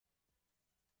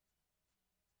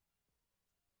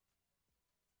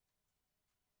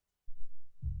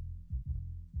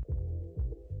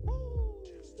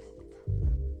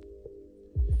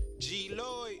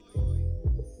Lloyd,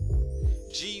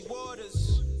 G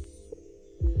Waters,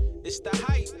 it's the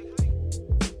hype,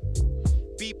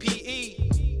 BPE,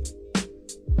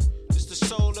 it's the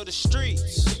soul of the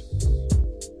streets.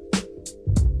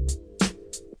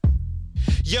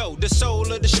 Yo, the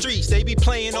soul of the streets, they be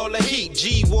playing all the heat.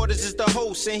 G Waters is the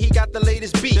host and he got the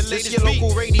latest beats. This your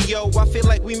local radio, I feel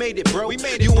like we made it, bro.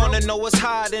 You wanna know what's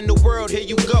hot in the world, here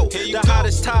you go. The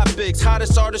hottest topics,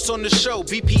 hottest artists on the show.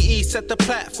 BPE set the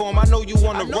platform, I know you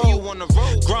wanna roll.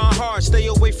 Grind hard, stay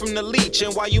away from the leech.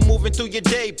 And while you moving through your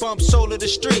day, bump soul of the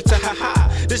streets.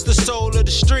 This the soul of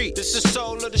the street. This the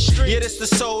soul of the street. Yeah, this the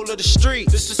soul of the street.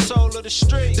 This the soul of the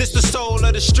street. This the soul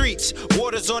of the streets.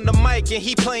 Waters on the mic and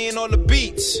he playing all the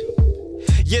beats.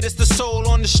 Yeah, this the soul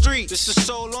on the street. This the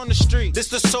soul on the street. This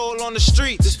the soul on the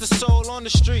street. This the soul on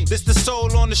the street. This the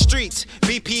soul on the streets.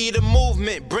 BPE the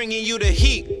movement, bringing you the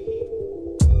heat.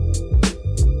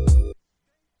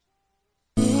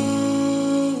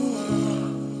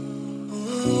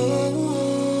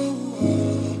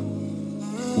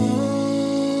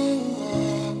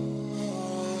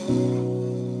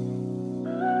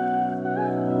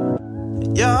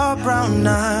 Your brown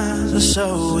eyes are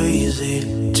so easy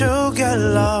to get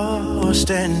lost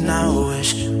in. I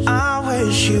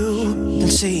wish you can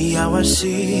see how I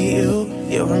see you.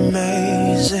 You're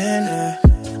amazing.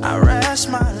 I rest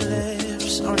my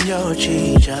lips on your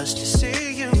cheek just to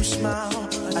see you smile.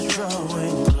 I draw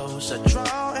in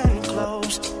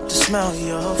close to smell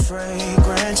your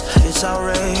fragrance. It's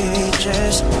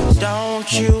outrageous.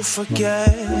 Don't you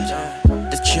forget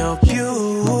that you're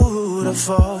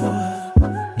beautiful.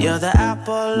 You're the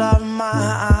apple of my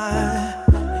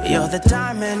eye. You're the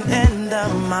diamond in the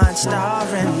mine. Star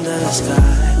in the sky.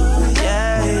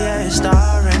 Yeah, yeah,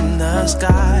 star in the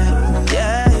sky.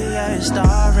 Yeah, yeah,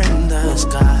 star in the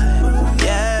sky.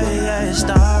 Yeah, yeah,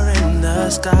 star in the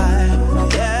sky.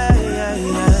 Yeah, yeah,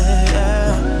 yeah,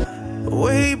 yeah.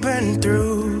 We've been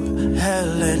through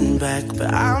hell and back,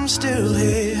 but I'm still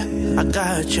here. I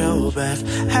got your back.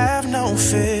 Have no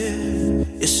fear.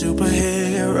 Your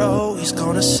superhero, he's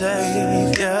gonna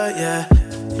save ya, yeah.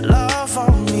 Love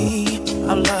on me,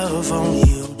 I'll love on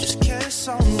you. Just kiss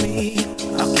on me,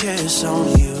 I'll kiss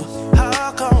on you.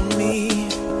 Hug on me,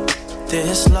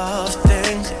 this love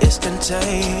thing is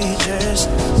contagious.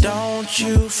 Don't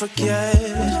you forget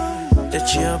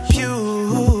that you're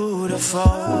beautiful.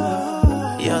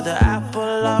 You're the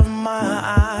apple of my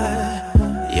eye.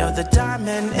 You're the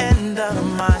diamond in the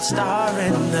mine. Star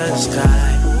in the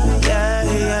sky. Yeah,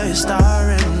 yeah,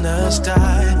 star in the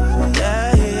sky.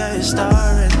 Yeah, yeah,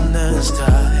 star in the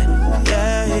sky.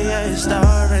 Yeah, yeah,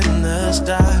 star in the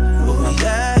sky. Oh,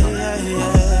 yeah, yeah,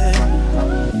 yeah.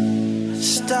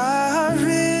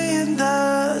 Starry in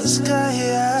the sky.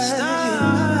 Yeah,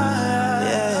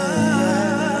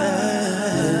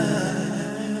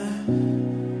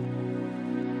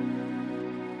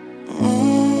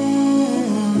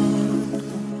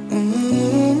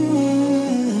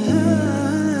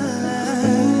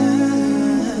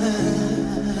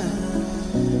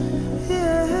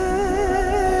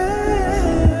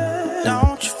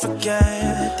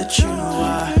 yeah, that you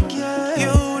are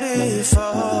beautiful,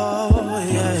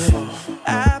 yeah.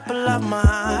 Apple of my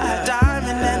eye,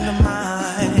 diamond in the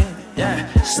mine, yeah.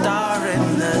 Star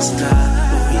in the sky,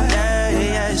 yeah,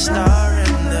 yeah. Star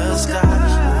in the sky,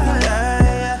 yeah,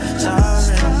 yeah. Star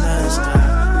in the sky,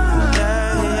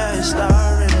 yeah, yeah.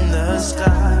 Star in the sky.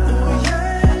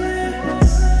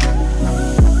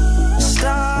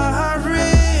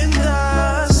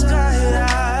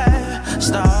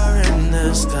 Star in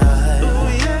the sky,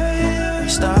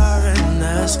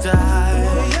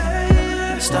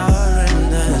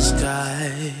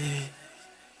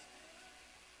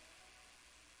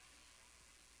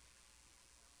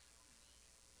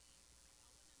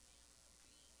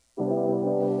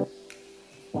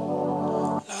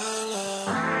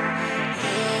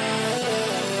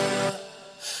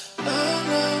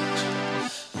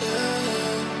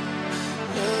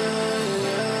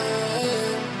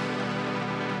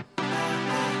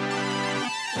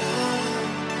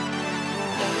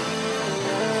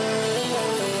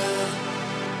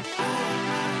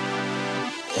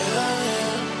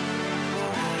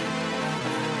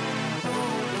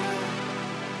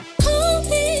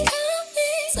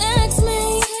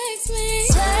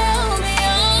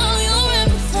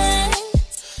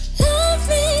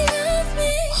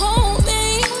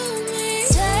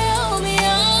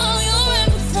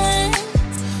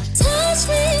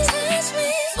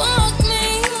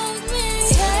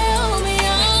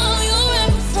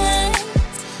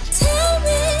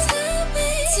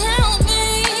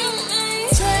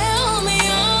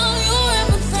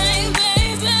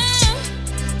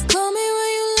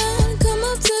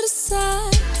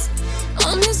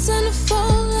 beautiful,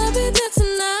 I'll be there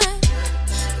tonight.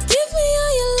 Give me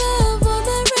all your love, all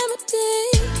that remedy.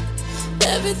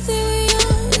 Everything we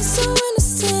are is so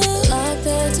innocent. Lock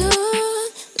the door,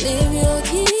 leave your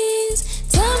keys.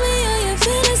 Tell me all your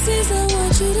fantasies, I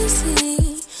want you to see.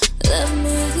 Love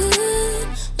me good,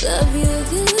 love you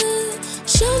good.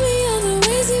 Show me all the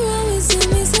ways you always do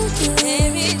me so good.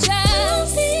 Baby, call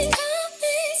me,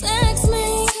 text me,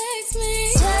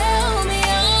 tell me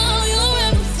all your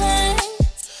everything.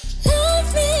 Love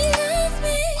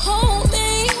me, hold me,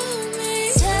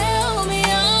 tell me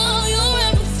all your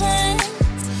everything.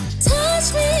 Touch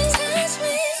me,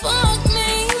 fuck me,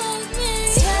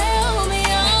 tell me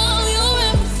all your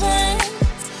everything.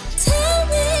 Tell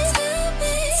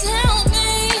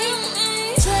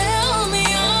me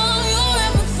all your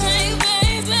everything,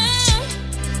 baby.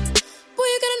 Boy,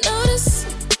 you gotta know this.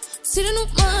 See the new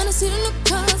money, see the new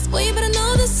cars. Boy, you better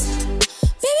know this.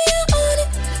 Baby, I own it.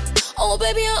 Oh,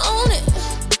 baby, I own it.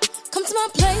 Come to my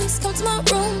place, come to my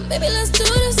room. Baby, let's do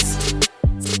this.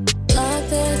 Lock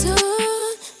the door,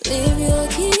 leave your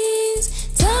keys.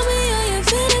 Tell me all your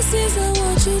fantasies, I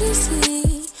want you to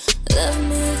see. Love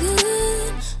me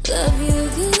good, love you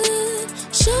good.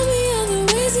 Show me all the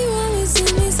ways you always do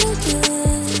me so good.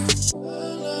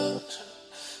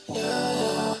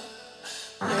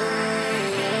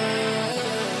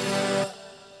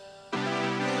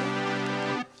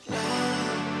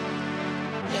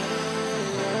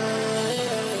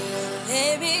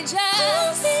 Baby,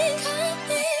 just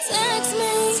text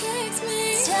me,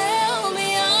 tell me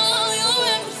all your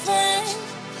everything.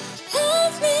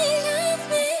 Love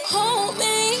me, hold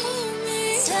me,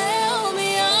 tell me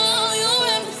all your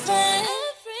everything.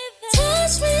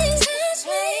 Touch me,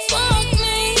 fuck me,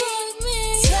 tell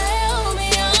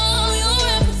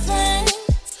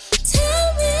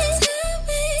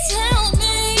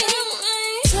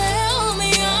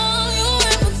me all your everything. Tell me all your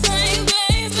everything,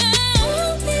 baby.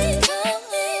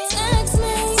 Text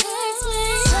me,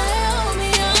 tell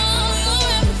me all your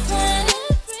everything.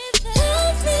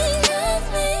 Love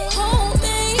me, hold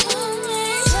me,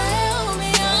 tell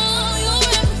me all your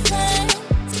everything.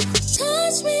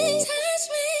 Touch me,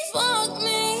 fuck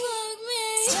me,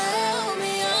 tell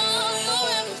me all your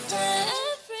everything.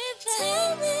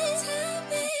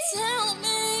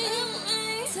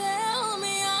 Tell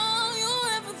me all your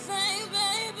everything,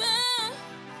 baby.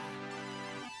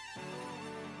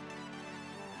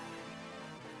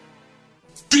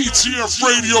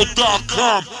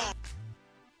 DTFradio.com.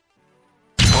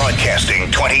 Broadcasting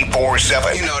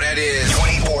 24/7. You know that is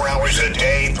 24 hours a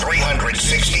day,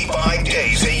 365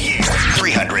 days a year.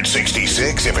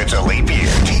 366 if it's a leap year.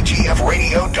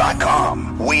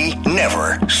 DTFradio.com. We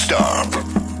never stop.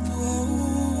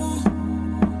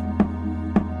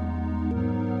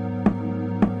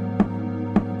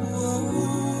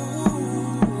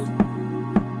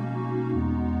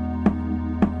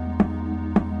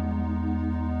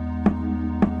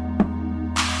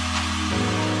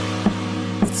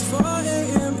 It's 4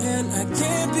 a.m. and I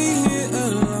can't be here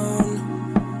alone.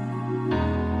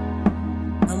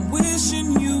 I'm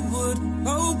wishing you would,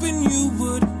 hoping you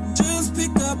would just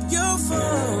pick up your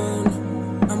phone.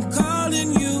 I'm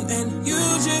calling you and you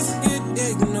just hit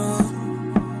ignore.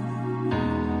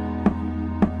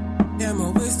 Am I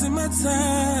wasting my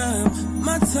time?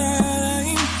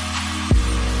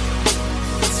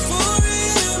 It's 4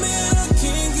 a.m. and I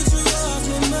can't get you off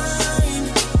my mind.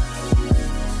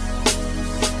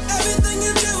 Everything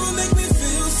you do make me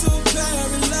feel so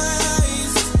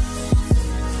paralyzed.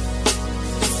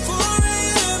 It's 4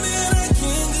 a.m. and I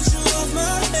can't get you off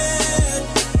my head.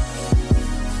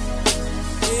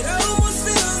 It almost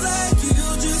feels like you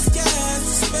just cast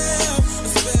a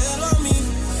spell on me,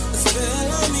 a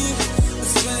spell on me, a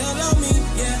spell on me,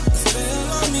 yeah, a spell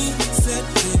on me. Said,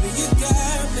 baby, you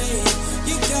got me,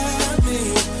 you got me,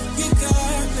 you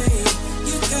got me,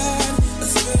 you got a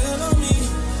spell on me,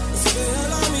 a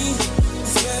spell on me, a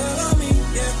spell on me,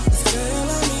 yeah, a spell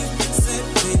on me. Said,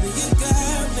 baby, you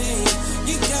got me,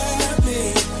 you got me,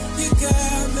 you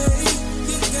got me,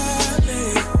 you got me.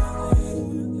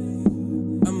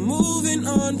 I'm moving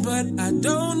on, but I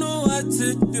don't know what to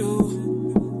do.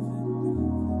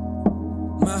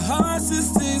 My heart says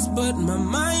this, but my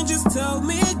mind just told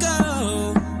me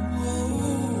go.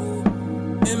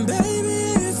 And baby,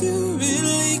 if you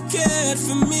really cared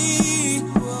for me,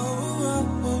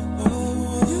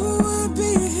 you would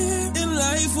be here and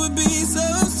life would be so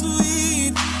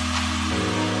sweet.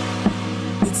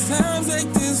 It's times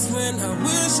like this when I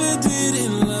wish I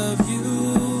didn't love you.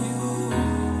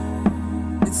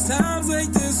 It's times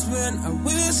like this when I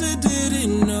wish I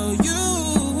didn't know you.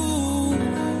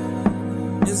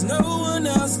 There's no one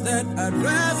else that I'd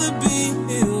rather be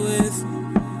here with. with.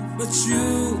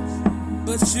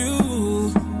 But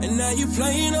you, and now you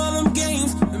playing all them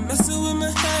games and messing with my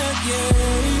head, yeah.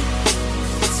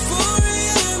 It's 4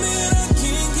 a.m. and I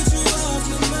can't get you off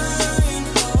my mind,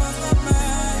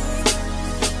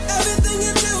 Everything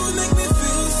you do make me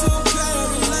feel so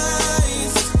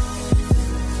paralyzed.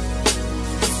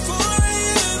 It's 4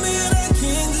 a.m. and I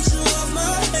can't get you off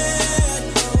my head.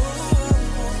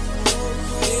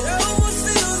 It almost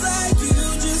feels like you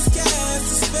just cast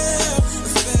a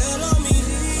spell on me.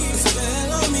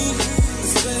 Spell on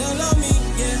me,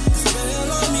 yeah,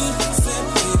 spell on me. Said,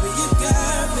 baby, you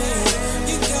got me,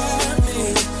 you got me,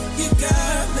 you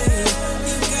got me,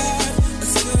 you got a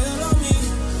spell on me,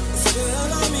 a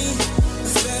spell on me, a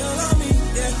spell on me,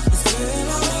 yeah, a spell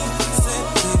on me. Said,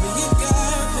 baby, you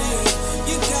got me,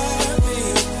 you got me,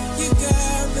 you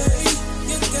got me,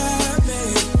 you got me.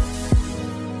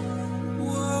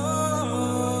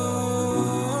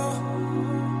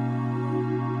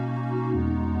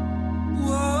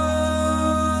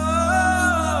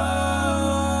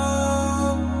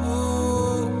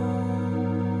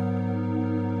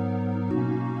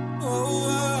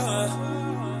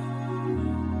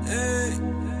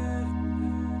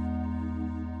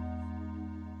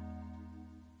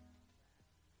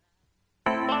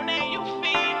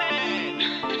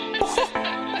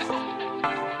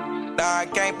 Nah,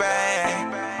 gang bang.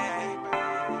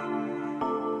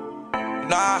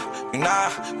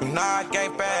 Nah,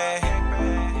 gang bang.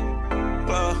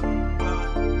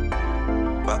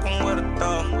 Fucking with a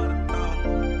thug.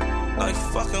 Like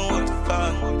fucking with the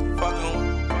thug. Fucking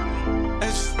with.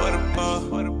 That's just what it was.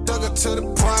 Dug her to the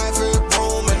private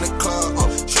room in the club.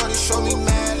 Shorty show me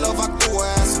mad love, I threw her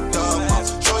ass a dub.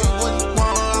 Show you what you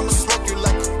want, I'ma smoke you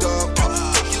like a dub.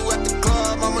 Take you at the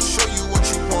club, I'ma show you what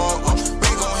you want. We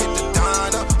gon' hit the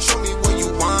diner, show me where you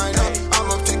wind up.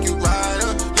 I'ma take you right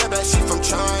up, yeah, that she from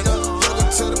China. Dug her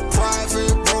to the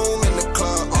private room in the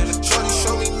club. Shorty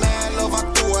show me mad love, I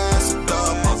threw her ass a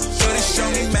dub. Shorty show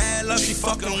me mad love, she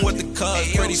fucking with the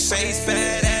cuz. Pretty face,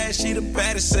 badass, she the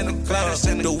baddest in the club.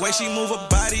 The way she move her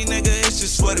body, nigga, it's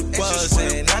just what it was.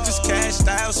 And I just cashed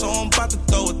out, so I'm about to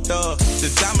throw a thug. The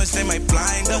diamonds, they might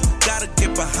blind her, gotta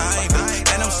get behind her.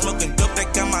 And I'm smoking dope,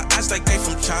 that got my eyes like they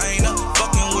from China.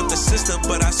 Fucking with the sister,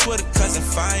 but I swear the cousin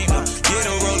finer. Yeah,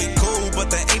 the rollie cool, but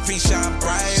the AP shine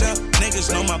brighter.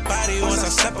 Niggas know my body once I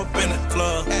step up in the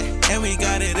club. And we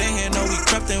got it in here, know we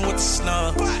crept in with the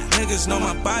snub. Niggas know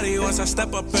my body once I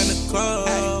step up in the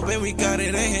club. And we got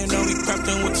it in here, know we crept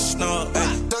in with the snub.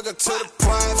 Dug her to the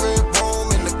private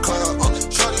room in the club.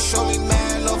 Shorty show me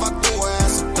mad love, I threw her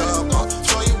ass a dub.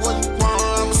 Show you what you want,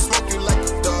 I'ma smoke you like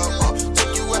a dub.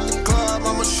 Take you at the club,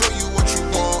 I'ma show you what you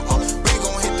want. We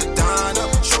gon' hit the diner,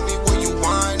 show me where you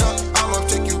wind up. I'ma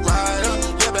take you right up,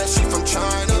 yeah, that she from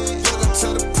China. Dug her to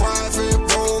the private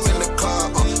room in the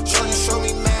club. Shorty show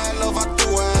me mad love, I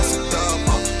threw her ass a dub.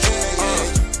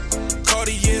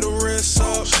 Cartier the wrist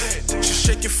up. She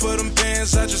shake it for them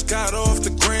bands. I just got off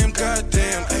the gram.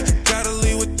 Goddamn, gotta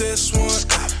leave with this one.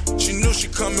 She knew she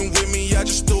coming with me. I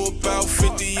just threw about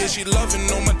 50. Yeah, she loving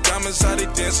all my diamonds. How they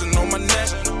dancing on my neck.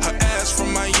 Her ass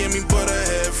from Miami, but her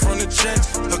head from the jet.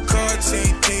 Her car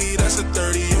TD, that's a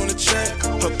 30 on the check.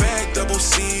 Her bag double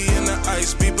C and the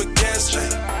ice be baguettes.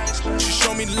 She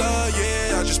show me love,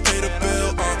 yeah. I just paid the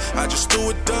bill. I just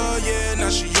threw it, yeah. Now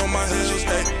she on my heels.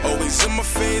 Ay, always in my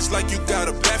face like you got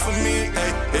a back for me.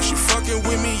 Ay, if she fucking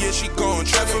with me, yeah, she gon'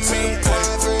 trap for me.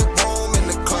 Private room in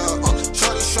the club.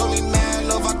 Shorty show me mad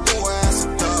love, I threw her ass a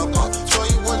dub. Show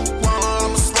you what you want,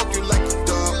 I'ma smoke you like a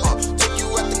dub. Take you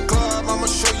at the club, I'ma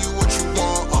show you what you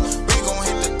want. We gon'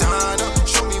 hit the diner,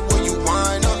 show me where you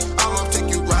wind up. I'ma take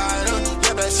you right up,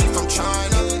 yeah, that she from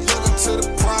China. Dug her to the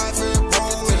private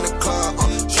room in the club.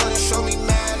 Shorty show me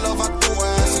mad love, I threw her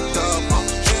ass a dub.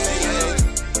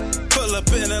 Pull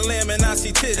up in a lamb and I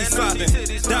see titties flopping.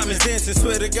 Diamonds dancing,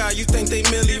 swear to God, you think they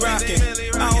Millie rocking.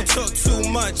 I don't talk too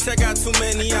much, I got too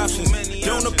many options.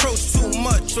 Don't approach too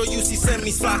much, or you see send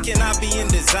me slocking. I be in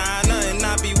designer and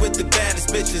I be with the baddest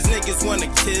bitches. Niggas wanna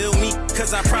kill me,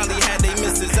 cause I probably had they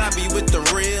misses. I be with the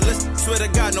realest, swear to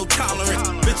God, no tolerance.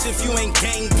 Bitch, if you ain't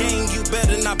gang, you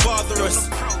better not bother us.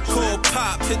 Call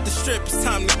pop, hit the strip, it's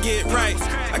time to get right.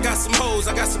 I got some hoes,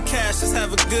 I got some cash, just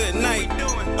have a good night.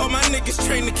 All my niggas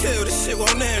trained to kill, this shit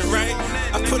won't end, right?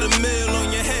 I put $1 million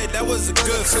on your head, that was a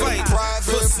good fight.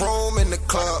 Private room in the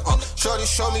club. Shorty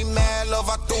show me mad love,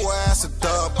 I threw her ass a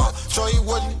dub. Show you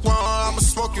what you want, I'ma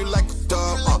smoke you like a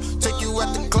dub. Take you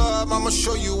at the club, I'ma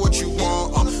show you what you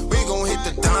want. We gon' hit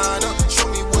the diner, show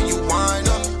me where you wind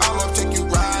up. I'ma take you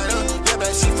right up, yeah,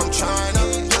 that she from China.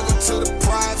 Dug her to the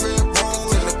private room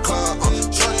in the club.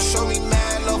 Shorty show me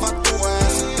mad love, I threw her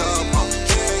ass a dub.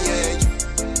 Yeah,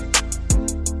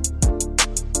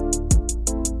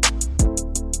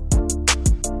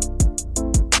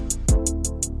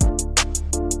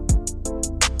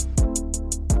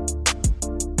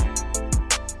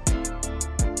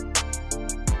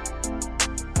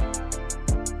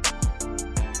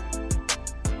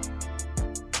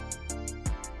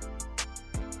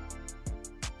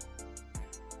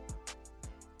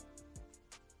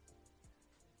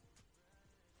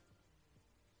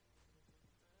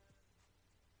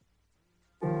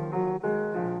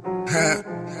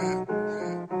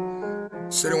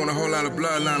 Say they want a whole lot of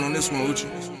bloodline on this one, Uchi.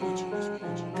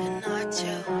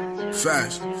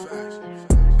 Fast.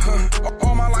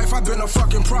 All my life I've been a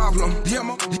fucking problem. Yeah,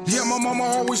 my mama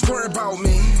always worry about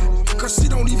me. Cause she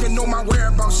don't even know my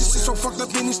whereabouts. She sit so fucked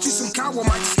up in the streets, some cowboy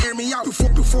might just hear me out.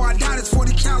 Before I die, this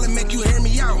 40 cal and make you hear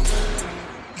me out.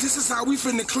 This is how we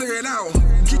finna clear it out.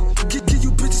 Give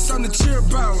you bitches something to cheer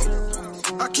about.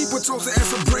 I keep a toaster and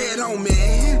some bread on me.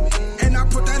 And I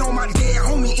put that on my dead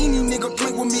homie. Any nigga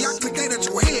play with me, I click that at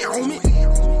your head, homie.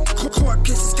 Court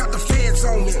cases got the feds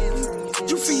on me.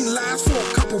 You feeding lies for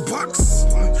a couple bucks.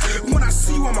 When I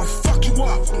see you, I'ma fuck you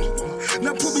up.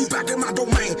 Now put me back in my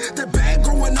domain. That bag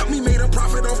going up, me made a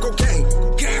profit off cocaine.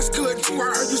 Gas good too,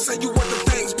 I heard you say you want the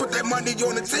things. Put that money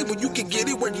on the table, you can get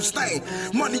it where you stay.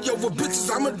 Money over bitches,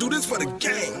 I'ma do this for the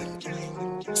gang.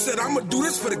 Said I'ma do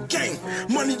this for the gang.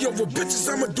 Money over bitches,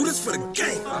 I'ma do this for the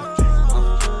gang.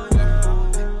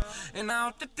 And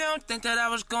I don't think that I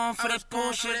was going for that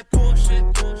bullshit.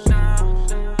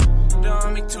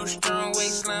 Don't me too strong,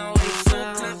 waistline with a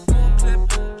full clip.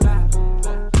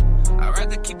 I'd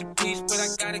rather keep the peace, but I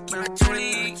gotta keep it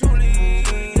toolie.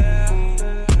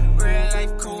 Real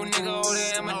life cool nigga, all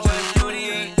that I'ma just duty.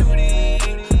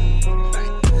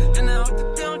 And I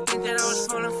don't think that I was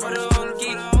falling for the whole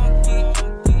geek.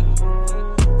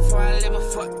 Before I live a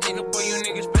fuck nigga, boy, you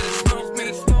niggas better smoke me.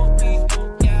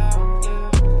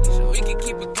 So we can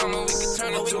keep it coming, we can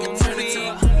turn it to a movie.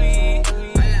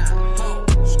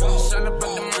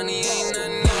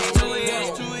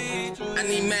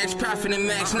 Profit and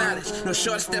max knowledge. No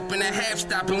short step and a half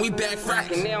stop, and we back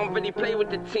rockin'. They don't really play with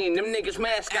the team. Them niggas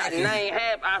mascotting. I ain't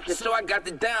have options, so I got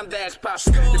the dime bags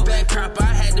poppin'. The back proper,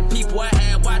 I had the people I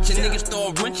had watching. Niggas throw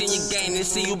a wrench in your game and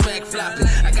see you back flopping.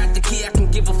 I got the key, I can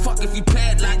give a fuck if you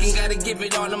padlocking. Gotta give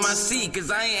it all to my seed, cause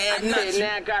I ain't had nothing.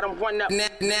 Now I got 'em one up.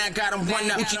 Now I got 'em one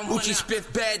up. Uchi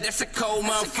spiff bad, that's a cold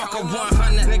motherfucker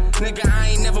 100. Nigga, I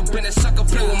ain't never been a sucker.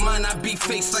 Play with mine, I be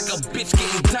faced like a bitch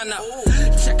getting done up.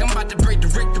 Check, I'm about to break the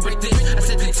Richter with this. I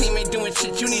said the team ain't doing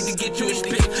shit, you need to get you a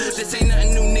spit. This ain't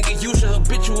nothing new, nigga, use your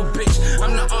habitual bitch.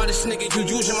 I'm the artist, nigga, you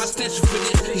using my stencil for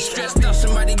this. He stressed out,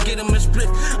 somebody get him a split.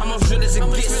 I'm as real as it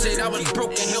gets. Said I was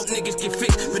broke and help niggas get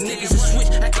fit. But niggas will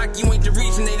switch, act like you ain't the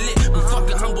reason they lit. We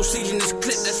fucking humble season this clip,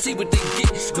 let's see what they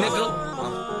get, nigga.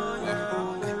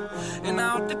 And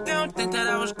I don't think that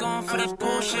I was going for that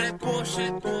bullshit.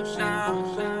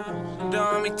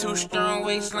 Don't me too strong,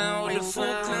 waistline with a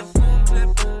full clip.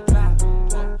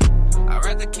 I'd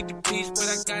rather keep the peace, but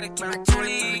I gotta keep it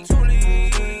toolie.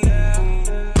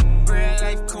 Real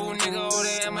life cool nigga, all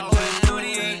that I'ma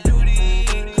just duty.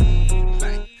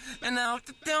 And I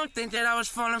don't think that I was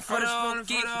falling for the whole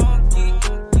geek.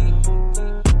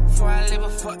 Before I live a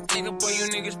fuck nigga, boy, you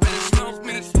niggas better smoke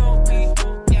me.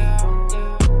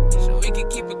 So we can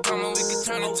keep it coming, we can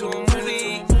turn it to a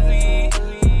movie.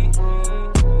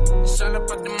 It's all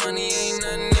about the money, ain't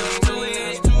nothing else to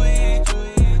it.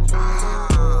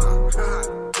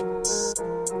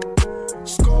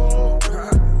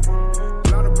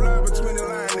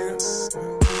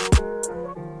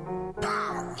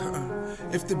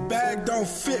 If the bag don't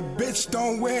fit, bitch,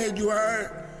 don't wear it, you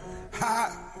heard?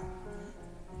 Ha!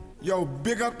 Yo,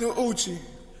 big up to Uchi.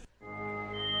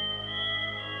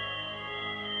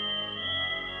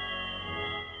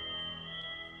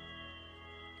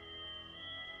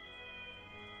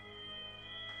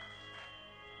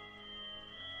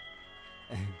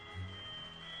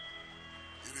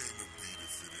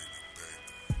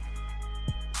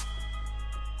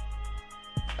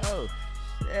 Oh,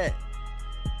 shit.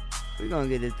 We're gonna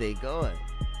get this thing going.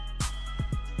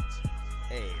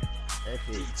 Hey, that's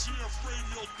it.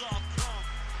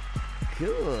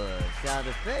 Cool. Sound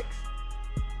effects.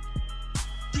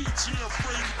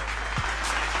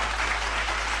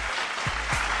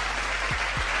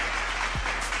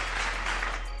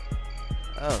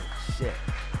 Oh, shit.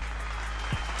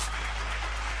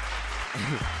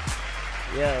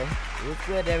 Yo, what's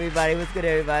good, everybody? What's good,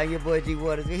 everybody? Your boy G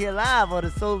Waters. We're here live on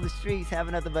the Solar Streets,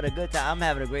 having nothing but a good time. I'm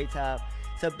having a great time.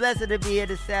 So blessed to be here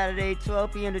this Saturday,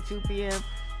 12 p.m. to 2 p.m.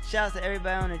 Shouts to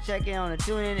everybody on the check-in, on the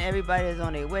tune-in. Everybody is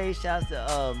on their way. Shouts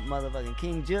to motherfucking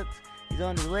King Jukes. He's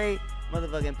on his way.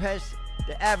 Motherfucking Pesh,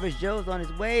 the average Joe's on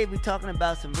his way. We talking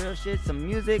about some real shit, some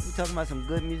music. We talking about some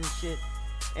good music shit.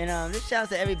 And this shouts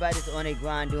to everybody that's on their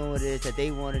grind, doing what it is that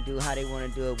they want to do, how they want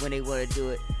to do it, when they want to do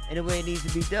it, and the way it needs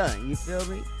to be done. You feel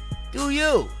me? Do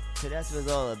you? So that's what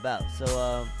it's all about.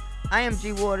 So I am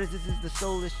G Waters. This is the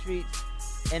Solar Streets.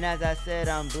 And as I said,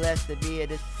 I'm blessed to be here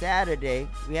this Saturday.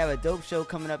 We have a dope show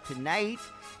coming up tonight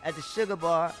at the Sugar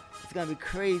Bar. It's going to be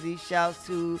crazy. Shouts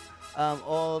to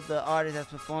all of the artists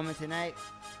that's performing tonight.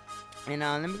 And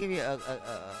let me give you a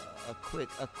quick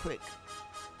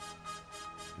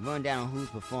run down on who's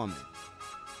performing.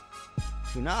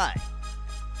 Tonight,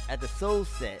 at the Soul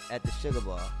Set at the Sugar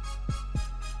Bar.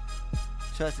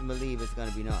 Trust and believe it's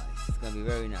gonna be nice. It's gonna be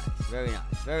very nice, very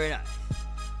nice, very nice.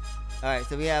 All right,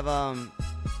 so we have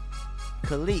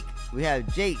Khalik, we have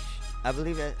Jaish, I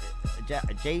believe that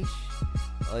Jaish,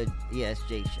 or yes,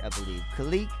 Jaish, I believe.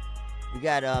 Khalik, we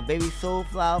got Baby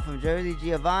Soulflower from Jersey,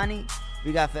 Giovanni.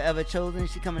 We got Forever Chosen,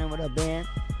 she coming in with her band.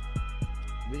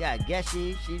 We got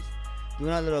Geshi, she's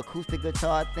doing a little acoustic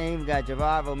guitar thing. We got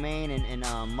Gerard Romaine and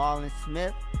Marlon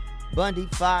Smith. Bundy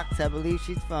Fox, I believe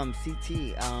she's from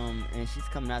CT, and she's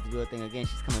coming out to do her thing again.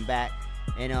 She's coming back.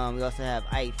 And we also have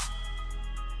Ife,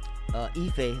 or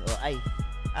Ife.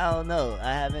 I don't know.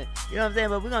 I haven't, you know what I'm saying?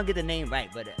 But we're going to get the name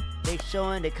right. But they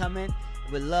coming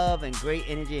with love and great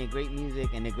energy and great music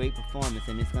and a great performance,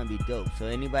 and it's going to be dope. So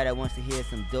anybody that wants to hear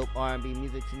some dope R&B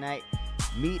music tonight,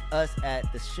 meet us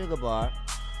at the Sugar Bar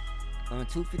on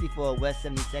 254 West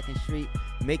 72nd Street.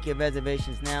 Make your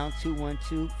reservations now,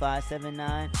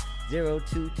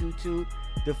 212-579-0222.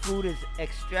 The food is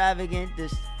extravagant.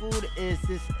 This food is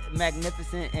just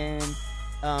magnificent, and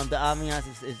the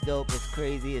ambiance is dope. It's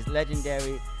crazy. It's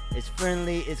legendary. It's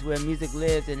friendly. It's where music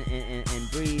lives and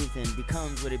breathes and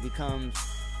becomes what it becomes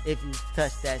if you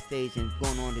touch that stage and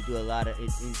going on to do a lot of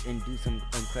it and do some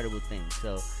incredible things.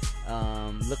 So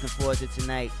looking forward to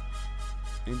tonight.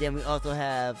 And then we also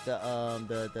have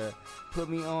the Put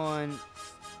Me On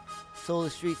Solar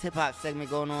Streets hip hop segment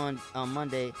going on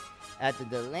Monday at the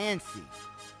Delancey.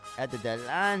 At the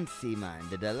Delancey, man.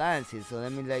 The Delancey. So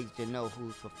let me let you know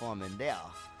who's performing there.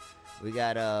 We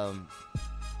got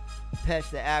Pesh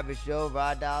the Average Joe,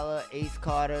 Rod Dollar, Ace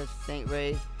Carter, Saint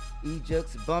Ray,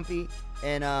 E-Jux, Bumpy,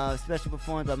 and special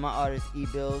performance by my artist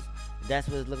E-Bills. That's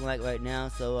what it's looking like right now.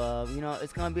 So,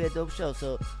 it's going to be a dope show.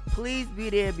 So, please be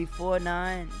there before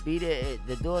 9. Be there.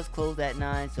 The doors close at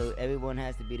 9, so everyone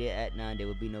has to be there at 9. There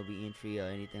will be no re-entry or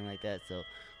anything like that. So,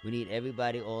 we need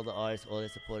everybody, all the artists, all the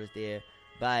supporters there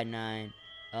by 9,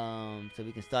 so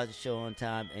we can start the show on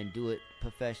time and do it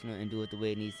professional and do it the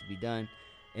way it needs to be done.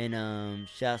 And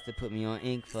shouts to Put Me On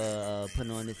Inc. for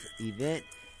putting on this event.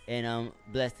 And I'm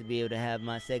blessed to be able to have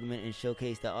my segment and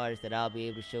showcase the artists that I'll be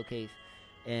able to showcase.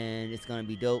 And it's going to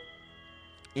be dope.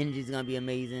 Energy's going to be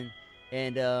amazing.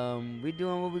 And we're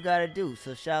doing what we got to do.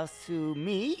 So shouts to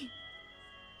me.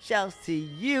 Shouts to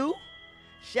you.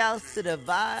 Shouts to the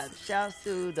vibe. Shouts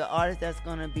to the artist that's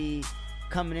going to be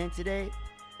coming in today.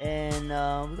 And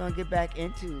we're going to get back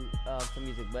into some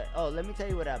music. But, let me tell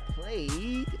you what I played. Let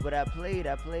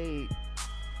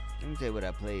me tell you what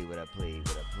I played.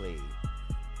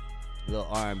 A little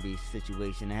R&B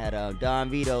situation. I had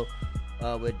Don Vito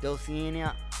with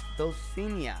Dulcinea,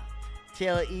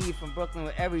 Taylor E from Brooklyn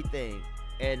with Everything,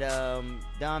 and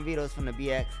Don Vito's from the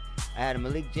BX. I had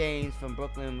Malik James from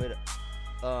Brooklyn with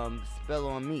Spell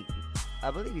on Me. I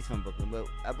believe he's from Brooklyn, but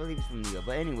I believe he's from New York.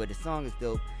 But anyway, the song is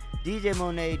dope. DJ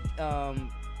Monet,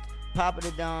 Papa the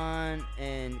Don,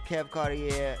 and Kev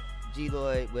Cartier, G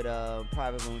Lloyd with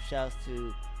Private Room. Shouts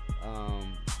to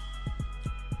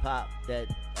Pop that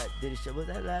did a show. Was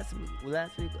that last week?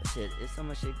 Shit, it's so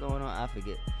much shit going on, I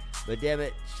forget. But damn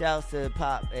it, shouts to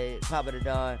Papa the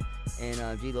Don,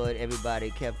 and G Lloyd,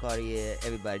 everybody, Kev Cartier,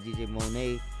 everybody, DJ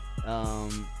Monet.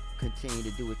 Continue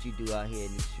to do what you do out here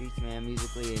in the streets, man,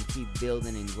 musically, and keep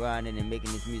building and grinding and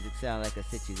making this music sound like a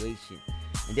situation.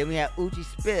 And then we have Uchi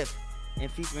Spiff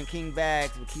and featuring King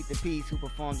Bags with Keep the Peace, who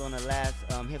performed on the last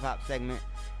hip-hop segment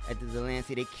at the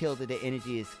Delancey. They killed it. The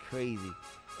energy is crazy.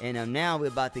 And now we're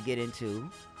about to get into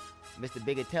Mr.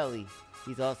 Bigatelli.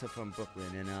 He's also from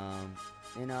Brooklyn. And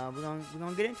we're gonna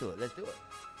get into it. Let's do it.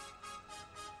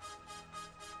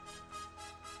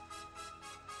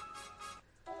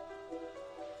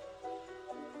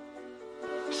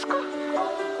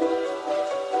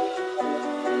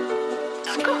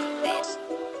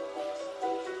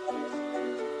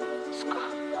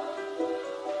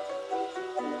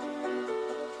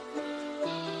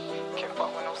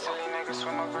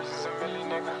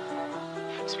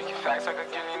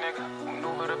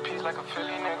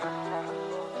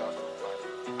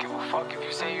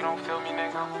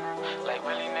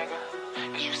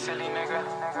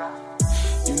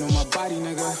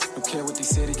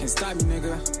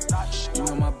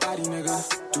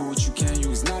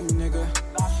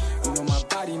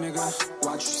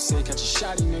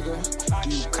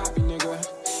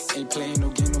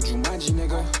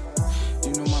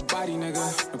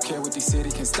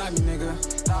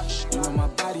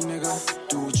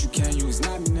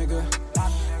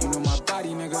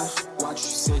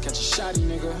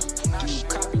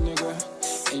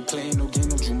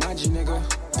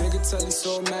 Big nigga tell he's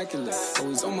so immaculate.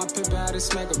 Always on my pimpin' how to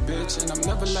smack a bitch. And I'm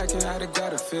never liking how they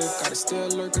got a fit. Gotta stay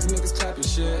alert cause niggas clapping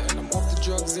shit. And I'm off the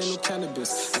drugs, ain't no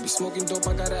cannabis. I be smoking dope,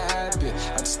 I got a habit.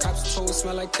 I just cops a toes,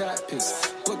 smell like cat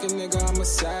piss. Book a nigga, I'm a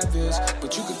savage.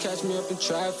 But you could catch me up in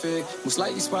traffic. Most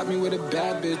likely spot me with a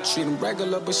bad bitch. Treat him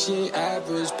regular, but she ain't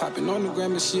average. Popping on the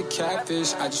gram, but she a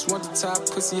catfish. I just want the top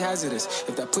pussy hazardous.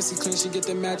 If that pussy clean, she get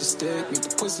the magic stick. Make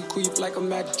the pussy creep like a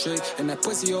magic trick. And that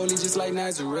pussy holy just like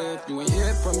Nazareth. You ain't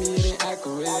hear from me, it ain't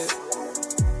accurate.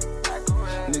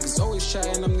 Niggas always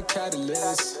chatting, I'm the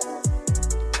catalyst.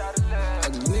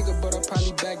 Ugly nigga, but I'll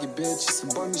probably bag your bitch. It's some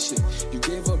bummy shit. You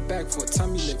gave her back for a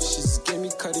tummy lift. She just gave me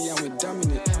cutty, I went dumb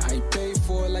in it. I ain't paid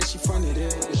for it like she fronted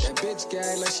it. If that bitch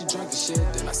gag like she drunk as shit,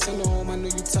 then I send her home, I know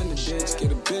you ton of bitch.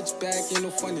 Get a bitch back, ain't no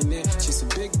fun in it. She's a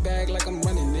big bag like I'm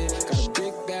running it. Got a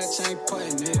big batch, I ain't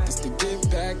putting it. This the give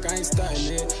back, I ain't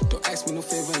starting it. Don't ask me no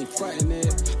favor, ain't fronting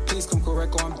it. Please come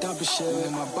correct or I'm dumping shit. You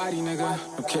know my body, nigga.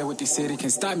 Don't care what they say, they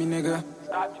can't stop me, nigga.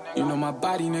 You know my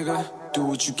body, nigga. Do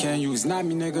what you can, you is not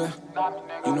me, nigga.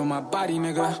 You know my body,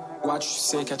 nigga. Watch what you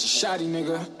say, catch a shotty,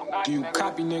 nigga. Do you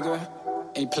copy, nigga?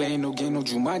 Ain't playing no game, no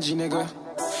Jumanji, nigga.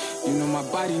 You know my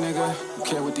body, nigga. Don't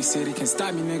care what they say, they can't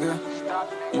stop me, nigga.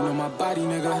 You know my body,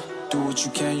 nigga. Do what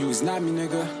you can, you is not me,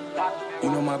 nigga.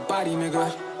 You know my body,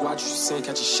 nigga. Watch what you say,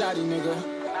 catch a shotty,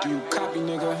 nigga. Do you copy,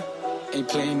 nigga? Ain't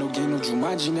playing no game, no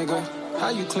Jumanji, nigga. How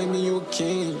you claiming you a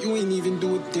king? You ain't even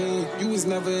do a thing. You was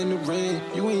never in the ring.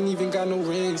 You ain't even got no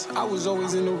rings. I was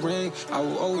always in the ring. I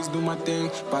will always do my thing.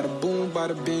 Bada boom,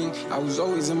 bada bing. I was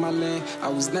always in my lane. I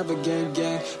was never gang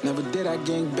gang. Never did I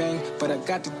gang bang. But I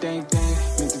got the dang thing.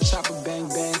 Make the chopper bang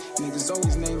bang. Niggas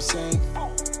always name sing.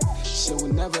 Shit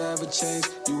will never ever change.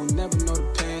 You will never know the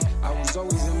pain. I was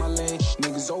always in my lane.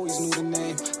 Niggas always knew the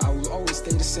name. I will always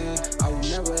stay the same. I will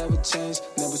never ever change.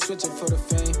 Never switch up for the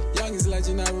fame. Youngest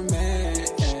legend I remain.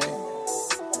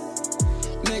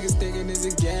 Niggas thinking it's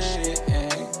a game.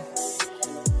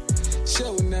 Shit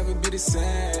will never be the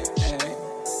same.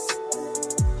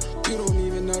 You don't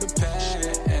even know the pain.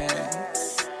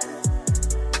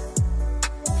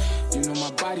 You know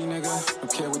my body, nigga.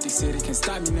 Don't care what they say, they can't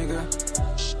stop me, nigga.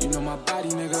 You know my body,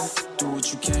 nigga. Do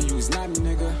what you can, you is not me,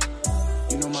 nigga.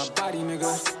 You know my body,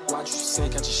 nigga. Watch what you say,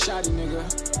 catch a shotty,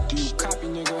 nigga. Do you copy,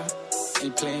 nigga?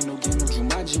 Ain't playing no game, no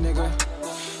Jumanji, nigga.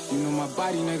 You know my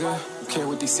body, nigga. Don't care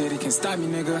what they say, they can't stop me,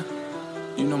 nigga.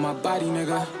 You know my body,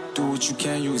 nigga. Do what you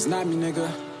can, you is not me, nigga.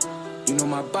 You know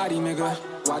my body, nigga.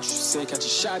 Watch what you say, catch a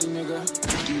shotty,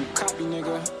 nigga. Do you copy,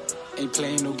 nigga? Ain't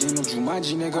playing no game, no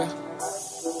Jumanji, nigga.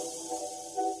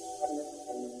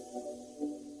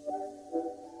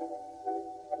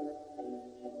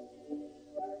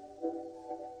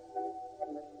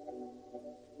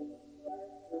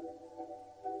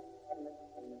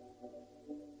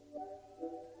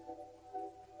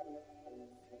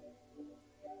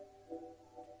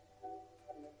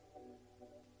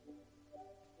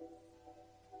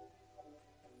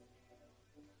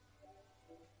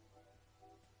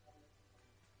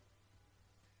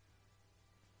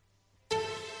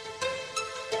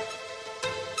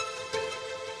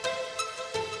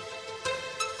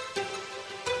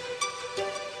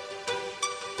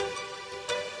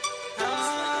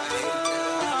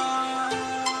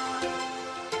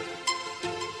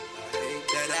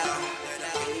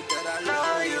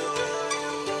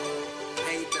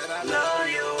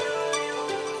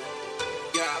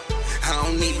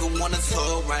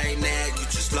 Right now, you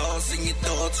just lost in your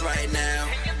thoughts right now.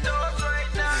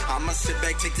 I'ma sit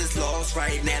back, take this loss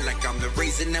right now, like I'm the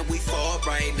reason that we fought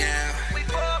right now.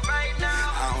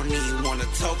 I don't even wanna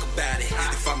talk about it.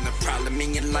 If I'm the problem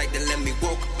in your life, then let me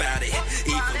walk about it.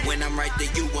 Even when I'm right there,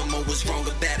 you I'm always wrong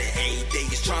about it. 8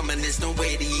 days trauma, and there's no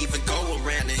way to even go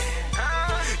around it.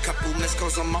 Couple missed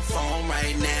calls on my phone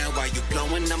right now. Why you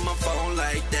blowing up my phone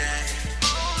like that?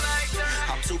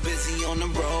 I'm too busy on the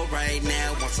road right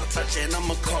now. Once I touch it,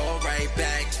 I'ma call right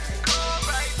back.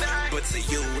 But to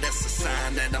you, that's a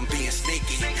sign that I'm being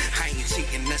sneaky. I ain't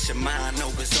cheating, that's your mind, no,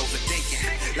 it's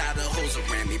overthinking. Lot of hoes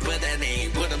around me, but that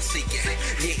ain't what I'm seeking.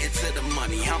 Getting to the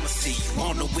money, I'ma see you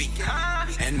on the weekend.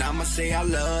 And I'ma say I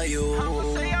love you.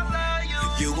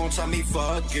 You gon' tell me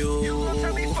fuck you.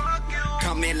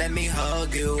 Come here, let me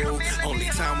hug you. Only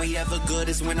time we ever good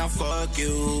is when I fuck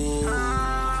you.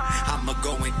 I'ma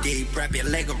go in deep, wrap your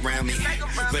leg around me.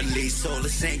 Release all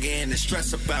the anger and the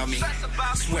stress about me.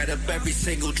 Sweat up every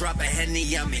single drop of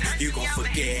Henny on me. You gon'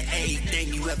 forget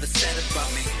everything you ever said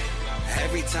about me.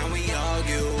 Every time we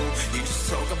argue, you just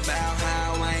talk about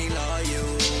how I ain't love you.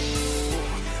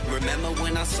 Remember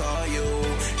when I saw you?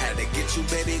 Had to get you,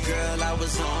 baby girl, I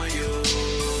was on you.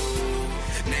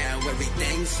 Now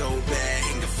everything's so bad.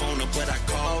 Hang the phone up, but I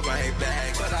call right back.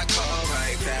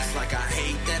 It's like I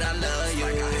hate that I love you.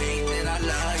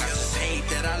 I just hate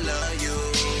that I love you.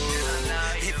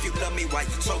 If you love me, why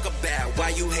you talk about? Why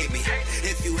you hate me?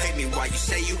 If you hate me, why you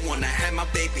say you wanna have my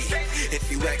baby?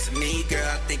 If you ask me, girl,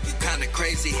 I think you kinda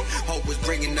crazy. Always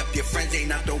bringing up your friends, ain't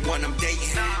not the one I'm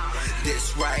dating.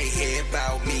 This right here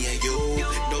about me and you.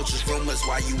 No just rumors,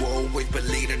 why you always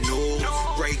believe the news?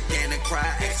 Break down and cry,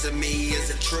 asking me, is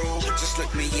it true? Just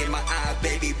look me in my eye,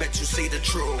 baby, bet you see the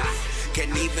truth.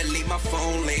 Can't even leave my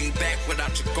phone laid back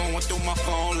without you going through my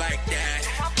phone like that.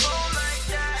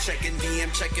 Checking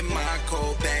DM, checking my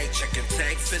code bag, checking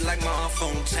text, feel like my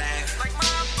phone tag.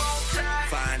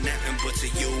 Find nothing but to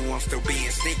you, I'm still being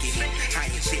sneaky. I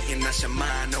ain't cheating, that's your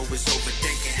mind, always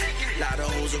overthinking. Lot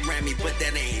of hoes around me, but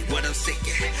that ain't what I'm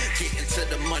seeking. Getting to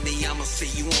the money, I'ma see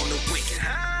you on the weekend.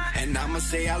 And I'ma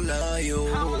say I love you.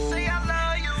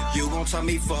 You gon' tell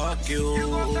me fuck you.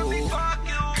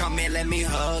 Come here, let me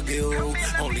hug you.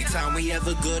 Only time we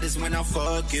ever good is when I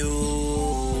fuck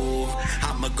you.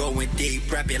 I'ma go in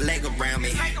deep, wrap your leg around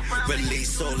me.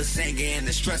 Release all the anger and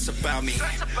the stress about me.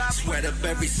 Sweat up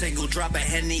every single drop of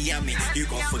Henny on me. You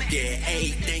gon' forget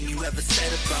everything you ever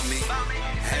said about me.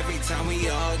 Every time we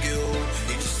argue,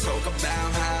 you just talk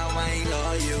about how I ain't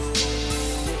love you.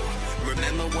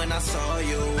 Remember when I saw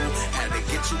you? Had to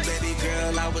get you, baby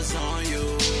girl, I was on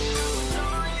you.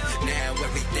 Now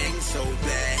everything's so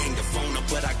bad. Hang the phone up,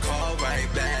 but I call right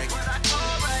back.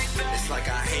 It's like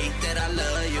I hate that I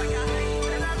love you.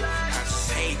 I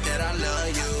just hate that I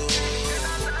love you.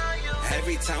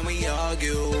 Every time we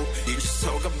argue, you just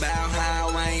talk about how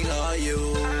I ain't love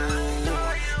you.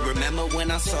 Remember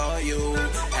when I saw you?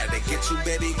 Had to get you,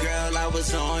 baby girl, I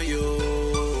was on you.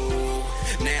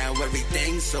 Now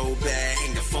everything's so bad.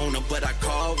 Hang the phone up, but I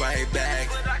call right back.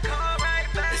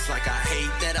 It's like I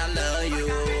hate that I love you.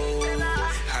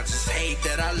 I just hate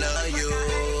that I love you.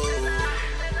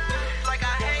 Like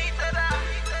I hate that I love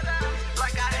you.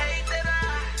 Like I hate that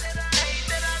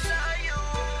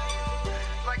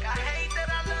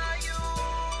I love you.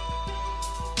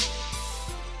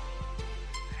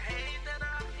 Hate that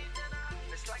I.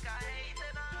 It's like I hate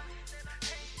that I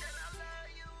love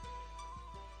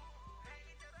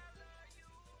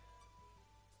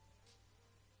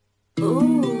you.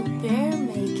 Ooh, Bear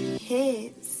make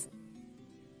hits.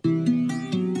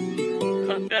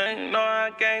 No,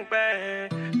 I gang bang.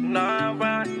 No, I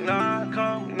rock, no, I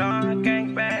come, no, I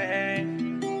gang bang.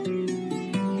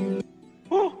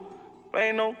 Woo,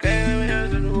 play no game,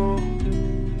 here's the rule.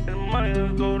 And the money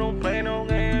let's go, don't play no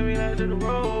game, we let to the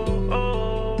road.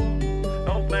 Oh,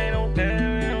 don't play no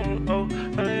game, oh,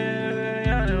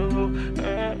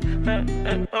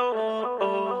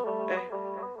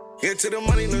 Get to the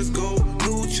money, let's go.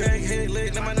 New check, head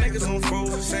lit, now my niggas on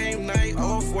froze. Same night,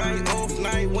 off-white, off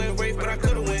night. Went rape, but I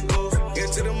could've went gold.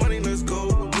 Get to the money, let's go.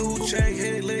 New check,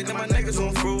 head lit, now my niggas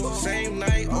on froze. Same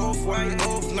night, off-white,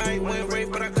 off night. Went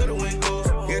rape, but I could've went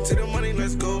gold. Get to the money,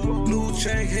 let's go. New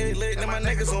check, head lit, now my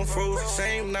niggas on froze.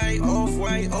 Same night,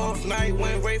 off-white, off night.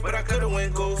 Went rape, but I could've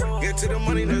went gold. Get to the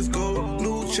money, let's go.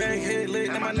 New check, head lit,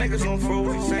 now my niggas on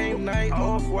froze. Same night,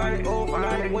 off-white, off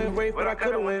night. Went rape, but I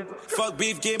could've went gold. Fuck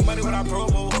beef, get money without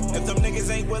promo. If them niggas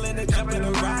ain't willing to jump in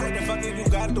the ride, then fuck if you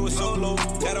gotta do it solo.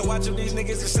 Gotta watch them, these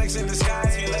niggas are sex in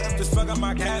disguise. Can't let them just fuck up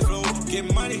my cash flow.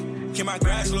 Get money, get my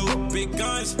grass low. Big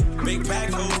guns, big back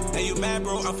hoe. Hey, you mad,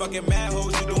 bro? I'm fucking mad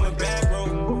hoes. You doing bad, bro.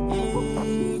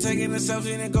 Taking a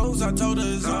selfie and it goes. I told her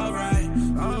it's alright.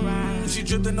 She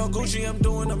dripped in no Gucci. I'm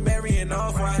doing a Mary and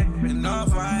off-white. And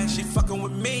off-white. She fucking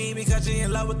with me because she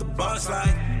in love with the boss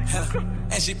like.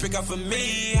 And she pick up for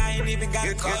me. I ain't even got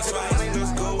a cost right.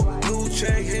 Let's go. New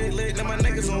check, head lit, now my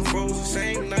niggas on froze.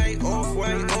 Same night,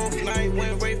 off-white, off night.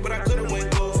 Went rape, but I could've went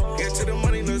gold. Get to the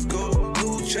money, let's go.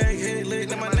 New check, head lit,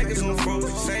 now my niggas on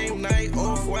froze. Same night,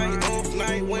 off-white, off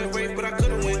night. Went rape, but I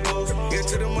could've went gold. Get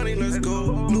to the money, let's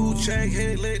go. New check,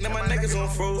 head lit, now my niggas on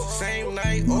froze. Same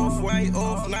night, off-white,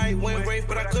 off night. Went rape,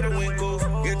 but I could've went gold.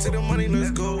 Get to the money,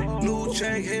 let's go. New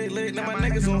check, head lit, now my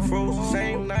niggas on froze.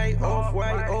 Same night,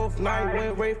 off-white, off night.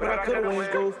 Went rape, but I could've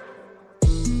went gold.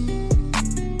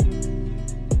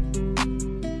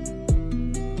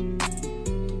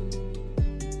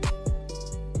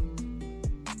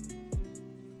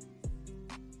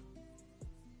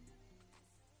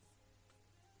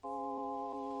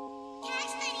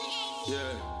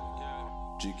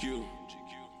 GQ,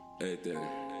 everything.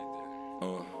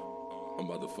 I'm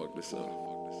about to fuck this up.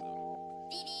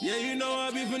 Yeah, you know I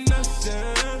be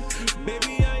finessing.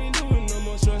 Baby, I ain't doing no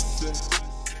more stressing.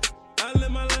 I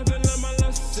live my life and learn my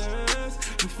lessons.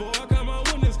 Before I count my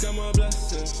winnings, count my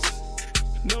blessings.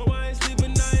 No, I ain't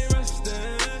sleeping, I ain't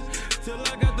resting.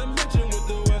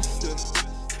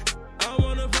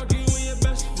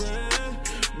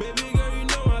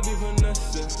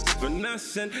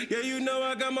 finessing. Yeah, you know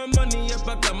I got my money up,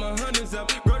 I got my hundreds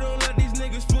up. Girl, don't let these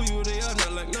niggas fool you, they are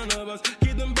not like none of us.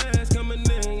 Keep them bags coming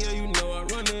in, yeah, you know I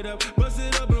run it up. Bust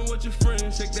it up and with your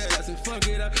friends, shake that ass and fuck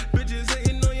it up. Bitches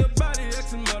hating on your body,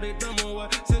 asking about they dumb or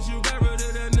what. Since you got rid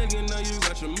of that nigga, now you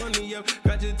got your money up.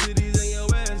 Got your titties and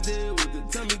your ass dead with the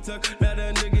tummy tuck. Now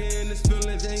that nigga in his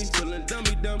feelings, and he feeling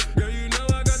dummy dumb. Girl, you know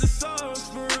I got the sauce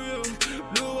for real.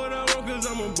 Do what I want, cause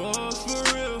I'm a boss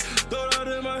for real. Throw out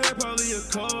in my head, probably a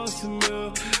cost a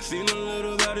mil. Seen a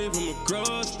little body from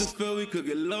across the field, we could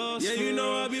get lost. Yeah, you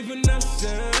know I be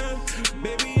finessing.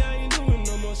 Baby, I ain't doing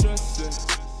no more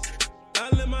stressing. I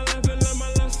live my life and learn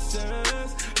my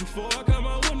lessons. Before I got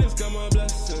my winnings, got my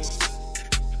blessings.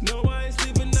 No, I ain't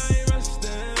sleeping, I ain't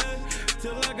resting.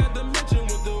 Till I got the mention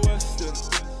with the Western.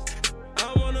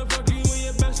 I wanna fuck you and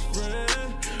your best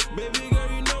friend. Baby girl,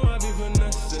 you know I be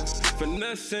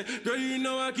finessing. Girl, you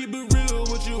know I keep it real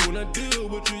with you when I deal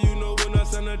with you. You know when I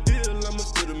sign a deal, I'ma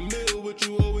split a meal with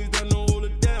you. Always down to hold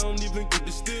it down, even keep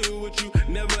it still with you.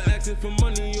 Never asking for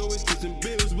money, always kissing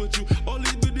bills with you. All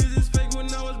these bitches is fake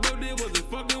when I was broke, they wasn't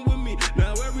fucking with me.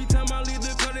 Now every time I leave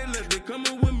the car, they left, they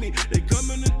coming with me. They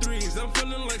coming in threes, I'm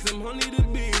feeling like some honey to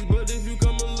bees. But if you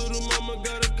come a little, mama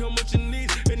gotta come with your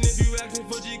needs. And if you asking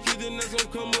for GQ, then that's gonna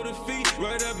come with a fee.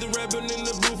 Right after rapping in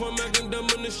the booth, I'm acting dumb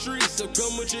in the streets. So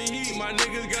come with your heat, my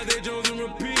niggas got their Jones and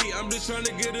repeat. I'm just trying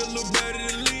to get a little better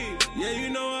to lead. Yeah, you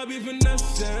know I be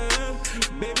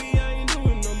finessing. Baby, I ain't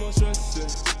doing no more stressing.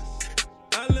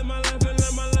 I live my life and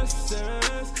learn my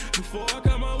lessons. Before I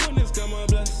got my winnings, got my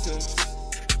blessings.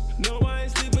 No, I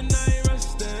ain't sleeping, I ain't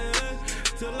resting.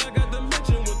 Till I got the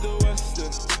mention with the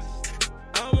Western.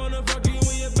 I wanna fuck you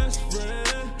and your best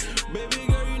friend. Baby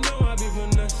girl, you know I be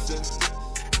finessing.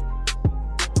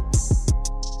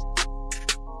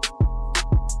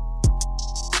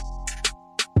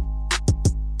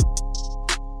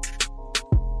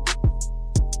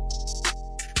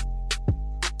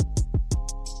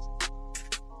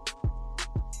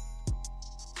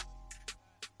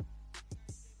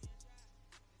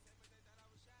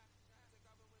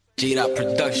 G-Dot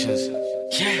Productions.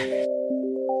 Yeah.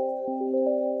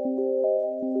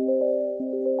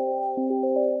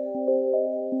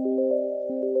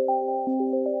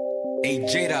 Hey,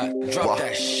 J-Dot, drop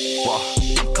that shit.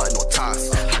 I'm cutting no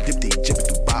ties. I dip the Egypt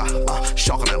in Dubai.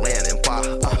 Shark on that land and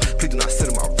fire. Please do not sit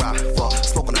in my ride.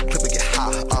 Smoke on that clip and get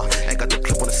high. Ain't got the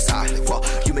clip on the side.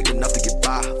 You make enough to get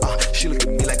by. She look at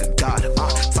me like a god.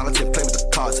 Silent and play with the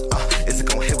cards. Is it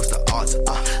gon' hit? What's the odds?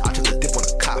 I took the dip on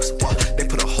the cops. They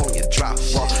put a hole in your drop.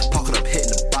 Parking up, hitting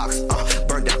the box.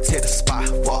 Burn down, tear the spot.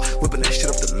 Whipping that shit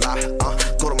up the lot.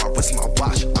 Go to my wrist, my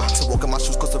watch. So walk in my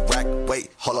shoes, cause the rack. Wait,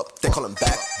 hold up, they callin'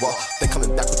 back. They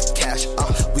coming back with the cash.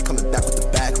 We coming back with the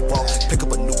bag. Pick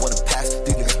up a new one and pass.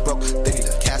 These niggas broke, they need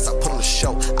a cast. I put on the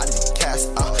show, I need a cast.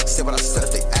 Say what I said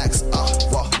if they ask.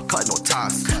 Cutting no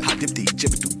ties. I dip the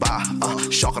Egypt in Dubai.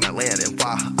 Shark on that land and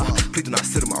fire. Please do not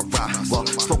sit in my ride.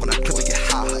 Smoke on that clip and get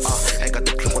high. Ain't got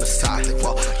the clip on the side.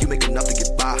 You make enough to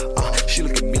get by. She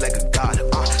look at me like a god.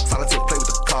 Silent and play with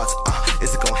the cards.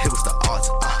 Is it gon' hit? What's the odds?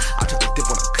 I took the dip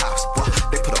on the cops.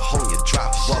 They put a hole in your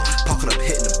drop. Parking up,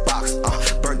 hitting the box.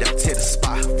 Burn down, tear the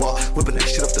spot. Whipping that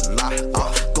shit up the lot.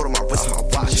 Go to my wrist, my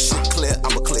watch. Shit clear,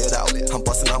 I'ma clear it out. I'm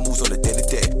busting out moves on the day to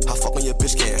day. I fuck on your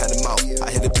bitch, can't hand him out.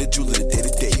 I hit up the jeweler the day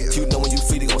to day. You know when you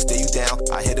free, they gon' stay you down.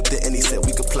 I hit up the end, he said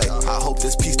we could play. I hope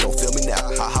this piece don't feel me now.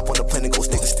 I hop on the plane and go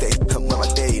state to state. I'm on my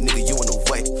day, nigga, you in the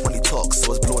way. When he talks,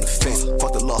 so it's blue in the face.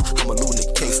 Fuck the law, I'm a loon in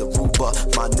the case. Aruba,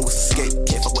 my newest escape.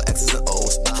 Can't fuck with X's and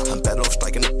O's. I'm better off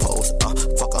striking the pose.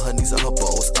 Fuck on her knees and her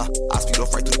bows. I speed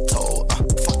off right through the toe.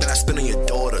 Fuck that I spin on your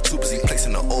daughter. Too busy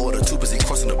placing the order. Too busy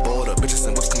crossing the border. Bitches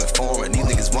and whips coming foreign. These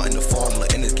niggas wanting the formula.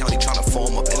 In this county trying to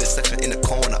form up. In this section in the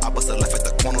corner. I bust a left at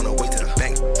the corner on the way to the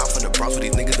bank. I'm from the Bronx with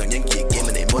these niggas on Yankee again.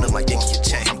 And they more than like Yankee a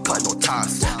chain. I'm cutting no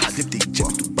ties. I dip the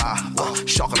Egypt in Dubai.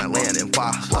 Shark on that land and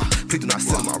fire. Please do not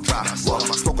sit in my ride.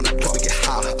 Smoke on that clip and get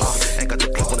high. Ain't got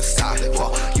the clip on the side.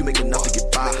 You make enough to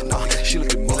get by. She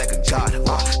look at me like a god.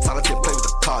 Silent and play with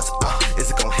the cards.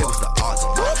 Is it gon' hit? What's the odds?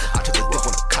 I took the dip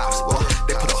on the cops.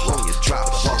 They put a hole in your drop.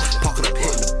 Parking up,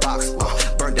 hitting the box.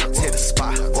 Burn down, tear the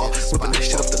spot. Whipping that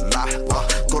shit up the lot.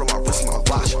 Go to my wrist, my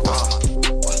watch.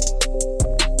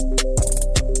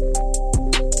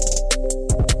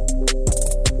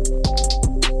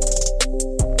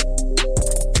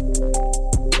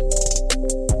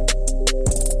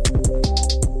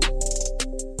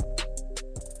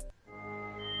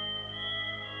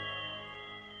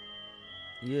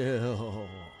 Yeah.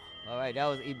 All right, that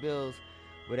was E-Bills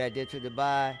with that dip to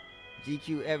Dubai.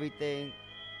 GQ everything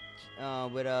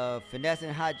with Finesse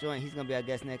and Hot Joint. He's gonna be our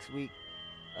guest next week.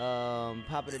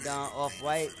 Papa the Don,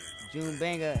 Off-White, June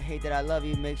Banger, Hate That I Love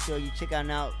You. Make sure you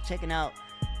checking out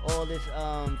all this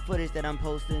footage that I'm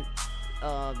posting,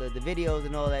 the videos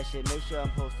and all that shit. Make sure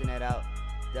I'm posting that out.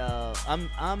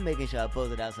 I'm making sure I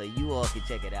post it out so you all can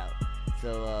check it out.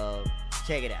 So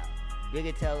check it out.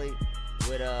 Bigger Telly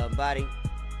with Body,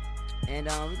 and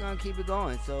we're gonna keep it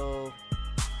going. So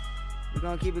we're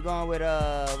gonna keep it going with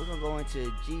we're gonna go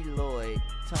into G Lloyd,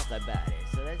 Talk About It.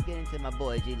 So let's get into my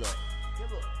boy G Lloyd. Good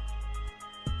boy.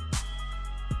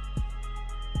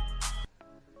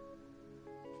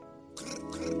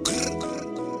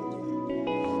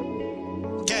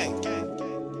 Gang.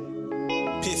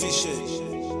 Piffy shit.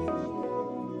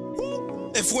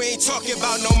 If we ain't talking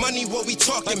about no money, what we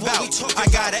talking about? I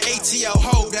got an ATL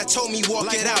hoe that told me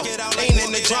walk it out. Ain't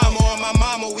in the drama on my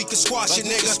mama, we can squash it,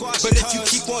 nigga. But if you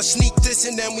keep on sneak this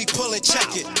and then we pull and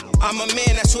check it. I'm a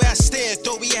man, that's where I stand.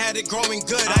 Thought we had it growing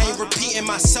good. I ain't repeating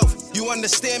myself. You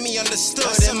understand me, understood.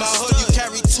 In my hood, you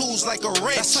carry tools like a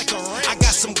wrench. I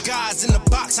got some guys in the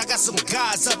box, I got some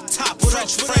guys up top. What up,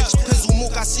 French? Pizzle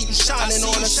Mook, I see you shining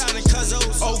on us.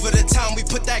 Over the time, we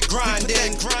put that grind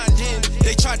in.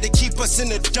 They tried to keep us in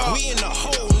the dark. We in the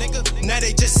hole, nigga. Now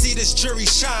they just see this jury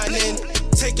shining.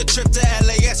 Take a trip to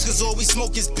LAX, cause all we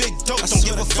smoke is big dope. Don't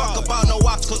give a fuck about no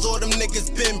ops, cause all them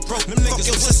niggas been broke. Fuck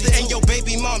your sister and your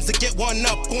baby moms to get one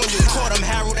up on you. Caught them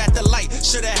Harold at the light,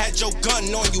 shoulda had your gun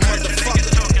on you,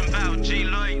 motherfucker. Talking about G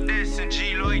Lloyd this and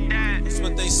G Lloyd that. That's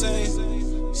what they say.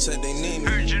 Said they need me.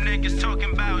 Heard your niggas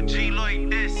talking about G Lloyd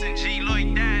this and G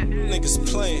Lloyd that.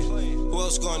 Niggas playing. Who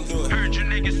else gonna do it? Heard your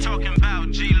niggas talking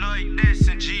about G Lloyd this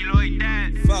and G Lloyd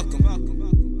that. Fuck 'em.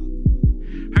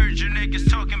 Heard your niggas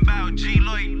talking about G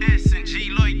Lloyd this and G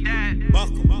Lloyd that.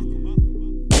 Fuck 'em.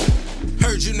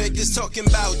 Heard you niggas talking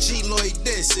about G Lloyd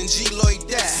this and G Lloyd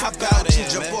that. How about you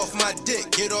jump off my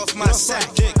dick, get off my sack?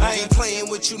 I ain't playing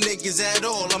with you niggas at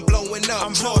all. I'm blowing up.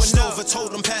 I'm crossed over,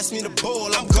 told them pass me the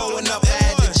ball. I'm going up. I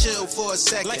had to chill for a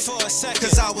second.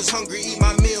 Cause I was hungry, eat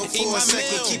my meal for a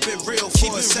second. Keep it real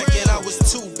for a second. I was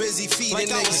too busy feeding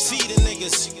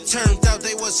niggas. Turned out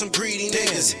they was some greedy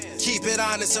niggas. Keep it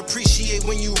honest, appreciate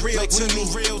when you real to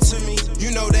me.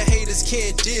 You know the haters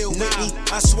can't deal with me.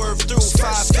 I swerved through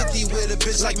 550 with a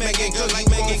bitch like Megan Good. You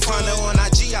won't find her on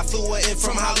IG. I flew her in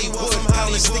from Hollywood.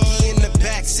 Pounding sticky in the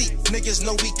backseat. Niggas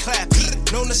know we clap heat.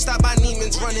 Known to stop by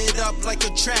Neiman's, run it up like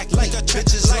a track.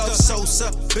 Bitches love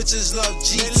Sosa, bitches love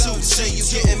G2. Say you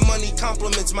getting money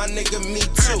compliments, my nigga, me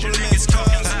too. Heard your niggas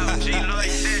talking about G Lloyd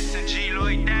this and G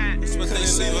Lloyd that. That's what they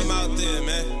say. Leave them out there,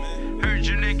 man. Heard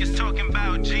your niggas talking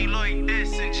about G Lloyd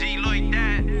this and G Lloyd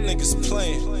that. Niggas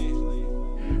playing.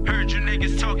 Heard your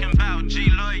niggas talking about G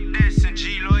Lloyd this and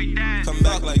G Lloyd that. Come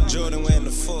back like Jordan wearing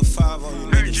the 4-5 on you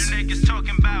niggas. Heard your niggas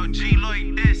talking about G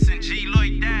Lloyd this and G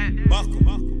Lloyd that.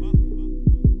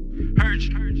 Heard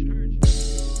you.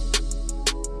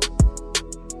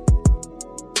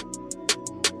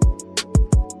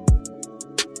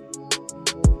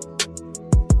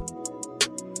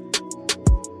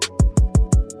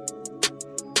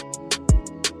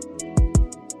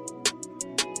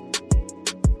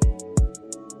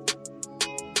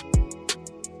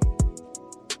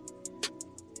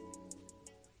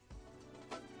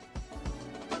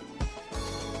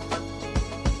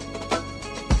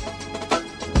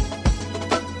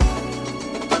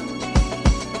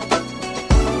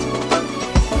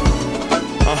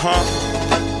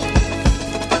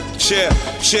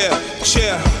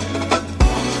 Chill.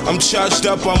 I'm charged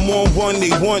up, I'm on one, they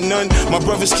want none. My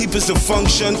brothers keep us to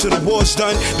function till the war's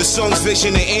done. The song's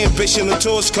vision and ambition, the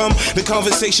tours come. The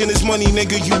conversation is money,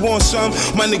 nigga, you want some?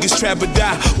 My niggas trap or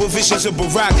die with visions of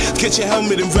Barack. Get your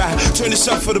helmet and ride, turn this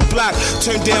up for the block.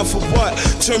 Turn down for what?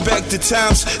 Turn back the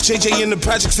times. JJ in the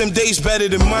projects, them days better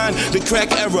than mine. The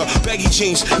crack era, baggy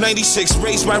jeans, 96,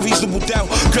 raised by reasonable doubt.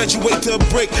 Graduate to a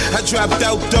brick, I dropped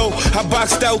out though. I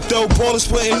boxed out though, ballers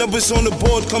putting numbers on the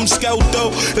board, come scout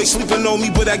though. They sleeping on me,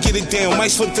 but I get it down.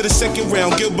 Might slip to the second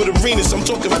round. Gilbert Arenas, I'm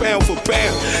talking pound for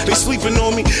pound. They sleeping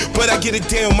on me, but I get it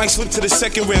down. Might slip to the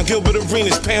second round. Gilbert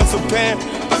Arenas, pound for pound.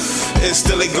 And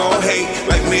still they gon' hate,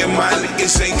 like me and my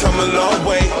niggas ain't come a long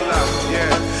way.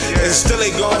 And still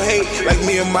they gon' hate, like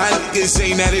me and my niggas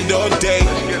ain't at it all day.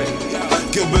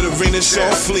 Gilbert Arenas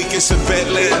on fleek, it's a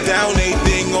bet, lay it down,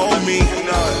 anything on me.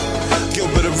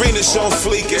 Gilbert Arenas on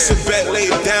fleek, it's a bet, lay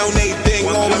it down, anything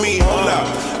on me. Hold up,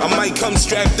 I might come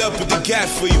strapped up with the gap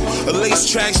for you. A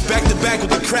lace tracks back to back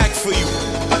with the crack for you.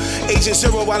 Agent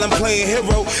Zero while I'm playing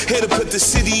hero. Here to put the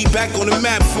city back on the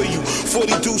map for you.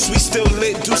 40 deuce, we still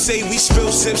lit. Do say we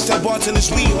spill sips. Tell bartenders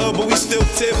we hub, but we still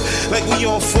tip like we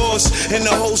on force. And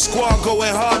the whole squad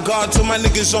going hard guard till my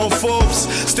niggas on Forbes.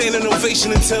 Standing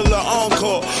ovation until the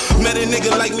encore. Met a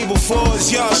nigga like me before,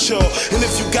 is y'all sure? And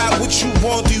if you got what you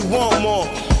want, do you want more?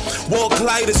 Walk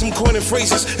light and some coining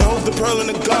phrases. And hold the pearl in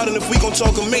the garden if we gon'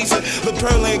 talk amazing. The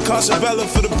pearl and Carsabella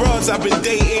for the broads I've been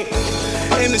dating.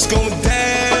 And it's going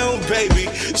down, baby.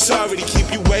 Sorry to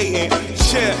keep you waiting.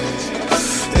 Yeah.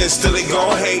 And still they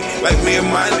gon' hate. Like me and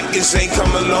my niggas ain't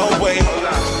come a long way.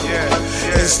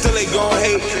 And still they gon'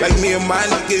 hate. Like me and my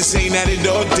niggas ain't at it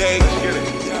all day.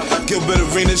 Gilbert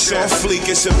Arenas on fleek.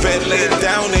 It's a bet, lay it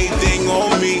down, anything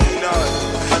on me.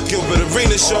 Gilbert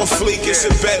Arenas on fleek. It's a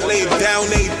bet, lay it down,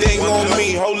 anything on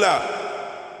me. Hold up.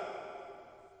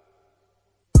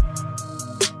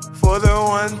 For the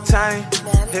one time,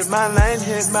 hit my line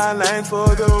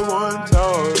for the one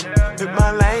time. Hit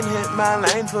my line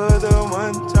for the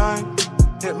one time.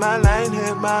 Hit my line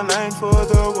for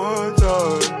the one time.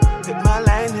 Hit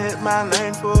my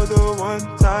line for the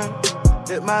one time.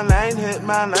 Hit my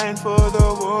line for the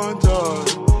one time.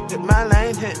 Hit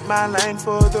my line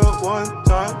for the one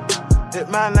time. Hit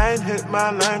my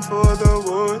line for the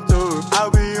one time.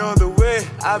 I'll be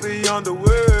on the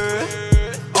way.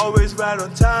 Always right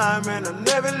on time and I'm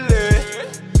never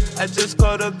late. I just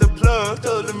called up the plug,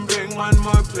 told him bring one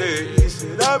more plate. He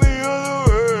said I'll be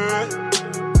on the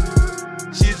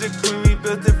way. She's a queen, we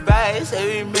built a vibe,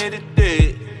 say we made a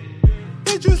date.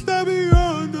 It just I'll be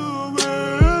on the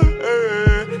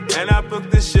way. And I booked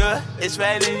the show, it's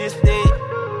right in your state.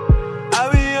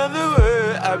 I'll be on the way.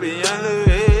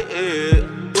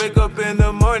 Wake up in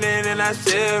the morning and I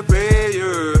say a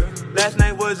prayer. Last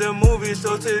night was a movie,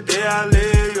 so today I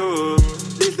lay you.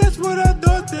 At least that's what I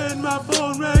thought, then my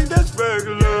phone rang, that's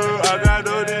regular. I got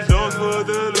all these songs for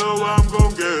the low, I'm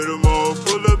gon' get them all.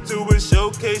 Pull up to a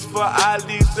showcase for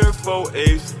Ali Surfo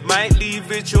Ace. Might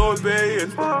leave it your bay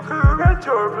and fuck her at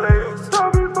your place.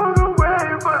 Stop me for the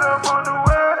way, but I'm on the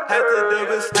way.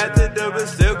 Had to double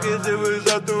still cause it was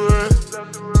up the way.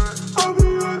 I'll be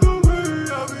on the way.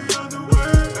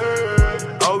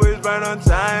 Always right on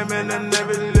time and I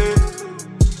never late.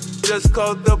 Just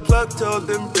called the plug, told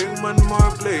them bring one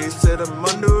more place. Said I'm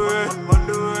on the way.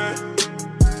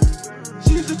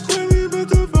 She's a queen, but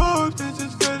the vibes is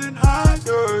just getting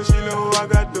higher. She know I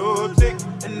got dope thick,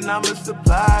 and I'm a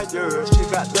supplier. She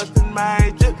got lust in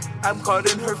my drip, I'm caught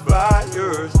in her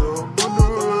fire. So on the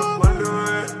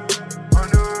way.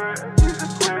 She's a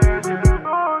queen, but the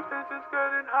vibes is just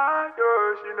getting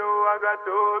higher. She know I got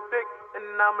dope thick, and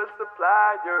I'm a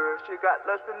supplier. She got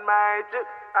lust in my drip,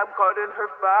 I'm caught in her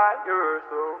fire.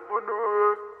 So on the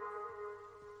way.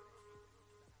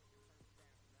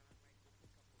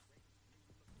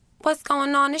 What's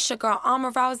going on? It's your girl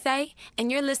Alma Rose,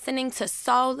 and you're listening to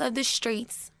Soul of the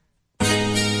Streets.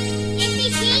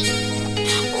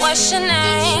 What's your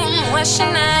name? What's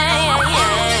your name?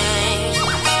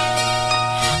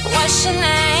 What's your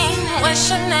name? What's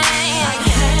your name?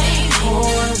 Hey boy,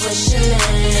 what's your name?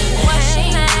 What's your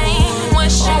name?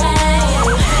 What's your name?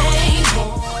 Hey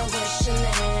boy, what's your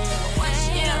name? What's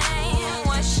your name?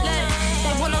 What's your name?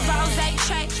 They want a rose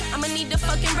track. I'ma need the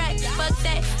fucking rack. Fuck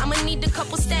that. I'ma need a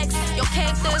couple stacks. Your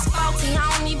character is faulty.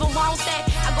 I don't even want that.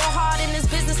 I go hard in this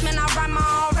business, man. I write my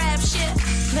own rap shit.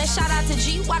 Man, shout out to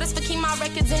G Waters for keep my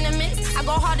records in the mix. I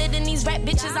go harder than these rap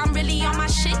bitches, I'm really on my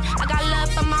shit. I got love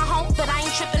for my home, but I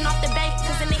ain't tripping off the bait.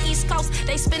 Cause in the East Coast,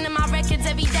 they spinning my records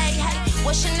every day. Hey,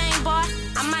 what's your name, boy?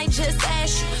 I might just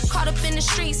ask you. Caught up in the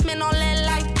streets, man, don't let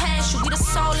life pass you. We the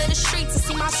soul of the streets, and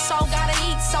see my soul gotta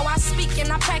eat. So I speak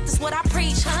and I practice what I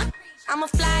preach, huh? I'm a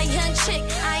fly young chick,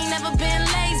 I ain't never been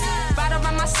lazy. Ride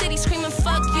around my city screaming,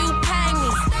 fuck you, pay me.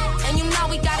 And you know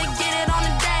we gotta get it on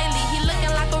the daily. He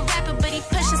looking like a rapper, but he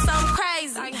pushing something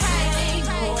crazy. Like, hey,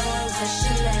 boy, what's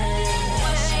your name?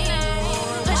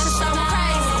 Pushing something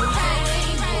crazy.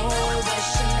 Hey, boy,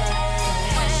 what's your name?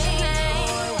 What's your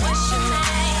name? What's your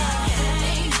name?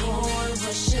 Hey, boy,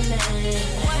 what's your name?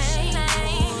 What's your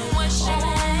name? What's your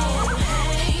name?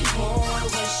 Hey, boy,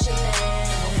 what's your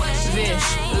name? What's your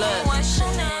name? Look.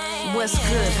 What's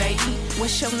good, baby?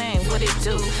 What's your name? What it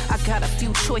do? I got a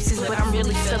few choices, but I'm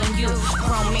really feeling you.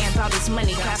 Grown man about his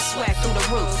money, got swag through the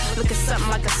roof. Look at something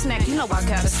like a snack, you know I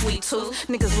got a sweet tooth.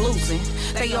 Niggas losing,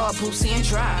 they all boozy and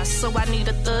dry. So I need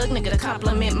a thug nigga to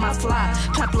compliment my fly,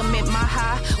 compliment my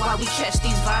high. While we catch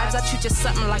these vibes, I treat you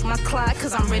something like my Clyde,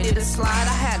 cause I'm ready to slide.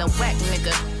 I had a whack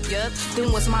nigga yup,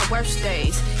 them was my worst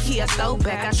days. He a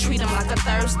throwback, I treat him like a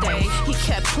Thursday. He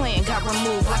kept playing, got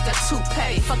removed like a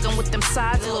toupee. Fucking with them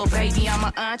sides, little baby, I'm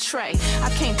an entree. I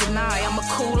can't deny, I'm a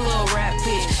cool little rap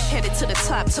bitch. Headed to the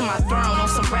top, to my throne on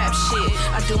some rap shit.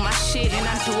 I do my shit and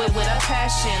I do it with a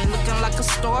passion. Looking like a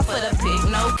star for the pic,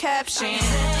 no caption.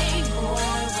 Hey boy,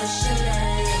 what's your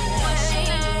name?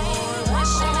 Hey boy,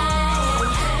 what's your name?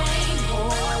 Hey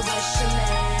boy, what's your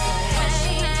name? Hey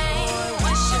boy,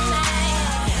 what's your name?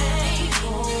 Hey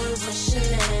boy, what's your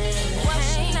name? What's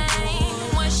your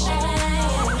name? What's your name?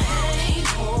 Hey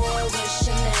boy, what's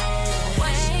your name?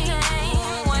 What's your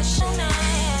name? What's your name?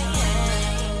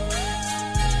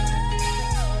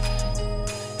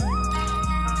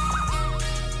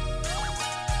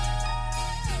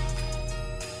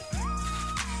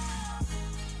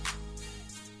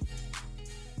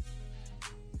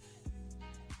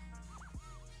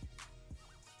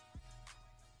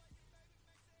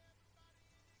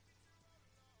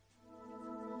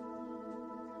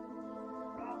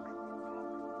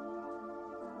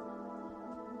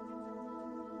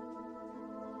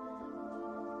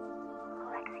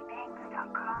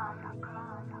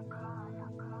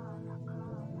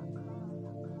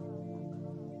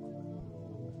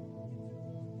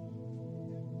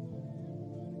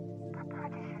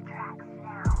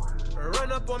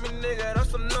 Run up on me, nigga,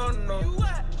 that's a no-no.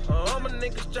 I'm a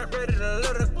nigga strap ready to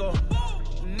let her go.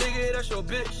 Nigga, that's your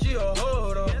bitch, she a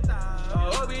hoe though.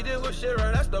 All we did was shit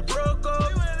right, that's the bro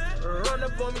code. Run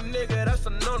up on me, nigga, that's a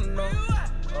no-no.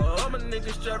 I'm a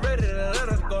nigga strap ready to let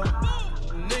her go.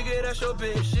 Nigga, that's your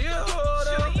bitch, she a hoe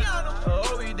though.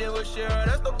 All we did was shit right,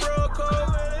 that's the bro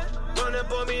code. Run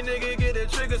up on me, nigga, get the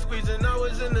trigger squeezing. I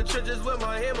was in the trenches with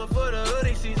my hammer for the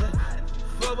hoodie season.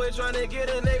 Fuckboy tryna get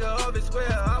a nigga off his square.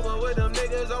 I went with them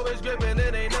niggas, always gripping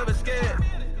and they never scared.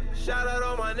 Shout out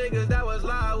all my niggas that was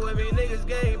live with me. Niggas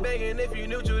gang banging, if you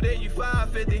neutral then you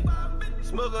 550.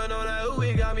 Smoking on that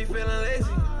ooh, got me feeling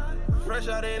lazy. Fresh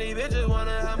out any bitches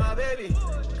wanna have my baby.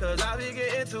 Cause I be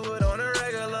getting to it on a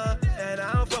regular. And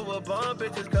I don't fuck with bum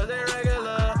bitches cause they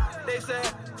regular. They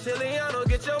said, Chiliano,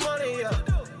 get your money up.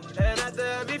 And after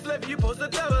every flip you post a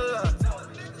double up.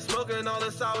 Smoking all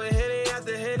the sour Henny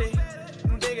after Henny.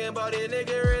 Thinking about it,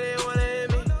 nigga really wanna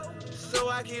hit me. So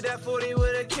I keep that 40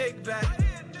 with a kickback.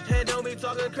 And don't be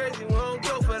talking crazy, we don't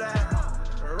go for that.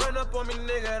 Run up on me,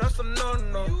 nigga, that's a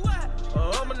no-no.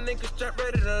 I'm a nigga strap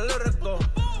ready to let her go.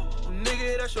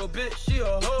 Nigga, that's your bitch, she a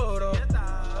hoe though.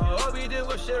 All we did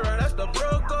was shit right, that's the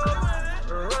bro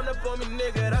code. Run up on me,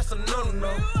 nigga, that's a no-no.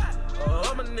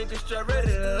 I'm a nigga strap ready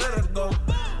to let her go.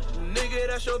 Nigga,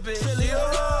 that's your bitch, she a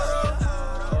hoe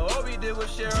though. All we did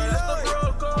was shit right, that's the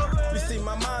bro code. You see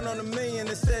my mind on a million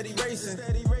and steady racing.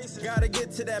 Gotta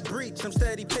get to that breach, I'm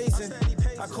steady pacing.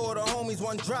 I call the homies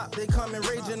one drop, they coming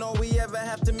raging. All we ever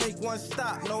have to make one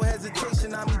stop. No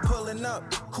hesitation, I be pulling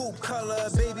up. Coupe color,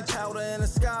 baby powder and a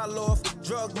skyloft.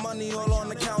 Drug money all on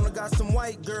the counter, got some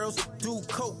white girls. Do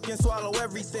coke and swallow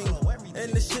everything.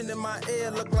 And the shit in my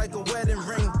ear look like a wedding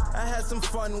ring. I had some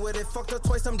fun with it, fucked her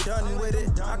twice, I'm done with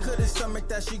it. I couldn't stomach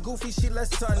that, she goofy, she let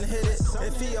sun hit it.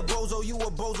 If he a bozo, you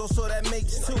a bozo, so that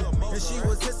makes two. And she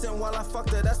was hissing while I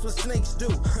fucked her, that's what snakes do.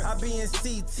 I be in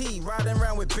CT, riding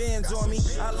around with bands on me.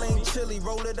 I lane chili,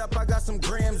 roll it up, I got some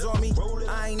grams on me.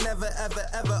 I ain't never,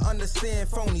 ever understand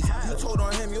phonies. You told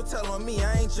on him, you'll tell on me,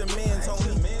 I ain't your man's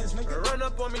homie. Run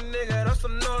up on me, nigga, that's a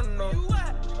no-no.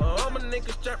 I'm a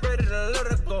nigga strap ready to let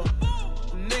her go.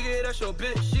 Nigga, that's your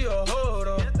bitch, she a hoe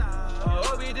though.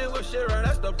 All we did was shit right,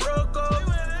 that's the bro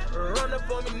code. Run up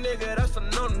on me, nigga, that's a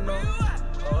no-no.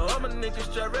 I'm a nigga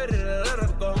strap ready to let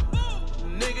her go.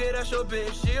 Nigga, that's your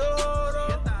bitch, she a hoe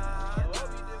though.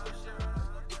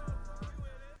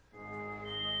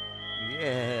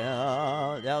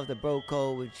 Yeah, that was the bro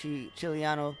code with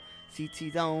Chiliano,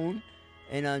 CT Zone,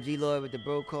 and G Lloyd with the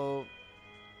bro code.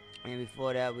 And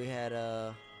before that, we had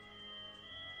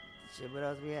shit. What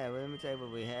else we had? Well, let me tell you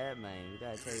what we had, man. We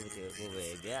gotta tell you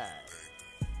what we got.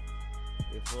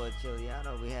 Before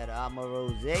Chiliano, we had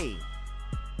Amorose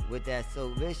with that So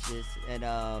Vicious and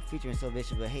featuring So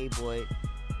Vicious with Hey Boy.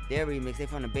 Their remix. They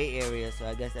from the Bay Area, so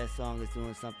I guess that song is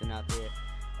doing something out there.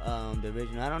 The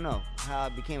original, I don't know how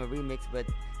it became a remix, but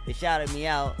they shouted me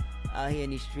out here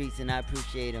in these streets, and I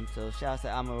appreciate them. So shouts to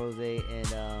Amorose and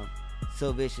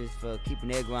So Vicious for keeping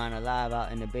their grind alive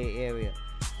out in the Bay Area.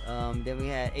 Then we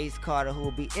had Ace Carter, who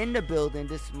will be in the building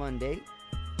this Monday,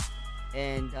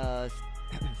 and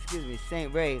excuse me,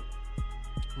 Saint Ray,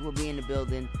 who will be in the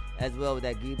building as well with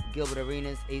that Gilbert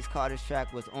Arenas. Ace Carter's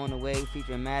track was On the Way,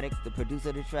 featuring Maddox, the producer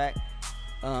of the track.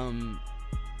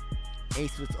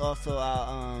 Ace was also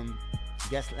our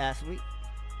guest last week.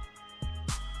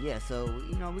 yeah, so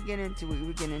we get into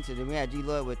the we had G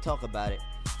Lloyd would talk about it.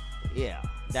 Yeah,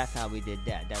 that's how we did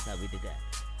that.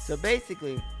 So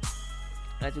basically,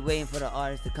 as we're waiting for the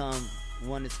artists to come,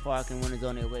 one is parking, one is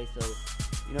on their way. So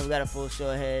we got a full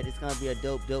show ahead. It's gonna be a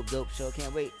dope show.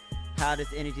 Can't wait how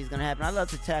this energy is gonna happen. I love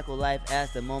to tackle life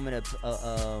as the moment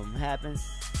happens,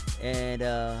 and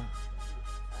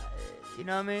you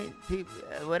know what I mean.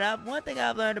 One thing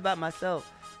I've learned about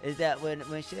myself is that when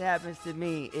shit happens to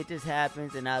me, it just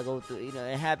happens, and I go through.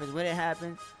 It happens when it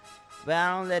happens, but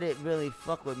I don't let it really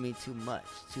fuck with me too much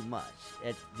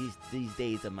at these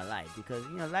days of my life, because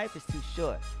life is too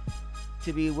short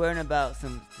to be worrying about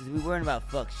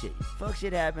fuck shit. Fuck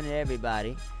shit happen to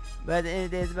everybody, but at the end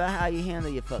of the day, it's about how you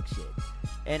handle your fuck shit.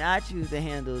 And I choose to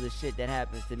handle the shit that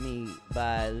happens to me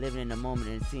by living in the moment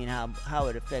and seeing how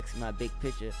it affects my big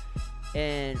picture.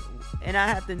 And I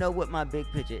have to know what my big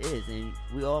picture is, and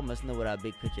we all must know what our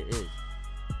big picture is.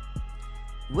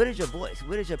 What is your voice?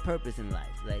 What is your purpose in life?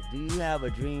 Like, do you have a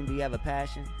dream? Do you have a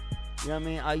passion? You know what I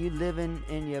mean? Are you living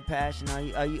in your passion?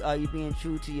 Are you being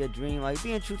true to your dream? Are you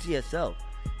being true to yourself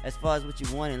as far as what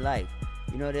you want in life?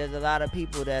 There's a lot of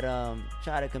people that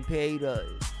try to compare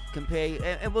you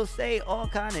and will say all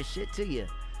kind of shit to you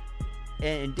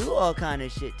and do all kind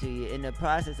of shit to you in the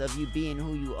process of you being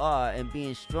who you are and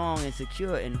being strong and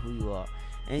secure in who you are.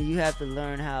 And you have to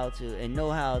learn how to and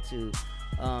know how to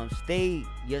stay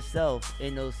yourself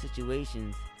in those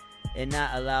situations and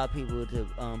not allow people to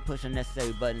push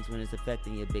unnecessary buttons when it's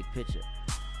affecting your big picture,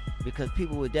 because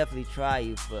people will definitely try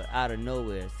you for out of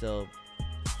nowhere. So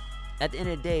at the end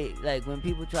of the day, like when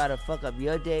people try to fuck up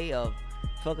your day or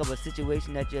fuck up a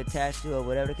situation that you're attached to or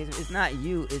whatever the case, it's not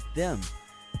you, it's them.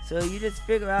 So you just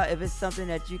figure out if it's something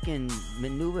that you can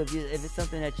maneuver, if it's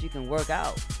something that you can work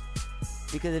out.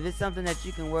 Because if it's something that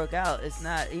you can work out, it's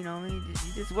not, you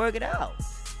just work it out.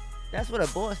 That's what a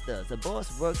boss does. A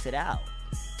boss works it out.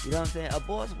 You know what I'm saying? A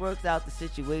boss works out the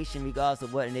situation regardless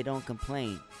of what, and they don't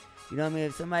complain. You know what I mean?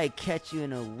 If somebody catch you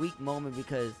in a weak moment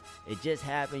because it just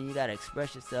happened, you got to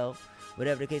express yourself,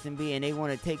 whatever the case may be, and they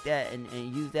want to take that and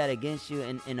use that against you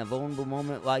in a vulnerable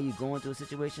moment while you're going through a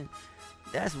situation,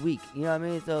 that's weak. You know what I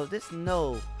mean? So just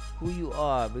know who you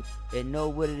are and know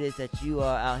what it is that you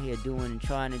are out here doing and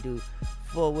trying to do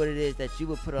for what it is that you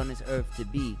were put on this earth to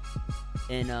be.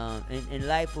 And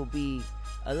life will be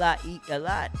a lot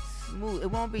smooth. It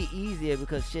won't be easier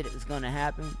because shit is going to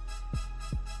happen.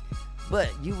 But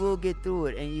you will get through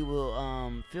it, and you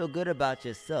will feel good about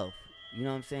yourself. You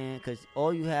know what I'm saying? Because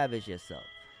all you have is yourself.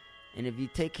 And if you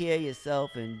take care of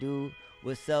yourself and do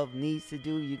what self needs to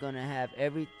do, you're going to have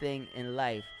everything in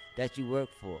life that you work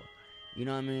for. You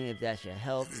know what I mean? If that's your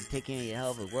health, you take care of your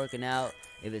health with working out.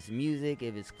 If it's music,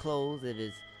 if it's clothes, if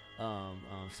it's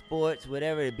sports,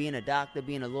 whatever, being a doctor,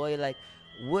 being a lawyer, like,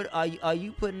 what are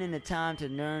you putting in the time to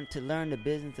learn the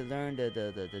business, to learn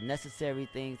the necessary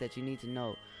things that you need to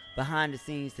know behind the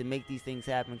scenes to make these things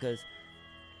happen? Because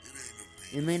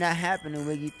it may not happen the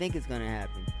way you think it's gonna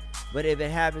happen, but if it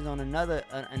happens on another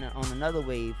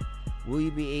wave, will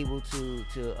you be able to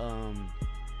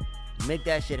make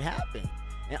that shit happen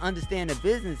and understand the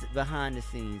business behind the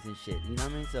scenes and shit? You know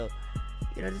what I mean? So,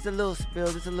 just a little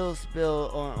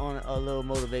spill on a little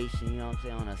motivation. You know what I'm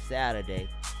saying? On a Saturday,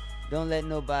 don't let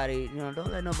nobody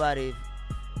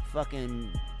fucking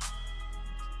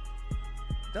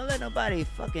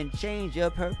change your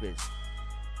purpose.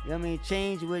 You know what I mean?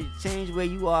 Change where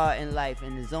you are in life,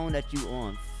 in the zone that you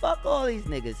on. Fuck all these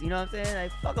niggas. You know what I'm saying?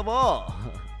 Like, fuck them all.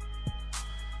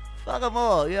 Fuck them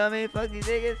all. You know what I mean? Fuck these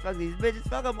niggas. Fuck these bitches.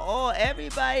 Fuck them all.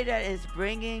 Everybody that is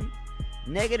bringing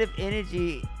negative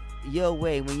energy your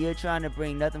way when you're trying to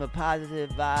bring nothing but positive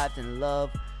vibes and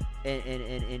love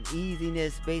and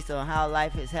easiness based on how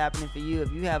life is happening for you.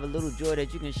 If you have a little joy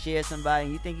that you can share somebody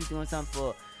and you think you're doing something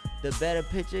for the better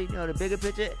picture, the bigger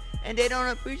picture, and they don't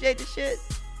appreciate the shit.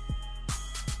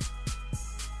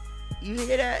 You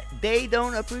hear that? They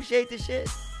don't appreciate the shit.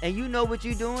 And you know what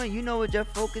you're doing. You know what your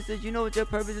focus is. You know what your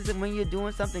purpose is. And when you're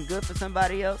doing something good for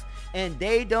somebody else and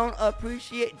they do not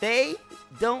appreciate the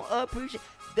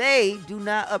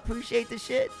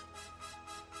shit,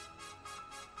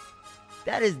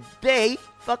 that is they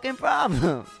fucking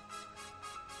problem.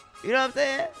 You know what I'm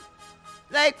saying?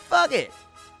 Like, fuck it.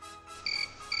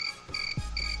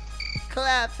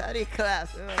 Claps. How do you clap?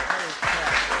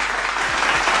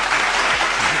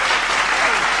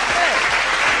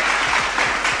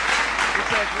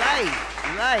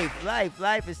 Because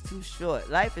life is too short.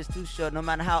 Life is too short no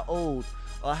matter how old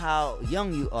or how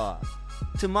young you are.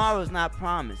 Tomorrow's not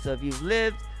promised. So if you've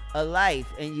lived a life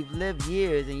and you've lived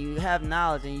years and you have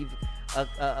knowledge and you've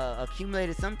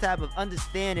accumulated some type of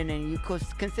understanding, and you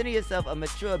consider yourself a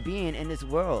mature being in this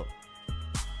world,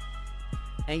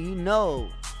 and you know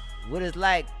what it's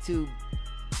like to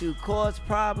cause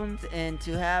problems and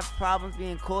to have problems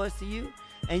being caused to you,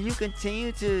 and you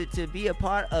continue to be a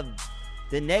part of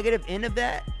the negative end of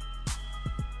that,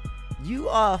 you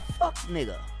are a fuck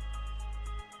nigga.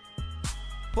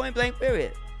 Point blank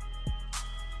period.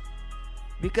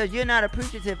 Because you're not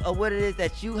appreciative of what it is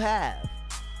that you have.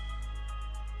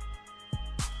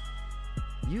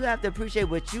 You have to appreciate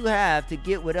what you have to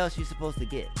get what else you're supposed to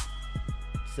get.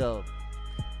 So,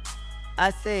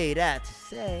 I say that to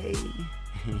say,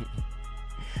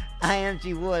 I am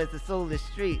G Waters, the soul of the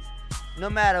streets. No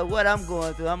matter what I'm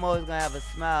going through, I'm always gonna have a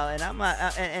smile, and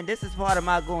and this is part of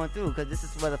my going through, because this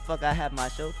is what the fuck I have my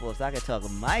show for, so I can talk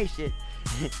my shit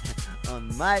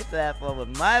on my platform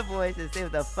with my voice and say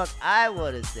what the fuck I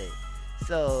want to say.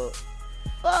 So,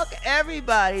 fuck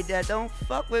everybody that don't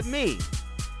fuck with me.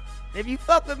 If you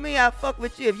fuck with me, I fuck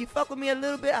with you. If you fuck with me a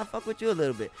little bit, I fuck with you a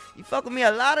little bit. You fuck with me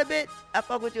a lot of bit, I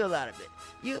fuck with you a lot of bit.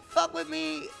 You fuck with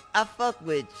me, I fuck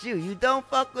with you. You don't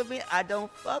fuck with me, I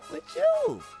don't fuck with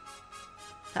you.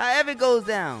 However it goes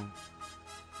down.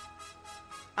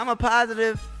 I'm a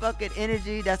positive fucking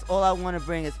energy. That's all I want to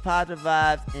bring is positive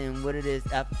vibes and what it is.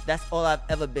 That's all I've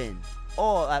ever been.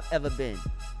 All I've ever been.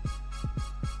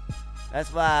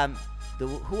 That's why I'm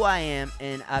who I am,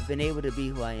 and I've been able to be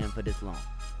who I am for this long.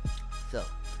 So,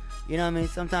 you know what I mean?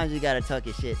 Sometimes you gotta talk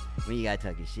your shit when you gotta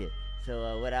talk your shit.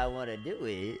 So what I want to do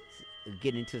is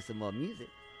get into some more music.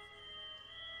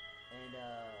 And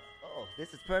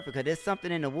this is perfect because there's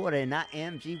something in the water, and I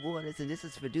am G Waters, and this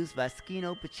is produced by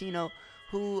Skino Pacino,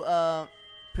 who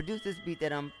produced this beat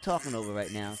that I'm talking over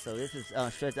right now. So this is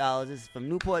Stretch Dollars. This is from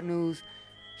Newport News.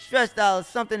 Stretch Dollars,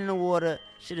 something in the water.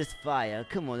 Shit is fire.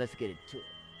 Come on, let's get into it.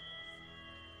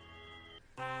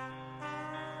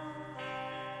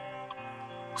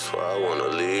 So I wanna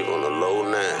leave on the low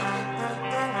now.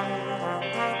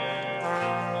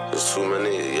 There's too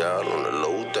many of y'all on the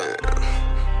low down.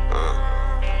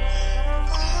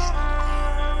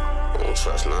 I don't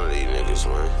trust none of these niggas,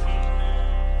 man.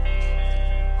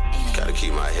 Gotta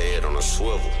keep my head on a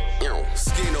swivel.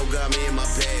 Skino got me in my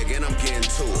bag and I'm getting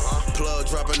to it. Plug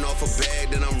dropping off a bag,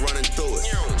 then I'm running through it.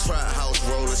 Try house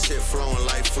rolling, shit flowing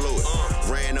like fluid.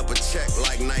 Ran up a check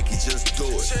like Nike, just do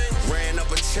it. Ran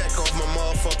up a check off my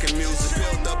motherfucking music.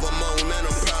 Built up a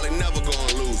momentum, probably never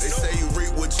gonna lose it. They say you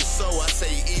reap what you sow, I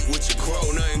say you eat what you grow.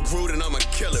 Nothing grew, then I'ma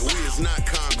kill it. We is not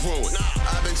congruent.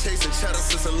 I've been chasing cheddar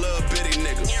since a little bitty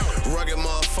nigga. Rugged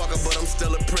motherfucker, but I'm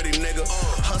still a pretty nigga.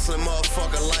 Hustling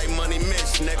motherfucker like Money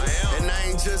Mitch, nigga. And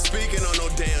I ain't just speaking on no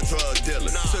damn drug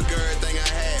dealer. Took everything I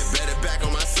had, bet it back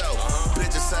on myself.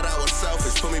 Bitches said I was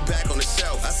selfish, put me back on the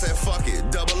shelf. I said fuck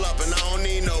it, double up and I don't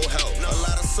need no help. A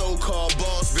lot of so-called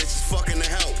boss bitches fucking the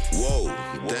help. Whoa,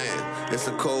 damn, it's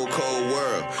a cold, cold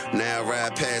world. Now I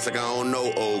ride past like I don't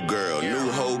know old girl.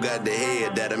 New hoe got the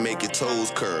head that'll make your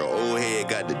toes curl. Old head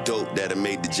got the dope that'll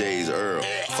make the J's Earl.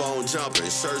 Phone jumping,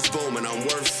 shirts booming, I'm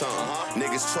worth something.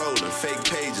 Niggas trolling, fake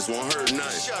pages won't hurt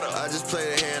nothing. I just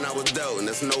played a hand I was dealt and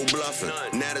there's no bluffing.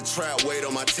 Now the trap wait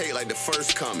on my tape like the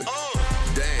first coming.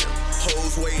 Damn,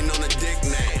 hoes waiting on the dick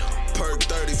now. Perk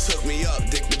 30 took me up,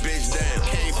 dick the bitch down.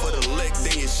 Came for the lick,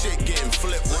 then your shit getting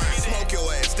flipped round. Smoke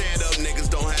your ass, stand up, niggas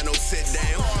don't have no sit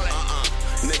down.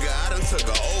 Nigga, I done took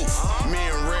a oath. Me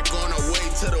and Rick on our way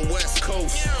to the West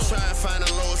Coast. Try and find the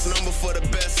lowest number for the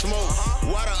best smoke.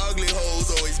 Why the ugly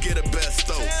hoes always get the best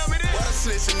stove? Why the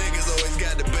snitching niggas always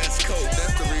got the best coat?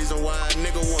 That's the reason why a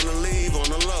nigga wanna leave on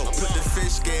the low. Put the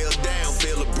fish scale down,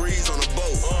 feel a breeze on a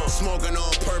boat. Smoking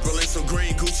on purple and some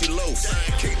green Gucci loafs.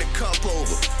 Kick the cup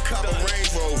over, cop a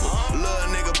Range Rover. Little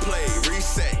nigga play,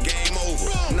 reset, game over.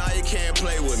 Now you can't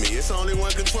play with me, it's only one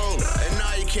controller. And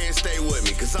now you can't stay with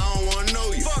me, cause I don't wanna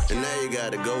know you. And now you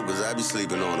gotta go, cause I be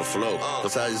sleeping on the floor.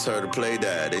 Cause I just heard a play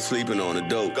died, they sleeping on the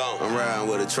dope. I'm riding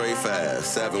with a tray 5,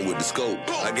 7 with the scope.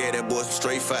 I gave that boy some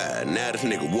straight 5, now this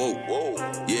nigga woke.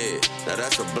 Yeah, now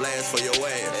that's a blast for your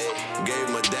ass. Gave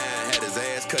him a dime, had his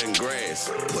ass cutting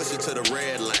grass. Push it to the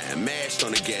red line, mashed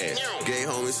on the gas. Gave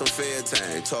homie some fair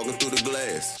time, talking through the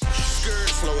glass. Skirt,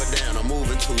 slow it down, I'm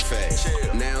moving too fast.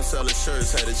 Now I'm selling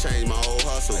shirts, had to change my whole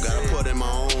hustle. Gotta put in my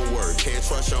own work, can't can't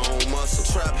trust your own muscle.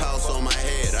 Trap house on my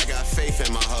head, I got faith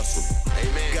in my hustle.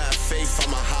 Amen. Got faith,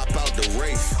 I'ma hop out the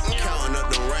race. Counting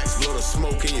up the racks, blow the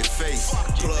smoke in your face.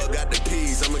 Plug got the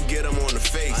peas, I'ma get them on the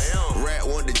face. Rat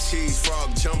want the cheese,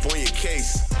 frog jump on your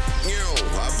case.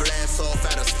 I blast off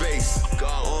out of space.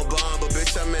 On bomb, but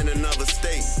bitch, I'm in another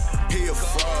state. He a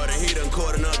fraud and he done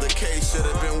caught another case.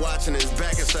 Should've been watching his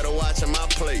back instead of watching my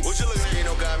plate.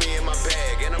 Skino got me in my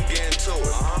bag and I'm getting to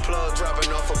it. Plug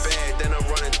dropping off a bag, then I'm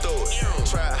running through it.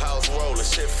 Trap house rolling,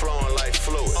 shit flowing like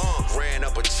fluid. Ran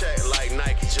up a check like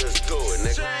Nike, just do it,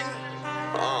 nigga.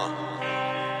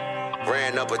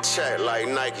 Ran up a check like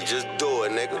Nike, just do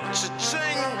it, nigga.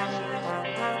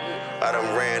 I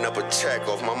done ran up a check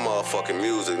off my motherfucking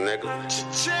music, nigga.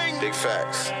 Big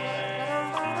facts.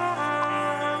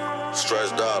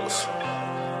 Stretch dollars.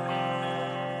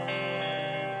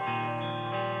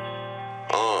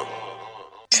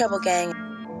 Trouble Gang.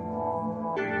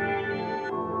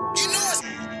 You know it's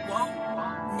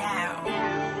now.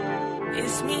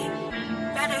 It's me,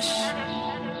 Fetish.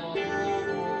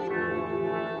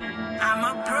 I'm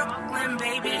a Brooklyn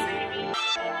baby.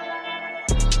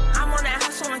 I'm on that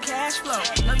hustle and cash flow.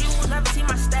 No, you will never see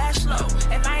my stash low.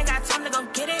 If I ain't got time to go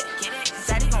get it,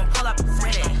 Zaddy gon' pull up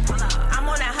with it. I'm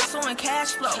on that hustle and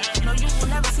cash flow. No, you will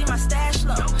never see my stash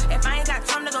low. If I ain't got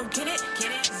time to go get it,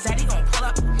 Zaddy gon' pull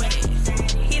up with it.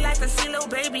 He like to see little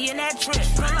baby in that drip.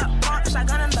 Pull up, park,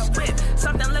 shotgun in the whip.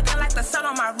 Something looking like the sun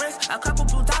on my wrist. A couple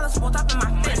blue dollars rolled up in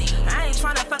my fist. I ain't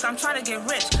tryna fuck, I'm tryna get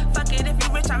rich. Fuck it, if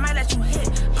you rich, I might let you hit.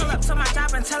 Pull up to my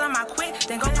job and tell him I quit.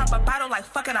 Then go pop a bottle like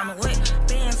fuck it, I'm lit.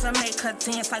 Bands and make her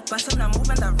dance like bustin' them,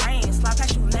 moving the rain. Slide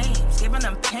past you lanes, giving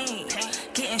them pain.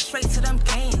 Getting straight to them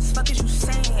games. Fuck is you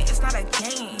saying? It's not a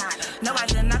game. No, I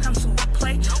did not come to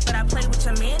play, but I played with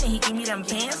your man and he gave me them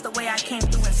bands. The way I came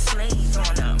through and slayed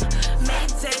on them.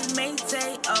 Mayday,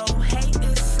 Mayday, oh hey,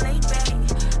 it's Slay Bay.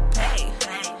 Hey,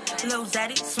 Lil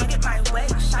Zaddy, swing it my way,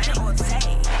 shine it all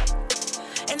day.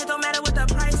 And it don't matter what the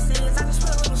price is. I just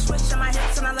put a little switch in my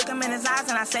hips and I look him in his eyes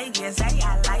and I say, yeah, Zaddy,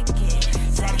 I like it.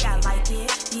 Zaddy, I like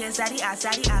it. Yeah, Zaddy,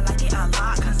 I like it a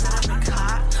lot. Consider me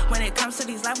caught. When it comes to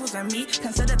these levels and me,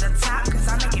 consider the top, cause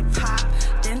I make it pop.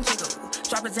 Then jiggle.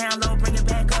 Drop it down low, bring it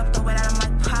back up, throw it at him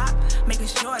like pop. Make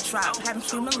his jaw drop, have him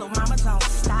screaming, little mama don't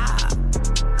stop.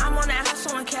 I'm on that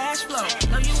hustle and cash flow.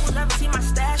 No, you will never see my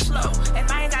stash low.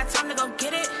 If I ain't got time to go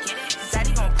get it,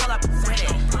 Zaddy gon' pull up with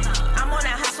it. I'm on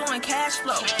that hustle and cash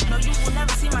flow. No, you will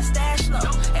never see my stash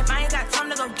low. If I ain't got time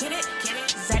to go get it,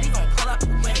 Zaddy gon' pull up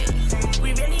with it.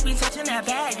 We really be touching that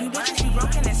bag. You bitches be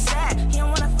broken and sad. He don't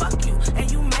wanna fuck you, and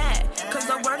you mad. Cause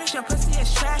the word is your pussy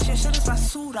is trash, your shit is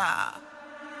basura.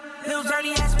 Little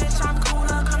dirty ass bitch, I'm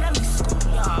cooler. Come let me school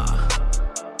y'all.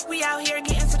 We out here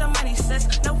getting to the money,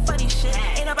 sis. No funny shit.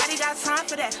 Ain't nobody got time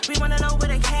for that. We wanna know where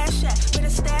the cash at, where the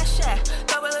stash at.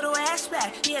 Throw a little ass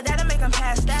back. Yeah, that'll make them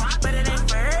pass that. But it ain't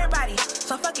for everybody.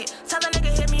 So fuck it. Tell a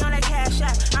nigga hit me on that cash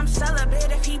app. I'm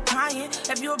celibate if he buying.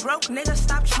 If you a broke nigga,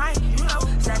 stop trying. You know,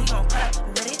 Zaddy gon' pull up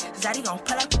with it. Zaddy gon'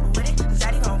 pull up with it.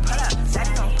 Zaddy gon' pull up.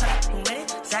 Zaddy gon' pull up with it.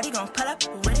 Zaddy gon' pull up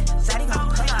with it. Zaddy gon'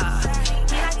 pull up.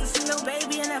 He like to see little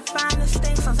baby in the finest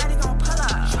thing, so Zaddy gon' pull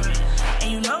up.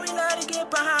 And you know he love to get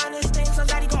behind this thing, so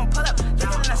Zaddy gon' pull up. Give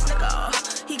him a snicker.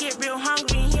 He get real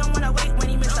hungry and he don't wanna wait when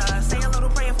he miss her. Say a little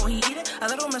prayer before he eat it. A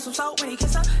little missile salt when he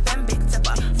kiss her. Them big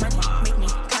tipper. Money make me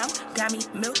come. Got me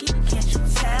milky, can't you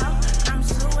tell? I'm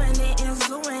zooing it and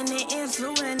zooing it and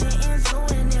zooing it and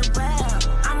zooing it well.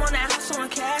 I'm on that hustle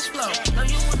and cash flow. No,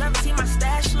 you will never see my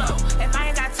stash low. If I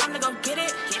ain't got time to go get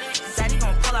it, Zaddy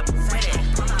gon' pull up with it.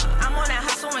 I'm on that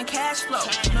hustle and cash flow.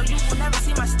 No, you will never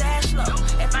see my stash low.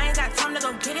 If I ain't got time to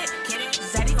go get it,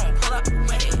 Zaddy gon' pull up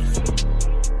with it.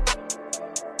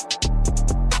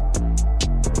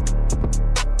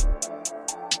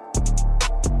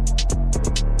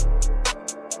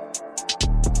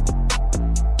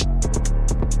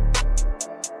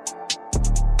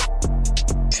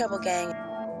 Trouble Gang.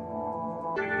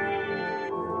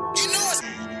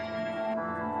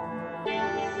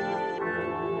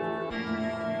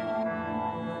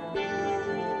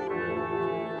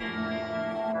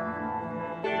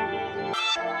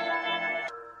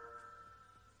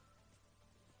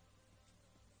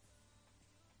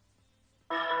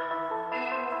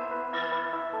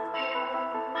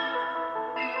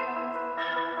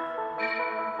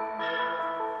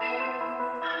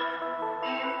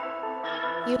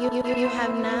 You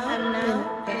have now.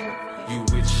 You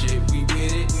with shit, we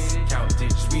with it. Count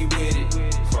digits, we with it.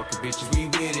 Fucking bitches, we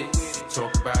with it.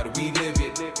 Talk about it, we live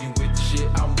it. You with the shit,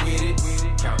 I'm with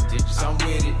it. Count digits, I'm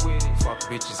with it. Fuck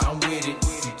bitches, I'm with it.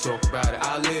 You talk about it,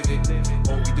 I live it.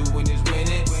 All we doing is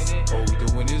winning. All we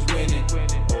doing is winning.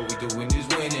 All we doing is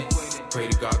winning. Pray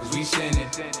to God, cause we sinning.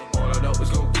 All I know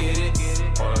is go get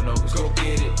it. All I know is go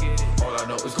get it. All I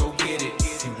know is go get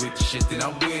it. You with the shit, then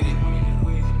I'm with it.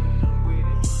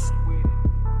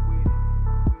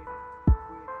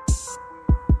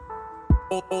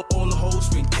 All the hoes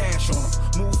spend cash on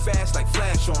them. Move fast like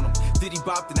Flash on them. Diddy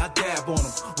bop, then I dab on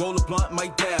them. Roll a blunt,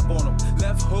 might dab on them.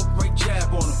 Left hook, right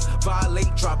jab on them.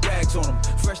 Violate, drop bags on them.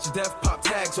 Fresh to death, pop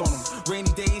tags on them.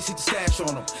 Rainy days, hit the stash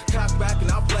on them. Cock back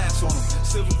and I blast on them.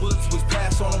 Silver bullets was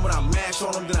pass on them. When I mash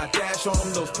on them, then I dash on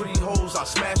them. Those pretty hoes, I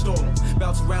smashed on them.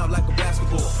 Bounce around like a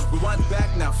basketball. Rewind it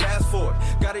back, now fast forward.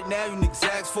 Got it now, you niggas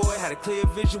ask for it. Had a clear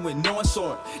vision when no one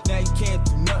saw it. Now you can't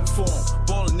do nothing for them.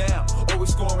 Ballin' now,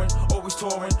 always scoring, always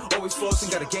touring, always flossing.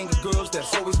 Got a gang of girls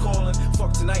that's always calling.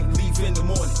 Fuck tonight and leave in the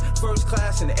morning. First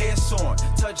class in the air soaring.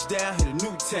 Touchdown, hit a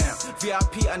new town.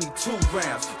 VIP, I need 2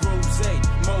 rounds. Rose,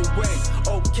 Moet.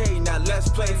 Okay, now let's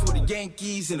play for the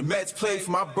Yankees and the Mets play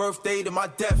for my birthday to my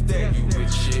death day. You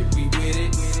with shit, we with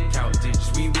it. Count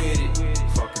digits, we with it.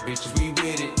 Fucking bitches, we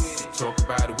with it. Talk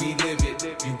about it, we live it.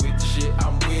 You with the shit,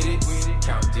 I'm with it.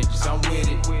 Count digits, I'm with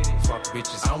it. Fuck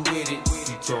bitches, I'm with it.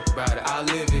 You talk about it, I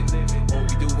live it. All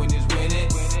we doing is winning.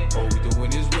 All we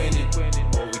doing is winning.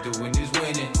 All we doing is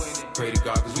winning. Pray to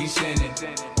God cause we sinning.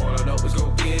 All I know is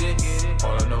go get it.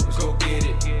 All I know is go get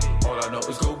it. All I know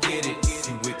is go get it.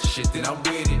 You with the shit, then I'm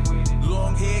with it.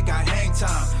 Long hair, got hang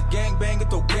time. Gang banging,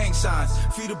 throw gang signs.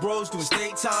 Feed the bros doing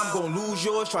state time. Gon' lose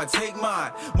yours, try to take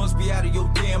mine. Must be out of your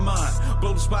damn mind.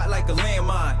 Blow the spot like a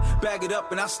landmine. Bag it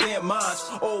up and I stand mines.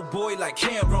 Old boy like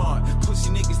Cameron. Pussy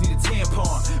niggas need a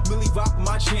tampon. Millie rock with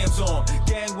my jams on.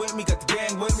 Gang with me, got the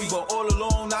gang with me. But all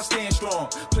alone, I stand strong.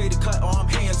 Play the cut, arm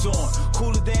hands on.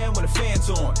 Cooler than when the fans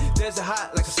on. Desert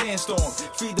hot like a sandstorm.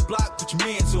 Feed the block, put your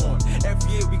mans on.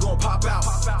 Every year we gon' pop out.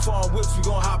 Foreign whips, we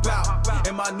gon' hop out.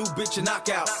 And my new bitch a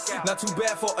knockout. Not too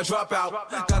bad for a dropout.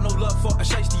 Got no love for a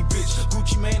shiesty bitch.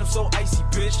 Gucci man, I'm so icy,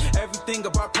 bitch. Everything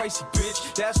about pricey,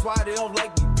 bitch. That's why they don't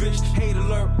like me, bitch. Hate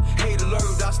alert, hate alert.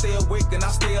 I stay awake and I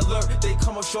stay alert. They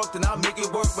come up short, then I make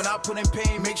it work. When I put in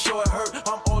pain, make sure it hurt.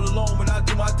 I'm all alone when I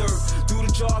do my dirt. Do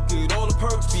the job, get all the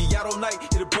perks. Be out all night,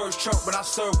 hit a bird chirp. When I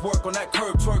serve work on that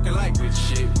curb, twerking like with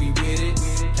shit, we with it.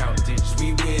 Count digits,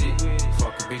 we with it.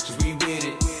 Fucking bitches, we with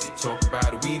it. Talk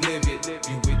about it, we live it.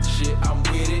 You with the shit, I'm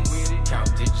with it.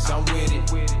 Count digits, I'm with it.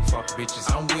 Fuck bitches,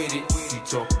 I'm with it. You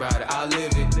talk about it, I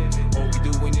live it. All we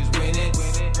doing is winning.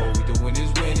 All we doing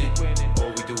is winning.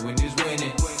 All we doing is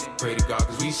winning. Pray to God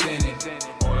cause we sinning.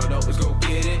 All I know is go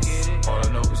get it. All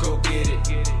I know is go get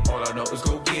it. All I know is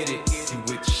go get it. You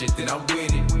with the shit, then I'm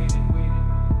with it.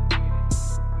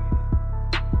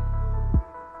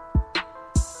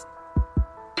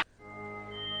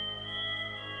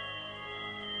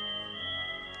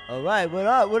 All right, what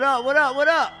up, what up, what up, what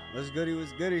up? What's goody,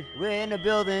 what's goody? We're in the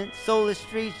building. Solar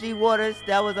Streets, G Waters.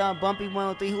 That was on Bumpy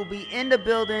 103, who'll be in the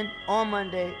building on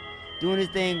Monday doing his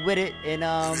thing with it. And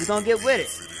we're going to get with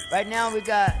it. Right now, we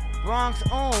got Bronx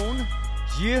own,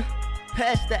 Yeah.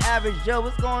 Pest the Average Joe.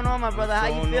 What's going on, my brother? How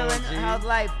you feeling? How's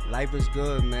life? Life is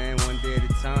good, man. One day at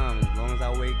a time. As long as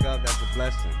I wake up, that's a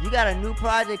blessing. You got a new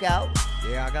project out?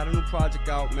 Yeah, I got a new project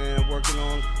out, man. I'm working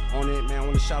on it, man. I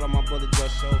want to shout out my brother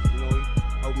Just Self. You know,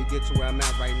 he helped me get to where I'm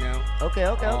at right now. Okay.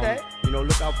 You know,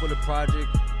 look out for the project.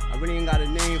 I really ain't got a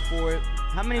name for it.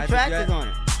 How many tracks is on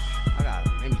it? I got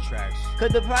many tracks.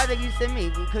 Cause the project you sent me,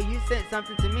 because you sent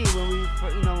something to me when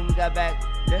we got back,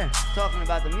 talking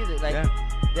about the music, like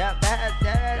that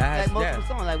has multiple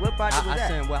songs. Like what project was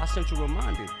that? I sent you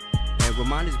Reminded. And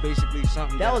Reminded is basically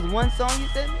something that was one song you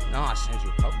sent me? No, I sent you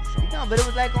a couple songs. No, but it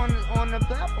was like on the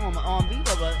platform, on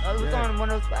Vivo, but it was on one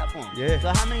of those platforms. Yeah. So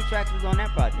how many tracks was on that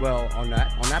project? Well, on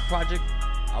that project,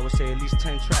 I would say at least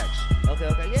 10 tracks. Okay,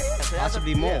 yeah. So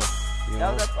possibly more. You know?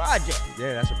 That was a project.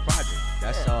 Yeah, that's a project.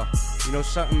 That's you know,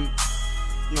 something.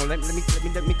 You know, let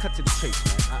me cut to the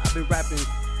chase, man. I've been rapping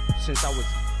since I was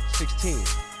 16.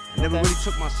 I never really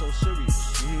took myself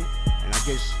serious. And I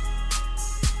guess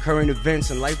current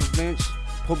events and life events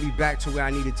put me back to where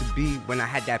I needed to be when I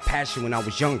had that passion when I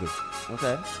was younger.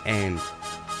 Okay. And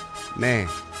man,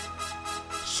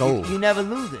 so you never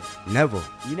lose it. Never.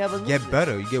 You never lose get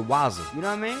better. You get wiser. You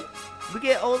know what I mean? We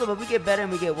get older, but we get better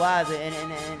and we get wiser.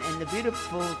 And the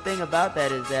beautiful thing about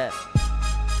that is that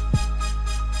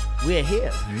we're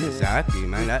here. Exactly,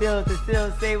 man. To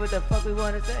still say what the fuck we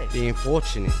want to say. Being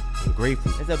fortunate and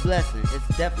grateful. It's a blessing.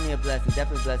 It's definitely a blessing.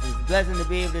 Definitely a blessing. It's a blessing to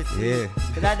be able to see. Yeah.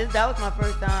 Because that was my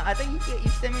first time. I think you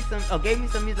sent me some, or gave me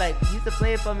some music, like, you used to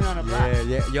play it for me on the block.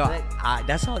 Yeah. Yo, like,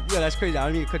 that's crazy. I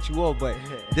don't mean to cut you off, but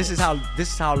this is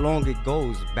how long it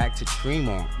goes back to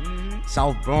Tremont.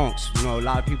 South Bronx. You know, a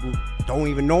lot of people don't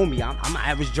even know me. I'm an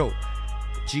average Joe.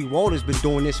 G Walter's been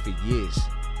doing this for years.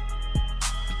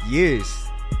 years.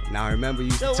 Now I remember you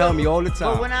used to tell me all the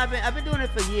time. But when I've been doing it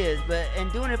for years, because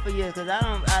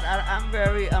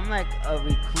I'm like a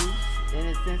recluse in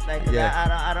a sense, like 'cause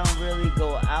I don't really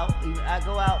go out. I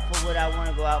go out for what I want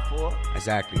to go out for.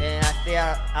 Exactly. And I stay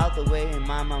out the way and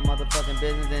mind my motherfucking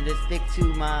business and just stick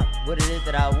to what it is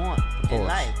that I want in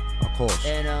life. Of course.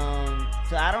 And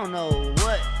so I don't know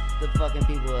what the fucking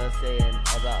people are saying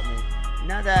about me.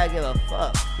 Not that I give a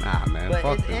fuck. Nah, man, but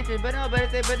fuck it's them. interesting.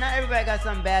 But not everybody got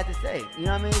something bad to say. You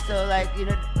know what I mean? So like, you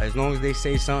know. As long as they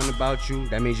say something about you,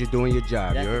 that means you're doing your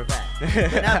job. That's you heard?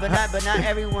 a fact. but not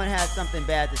everyone has something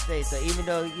bad to say. So even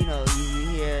though you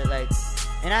hear like,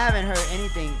 and I haven't heard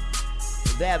anything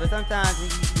bad, but sometimes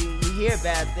you hear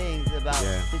bad things about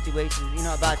situations,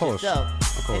 about yourself,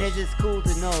 of course. and it's just cool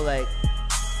to know like.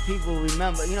 People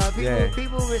remember,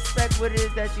 people respect what it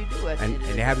is that you do. And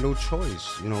they have no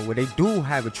choice, Well, they do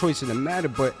have a choice in the matter,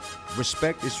 but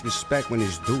respect is respect when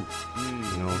it's due,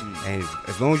 And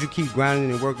as long as you keep grinding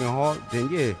and working hard, then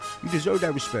you deserve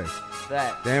that respect.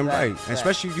 Damn right. And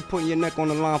especially if you're putting your neck on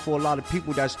the line for a lot of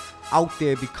people that's out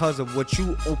there because of what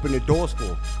you open the doors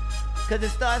for. Because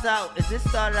this started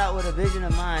out with a vision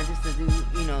of mine, just to do,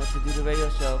 to do the radio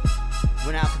show.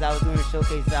 Because I was doing the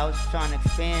showcase, I was trying to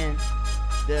expand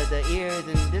the ears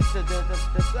and the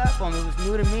platform. It was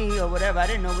new to me or whatever. I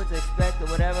didn't know what to expect or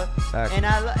whatever. Exactly. And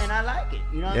I like it.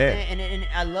 You know what I'm saying? And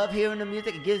I love hearing the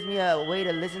music. It gives me a way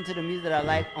to listen to the music that I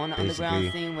like on the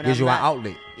underground scene. When gives you an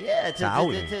outlet. Yeah,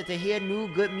 to hear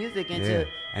new good music and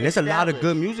and there's a lot of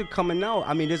good music coming out.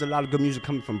 I mean, there's a lot of good music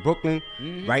coming from Brooklyn.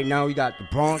 Mm-hmm. Right now, you got the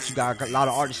Bronx. You got a lot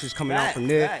of artists coming out from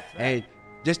there. And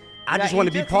I just want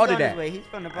to be part of that. He's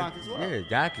from the Bronx as well. Yeah,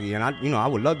 exactly. And I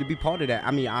would love to be part of that.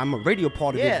 I mean, I'm a radio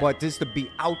part of it, but just to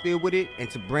be out there with it and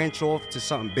to branch off to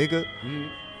something bigger,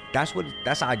 that's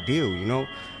ideal,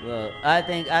 Well,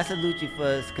 I salute you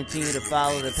for continuing to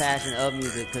follow the passion of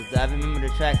music, because I remember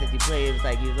the tracks that you played. It was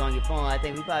like you was on your phone. I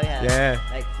think we probably had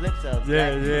like flips of.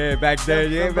 Yeah, back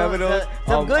then. Remember those?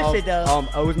 Some good shit though.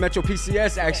 It was Metro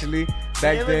PCS actually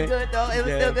back then. It was good though. It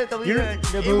was still good because we heard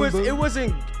the boom, boom. It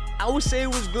wasn't. I would say it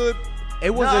was good.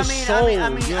 It wasn't soul. I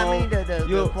mean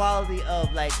the quality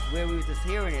of like where we were just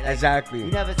hearing it. Like, exactly. You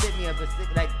never sent me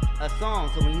a song.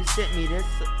 So when you sent me this,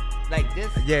 like this.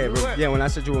 Yeah. When I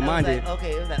said you reminded.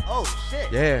 It was like, oh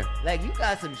shit. Yeah. Like you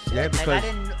got some shit. Yeah, because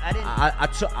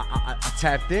I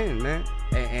tapped in, man,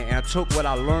 and I took what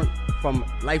I learned from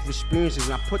life experiences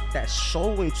and I put that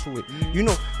soul into it. Mm-hmm.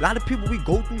 A lot of people, we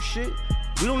go through shit.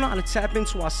 We don't know how to tap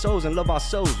into ourselves and love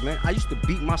ourselves, man. I used to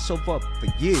beat myself up for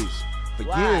years.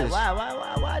 Why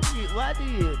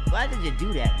did you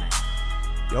do that, man?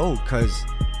 Yo, cause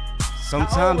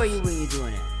sometimes. How old were you when you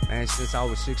doing that? Man, since I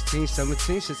was 16,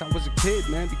 17, since I was a kid,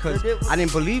 man, because I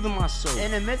didn't believe in myself.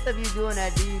 In the midst of you doing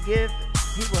that, do you give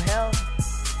people hell?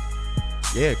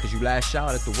 Yeah, because you lash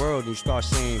out at the world and you start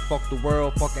saying, fuck the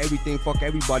world, fuck everything, fuck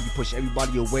everybody. You push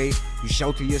everybody away. You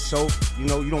shelter yourself. You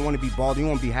don't want to be bothered. You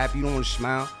want to be happy. You don't want to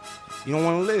smile. You don't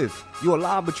want to live. You're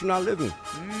alive, but you're not living.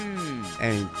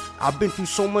 And I've been through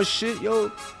so much shit,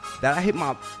 yo, that I hit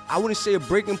I wouldn't say a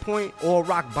breaking point or a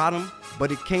rock bottom,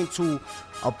 but it came to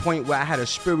a point where I had a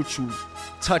spiritual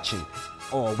touching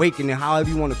or awakening, however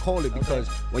you want to call it, because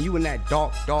when you in that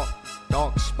dark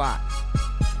spot,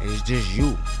 and it's just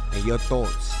you and your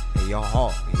thoughts and your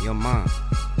heart and your mind,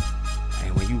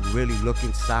 and when you really look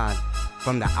inside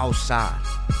from the outside,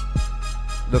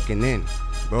 looking in,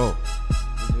 bro,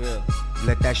 it's real. You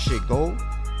let that shit go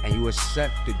and you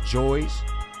accept the joys,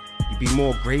 you be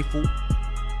more grateful,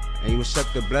 and you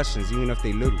accept the blessings even if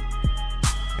they little,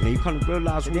 and then you kind of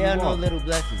realize who you are. There are no little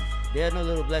blessings. There are no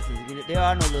little blessings. There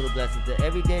are no little blessings.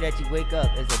 Every day that you wake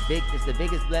up is the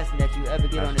biggest blessing that you ever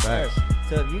get on this earth.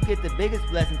 So if you get the biggest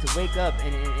blessing to wake up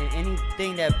and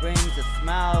anything that brings a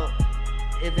smile,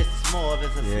 if it's small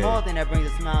thing that brings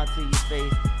a smile to your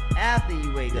face after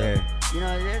you wake up.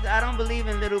 I don't believe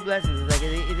in little blessings. It's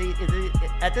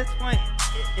like at this point,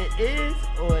 it is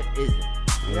or it isn't.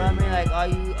 You know what I mean? Like, are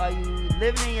you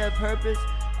living in your purpose?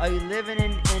 Are you living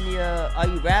are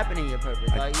you rapping in your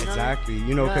purpose? Exactly.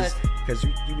 Because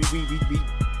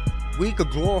we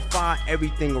could glorify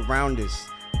everything around us,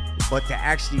 but to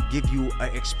actually give you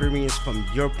an experience from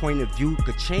your point of view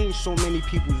could change so many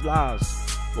people's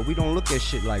lives. But we don't look at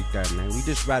shit like that, man. We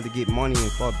just rather get money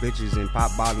and fuck bitches and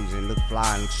pop bottles and look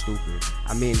fly and look stupid.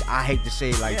 I mean, I hate to say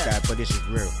it like that, but this is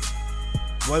real.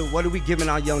 What are we giving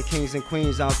our young kings and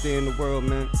queens out there in the world,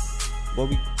 man?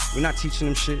 We're not teaching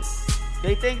them shit.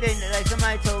 They think like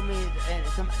somebody told me,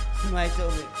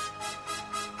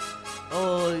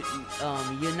 oh,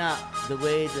 you're not the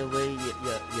way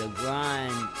you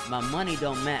grind. My money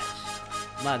don't match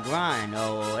my grind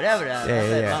or whatever.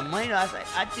 My money. I was like,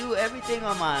 I do everything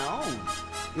on my own.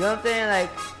 You know what I'm saying? Like,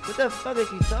 what the fuck is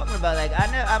you talking about? Like,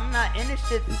 I'm not in this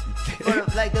shit.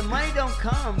 Like, the money don't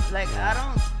come. Like, I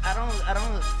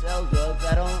don't sell drugs.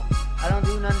 I don't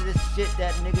do none of this shit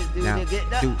that niggas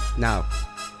do. Now,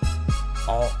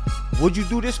 would you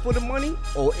do this for the money,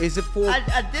 or is it for? I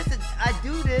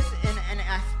do this, and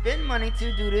I spend money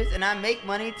to do this, and I make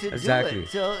money to do it.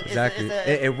 So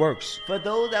it works. For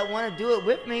those that want to do it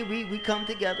with me, we come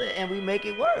together and we make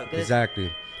it work.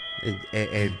 Exactly.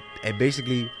 And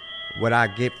basically, what I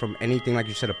get from anything, like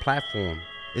you said, a platform,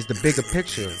 is the bigger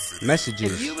picture,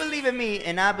 messages. If you believe in me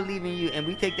and I believe in you, and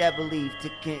we take that belief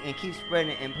and keep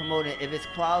spreading it and promoting it, if it's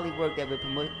quality work that we're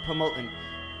promoting,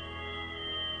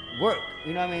 work.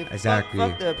 You know what I mean? Exactly.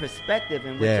 Fuck the perspective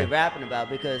in which you're rapping about,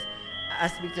 because I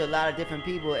speak to a lot of different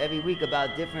people every week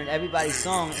about different. Everybody's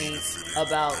song ain't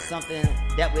about something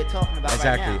that we're talking about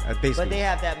right now. Basically. But they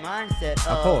have that mindset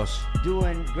of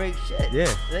doing great shit. Yeah.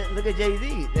 Look at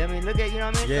Jay-Z. I mean, look at, you know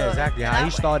what I mean? Yeah, so, exactly. How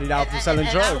he started out from selling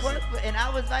drugs. And I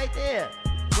was right there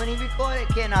when he recorded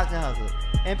Can't Knock the Hustle.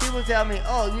 And people tell me,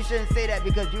 oh, you shouldn't say that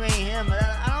because you ain't him.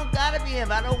 I don't gotta be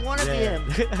him. I don't want to be him.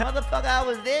 Motherfucker, I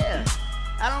was there.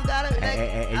 I don't gotta. Like,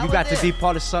 and you got to be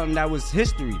part of something that was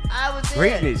history. I was there.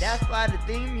 Greatness. That's why the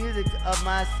theme music of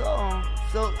my song,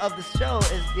 of the show,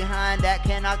 is behind that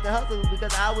Can't Knock the Hustle,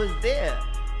 because I was there.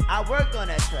 I worked on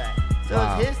that track. So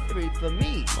it's history for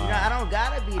me. Wow. You know, I don't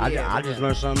gotta be there. I just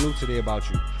learned something new today about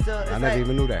you. So I never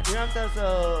even knew that. You know what I'm saying?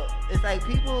 So it's like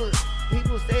people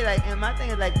say, like, and my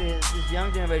thing is like this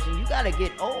young generation, you gotta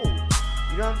get old.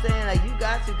 You know what I'm saying? Like, you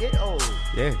got to get old.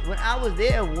 Yeah. When I was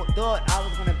there, thought I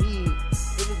was gonna be,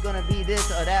 it was gonna be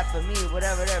this or that for me,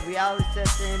 whatever. That reality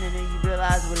sets in, and then you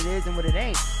realize what it is and what it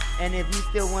ain't. And if you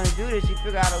still want to do this, you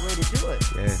figure out a way to do it.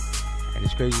 Yeah. And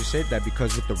it's crazy you said that,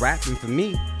 because with the rapping, for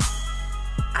me,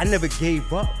 I never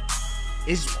gave up.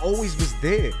 It's always was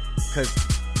there, because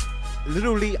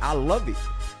literally I love it.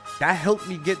 That helped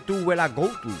me get through what I go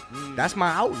through. That's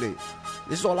my outlet.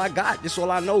 This is all I got. This is all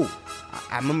I know.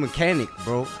 I'm a mechanic,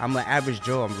 bro. I'm an average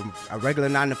Joe. I'm a regular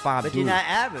 9 to 5 but dude. You're not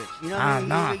average. You know what I mean?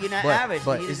 Nah. You're not average.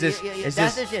 But that's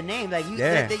just your name. Like, you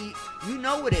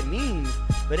know what it means,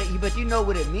 but you know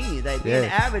what it means. Like, being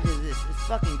average is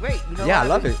fucking great. You know? Yeah, I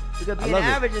love it. Because being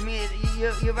average, I mean,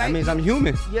 you're right. That means I'm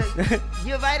human.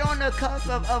 You're right on the cusp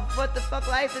of what the fuck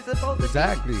life is supposed to be.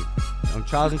 Exactly.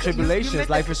 Trials and tribulations,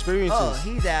 life experiences. Oh,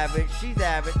 he's average. She's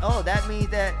average. Oh, that means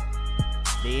that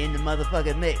they in the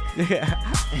motherfucking mix. Yeah.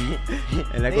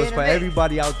 And that goes for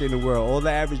everybody out there in the world. All the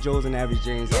average Joes and average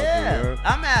Janes out there. Yeah,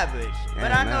 I'm average.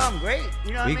 But I know I'm great.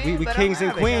 You know what I mean? We but kings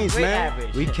and queens, man.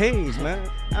 Average. We kings, man.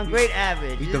 I'm great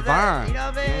average. We divine. You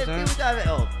know what I mean? People talk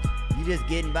about, you just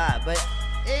getting by. But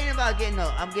it ain't about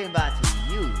I'm getting by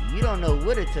to you. You don't know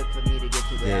what it took for me to get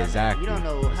to where I'm at. You don't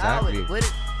know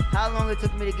how long it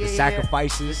took me to get here. The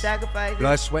sacrifices.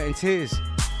 Blood, sweat, and tears.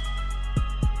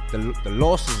 The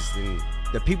losses and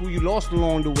the people you lost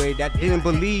along the way that didn't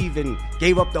believe and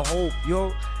gave up the hope,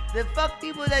 yo. The fuck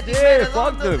people that you met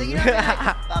along fuck them. You know,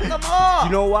 like, fuck them all.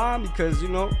 You know why? Because, you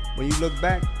know, when you look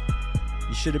back,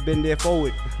 you should have been there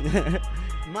forward. People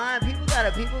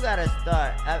gotta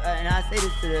start. And I say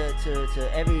this to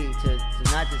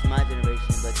not just my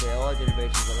generation, but to all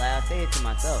generations. Like, I say it to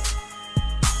myself.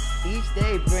 Each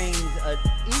day brings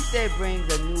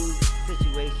a new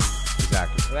situation.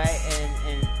 Exactly. Right?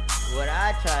 And what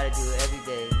I try to do every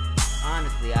day,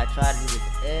 honestly, I try to do this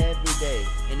every day,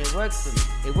 and it works for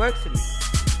me. It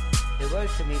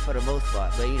works for me for the most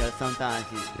part. But, you know, sometimes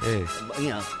you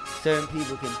know, certain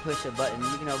people can push a button.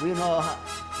 You know, we know how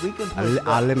we can push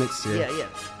our limits. Yeah.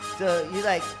 So you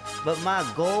like, but my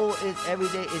goal is every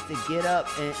day is to get up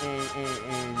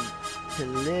and to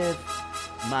live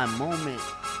my moment,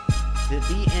 to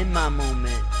be in my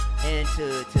moment, and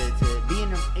to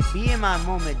be in my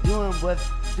moment, doing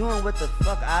what the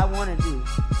fuck I want to do,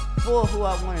 for who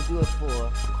I want to do it for.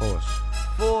 Of course.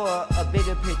 For a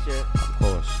bigger picture. Of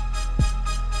course.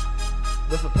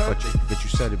 With a purpose. But you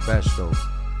said it best, though.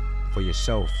 For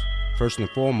yourself, first and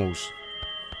foremost.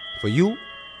 For you,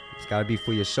 it's got to be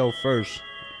for yourself first,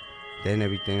 then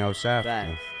everything else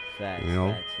after. Facts. You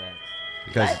know? Facts.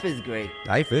 Because life is great.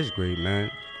 Life is great,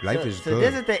 man. Life is good. So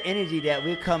this is the energy that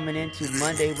we're coming into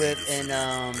Monday with, and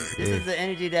this is the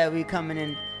energy that we're coming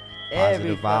in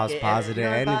every positive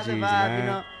energies, man. You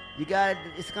know,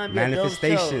 it's gonna be a dope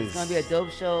show. It's gonna be a dope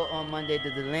show on Monday to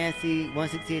the Delancey,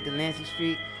 168 Delancey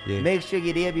Street. Yeah. Make sure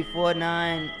you're there before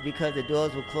 9 because the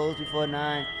doors will close before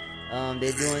 9.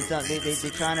 They're doing something.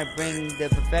 They're trying to bring the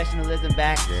professionalism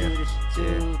back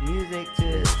to music,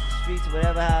 to streets,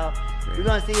 whatever. How we're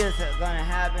gonna see it's gonna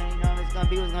happen. You know, it's gonna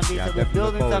be what's gonna be. Yeah, So we're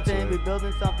building something. We're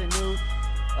building something new.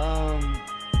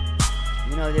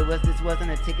 You know, this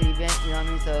wasn't a ticket event. You know what I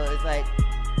mean? So it's like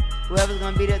whoever's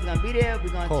gonna be there is gonna be there. We're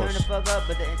gonna turn the fuck up.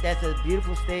 But that's a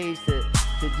beautiful stage to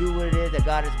do what it is that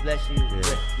God has blessed you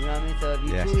with. You know what I mean? So if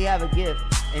you truly have a gift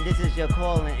and this is your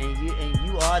calling and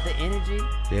you are the energy,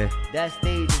 that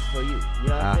stage is for you. You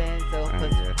know what I'm saying? So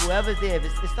whoever's there, if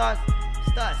it starts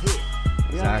here.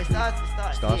 You know what I mean? It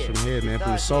starts from here, man.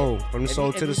 From the soul. From the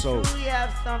soul to the soul. If you truly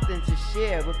have something to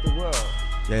share with the world.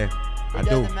 Yeah. It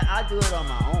doesn't matter. I do it on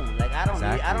my own. Like I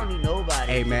don't need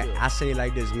nobody. Hey to man, do it. I say it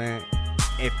like this, man.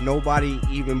 If nobody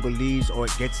even believes or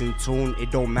gets in tune,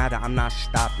 it don't matter. I'm not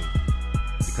stopping.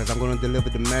 Because I'm gonna deliver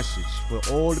the message. For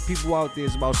all the people out there,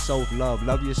 it's about self-love.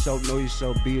 Love yourself, know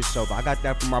yourself, be yourself. I got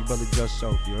that from my brother Just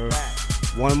Self, you heard?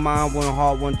 One mind, one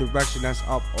heart, one direction, that's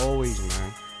up always,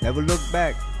 man. Never look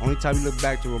back. Only time you look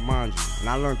back to remind you. And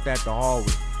I learned that the hard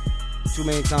way. Too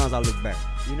many times I look back.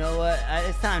 You know what?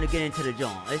 It's time to get into the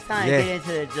joint. It's time to get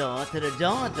into the joint. To the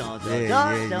joint.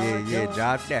 Yeah,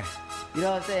 drop that. You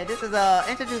know what I'm saying? This is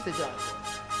introduce the joint.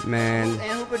 Man.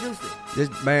 And who produced it?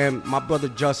 This man, my brother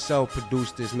Just Self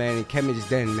produced this, man, and Kevin's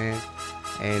Den, man.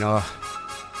 And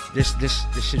this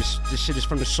shit is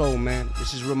from the soul, man.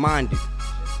 This is reminded.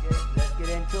 Let's get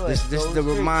into it. This is the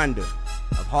reminder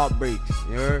of heartbreaks.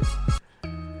 You heard?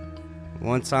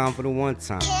 One time for the one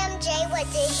time. Cam J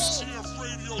with the heat.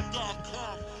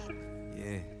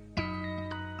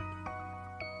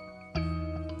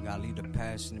 Gotta leave the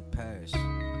past in the past.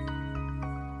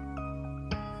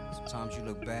 Sometimes you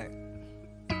look back.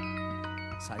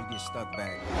 That's how you get stuck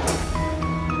back.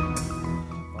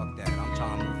 Fuck that. I'm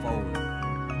trying to move forward.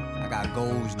 I got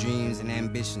goals, dreams, and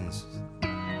ambitions.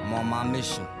 I'm on my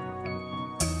mission.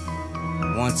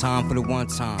 One time for the one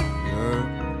time. You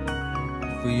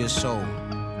heard? Free your soul.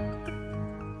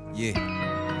 Yeah.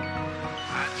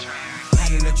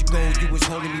 To let you go, you was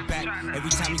holding me back. Every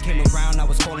time you came around, I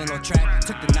was falling on track.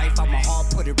 Took the knife out my heart,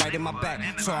 put it right in my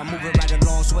back. So I move it right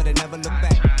along, so I never look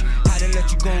back. Had to let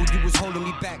you go, you was holding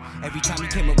me back. Every time you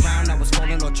came around, I was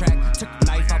falling on track. Took the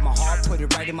knife out my heart, put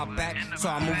it right in my back. So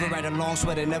I move it right along, so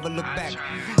I never look back.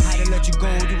 Had to let you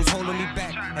go, you was holding me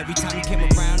back. Every time you came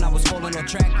around, I was falling on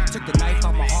track. Took the knife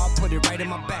out my heart, put it right in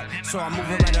my back. So I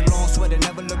move it right along, so I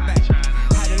never look back.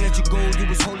 Had to let you go, you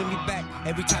was holding me back.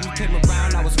 Every time you came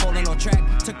around, I was falling on track.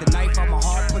 Took the knife out my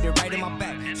heart, put it right in my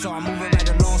back. So I move it right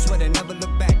along, so I never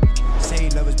look back. Say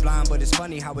love is blind, but it's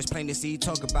funny how it's plain to see.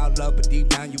 Talk about love, but deep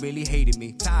down you really hated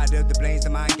me. Tired of the blames, the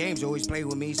mind games, you always play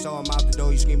with me. So I'm out the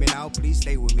door, you screaming out, please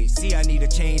stay with me. See, I need a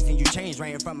change, then you change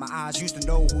right in front of my eyes. Used to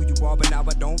know who you are, but now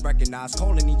I don't recognize.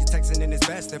 Calling and you texting, and it's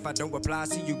best if I don't reply.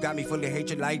 See, you got me full of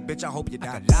hatred, like, bitch, I hope you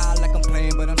die. I could lie like I'm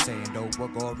playing, but I'm saying, though,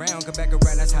 what go around, come back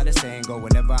around, that's how the saying go.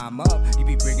 Whenever I'm up, you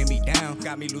be bringing me down.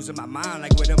 Got me losing my mind,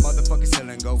 like where the motherfucking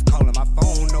ceiling goes. Calling my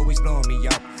phone, always blowing me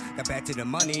up. Got back to the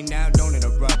money, now don't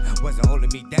interrupt. Wasn't holding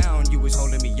me down, you was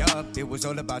holding me up. It was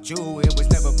all about you, it was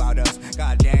never about us.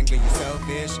 Goddamn, girl, you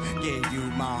selfish. Gave you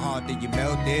my heart, then you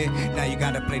melted. Now you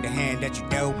gotta play the hand that you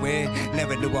dealt with.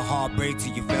 Never knew a heartbreak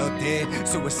till you felt it.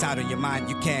 Suicide on your mind,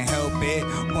 you can't help it.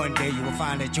 One day you will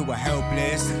find that you were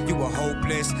helpless. You were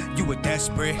hopeless, you were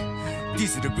desperate.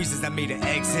 These are the reasons I made an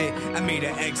exit.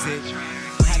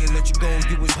 To let you go,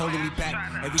 you was holding me back.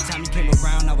 Every time you came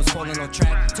around, I was falling on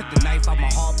track. Took the knife out my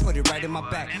heart, put it right in my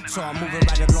back. So I move it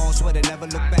right along, so I never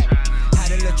look back.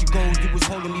 Had to let you go, you was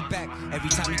holding me back.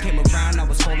 Every time you came around, I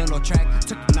was falling on track.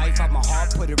 Took the knife out my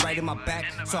heart, put it right in my back.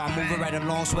 So I move it right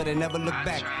along, so I never look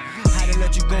back. Had to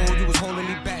let you go, you was holding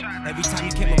me back. Every time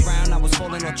you came around, I was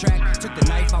falling on track. Took the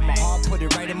knife out my heart, put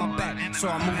it right in my back. So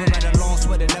I move it right along,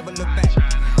 so I never look back.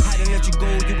 Had to let you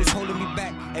go, you was holding me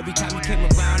back. Every time you came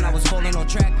around, I was falling on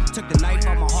track. Took the knife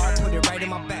out my heart, put it right in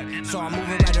my back. So I move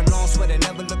it right along, so I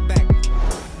never look back.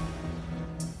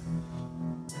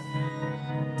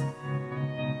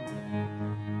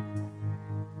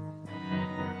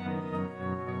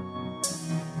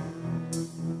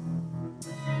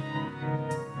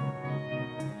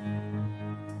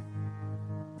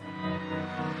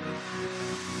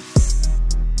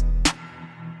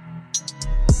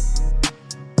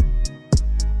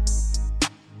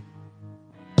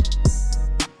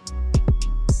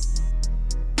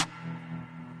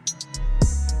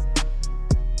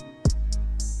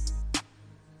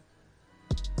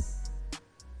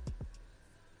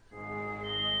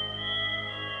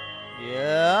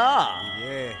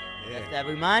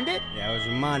 Reminded? Yeah, I was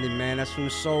reminded, man. That's from the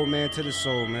soul, man, to the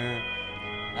soul, man.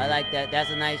 I like that. That's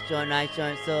a nice joint,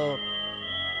 So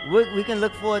we can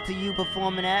look forward to you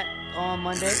performing that on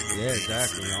Monday. Yeah,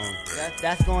 exactly.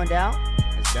 That's going down?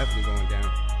 It's definitely going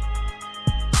down.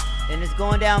 And it's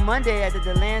going down Monday at the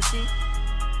Delancey.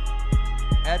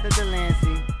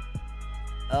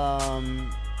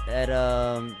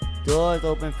 Doors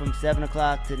open from 7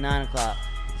 o'clock to 9 o'clock.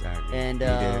 Exactly. And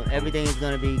everything's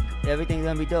gonna be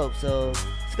dope. So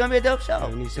it's gonna be a dope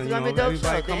show. It's gonna be a dope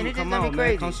show. The energy's gonna be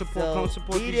crazy. Come support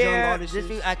be these there young artists. this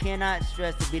week. I cannot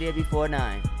stress to be there before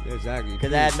 9. Yeah, exactly.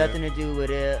 Because I have nothing to do with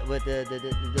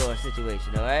the door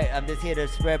situation. All right, I'm just here to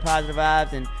spread positive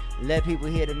vibes and let people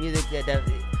hear the music that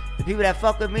the people that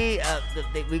fuck with me.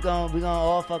 We gonna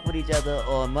all fuck with each other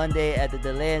on Monday at the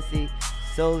Delancey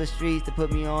Solar Streets to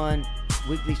put me on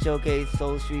weekly showcase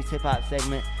Solar Streets hip hop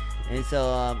segment. And so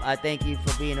I thank you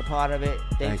for being a part of it.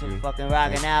 Thanks for fucking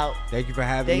rocking out. Thank you for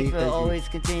having me. Thanks for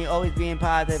always being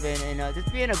positive and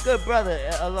just being a good brother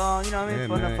along, you know what I mean,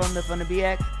 from the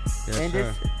BX. Yes, and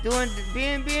sir. just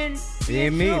being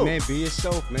me, true. man. Be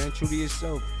yourself, man. True to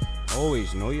yourself.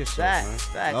 Always know yourself, man.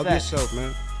 Facts. Love yourself,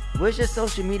 man. Where's your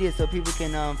social media so people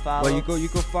can follow? Well, you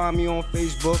can find me on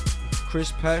Facebook,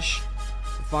 Chris Pesh.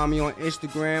 Find me on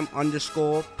Instagram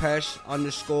 _Pesh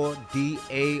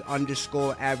 _DA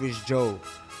 _Average Joe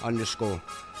 _.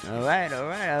 All right.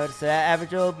 So Average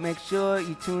Joe, make sure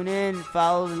you tune in,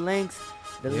 follow the links.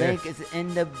 The link is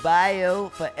in the bio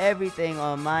for everything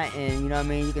on my end. You know what I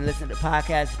mean? You can listen to the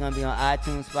podcast. It's going to be on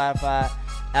iTunes, Spotify,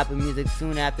 Apple Music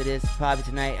soon after this. Probably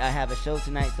tonight. I have a show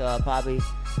tonight, so I'll probably...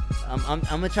 I'm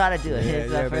going to try to do it.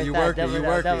 But you working.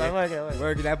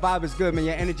 That vibe is good, man.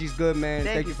 Your energy's good, man.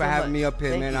 Thank you for having me up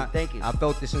here, man. Thank you. I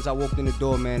felt this since I walked in the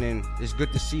door, man, and it's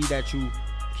good to see that you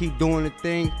keep doing the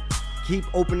thing. Keep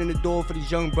opening the door for these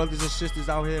young brothers and sisters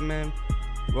out here, man.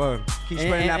 Word. Keep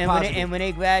spreading that positive. When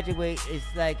they graduate, it's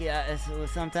like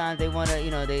sometimes they want to,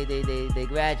 they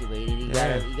graduate, and you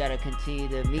gotta continue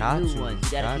to meet new ones.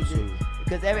 You gotta keep it.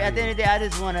 Because at the end of the day, I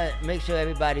just want to make sure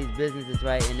everybody's business is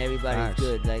right and everybody's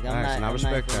good. Like I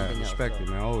respect that. Respect it,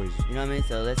 man. Always. You know what I mean?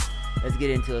 So let's get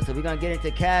into it. So we're gonna get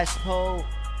into Cash Poll,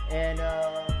 and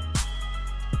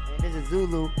this is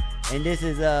Zulu, and this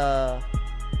is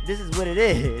what it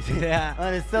is. Yeah.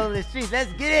 On the Solar Streets.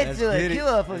 Let's get into it. Cue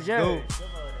up for Jerry.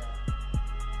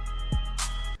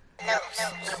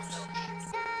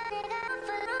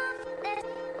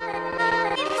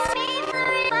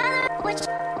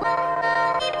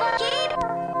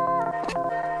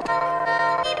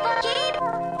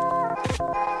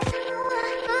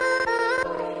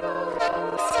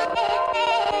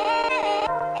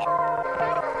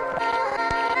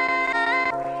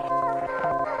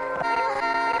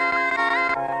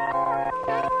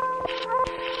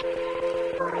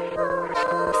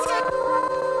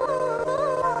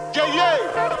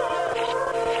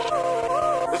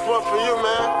 This one for you,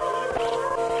 man.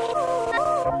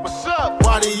 What's up?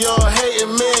 Why do y'all hating,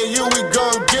 man? We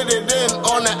gon' get it in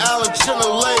on the island,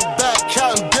 chillin', laid back,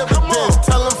 counting dividends.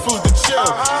 Tell them fools to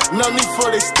chill. No need for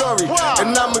their story.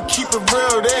 And I'ma keep it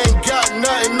real, they ain't got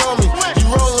nothing on me. You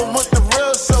rollin' with the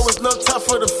real, so it's no time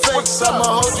for the fakes. I'ma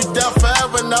hold you down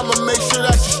forever, and I'ma make sure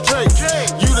that you straight.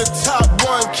 You the top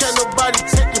one, can't nobody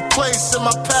take your place. And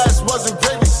my past wasn't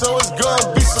gravy, so it's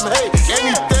gonna be some hate.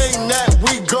 Anything that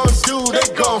we gon' do, they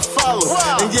gon' follow.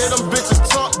 And yeah, them bitches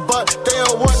talk, but they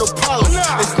don't want no problem.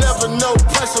 It's never no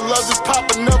pressure, love just pop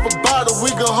another bottle.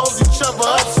 We gon' hold each other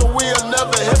up, so we'll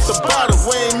never hit the bottom.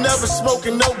 We ain't never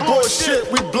smoking no bullshit,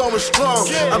 we blowing strong.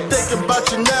 I'm thinking about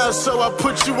you now, so I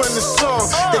put you in the song.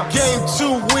 The game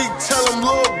too weak, tell them,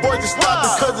 Lord boy, to stop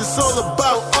it, cause it's all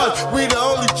about us. We the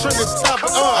only trigger top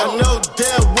it on. I know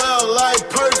damn well I ain't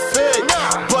perfect,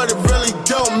 but it really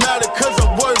don't matter, cause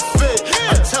I'm worth it.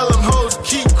 I tell them hoes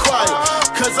keep quiet,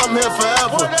 cause I'm here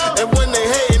forever. And when they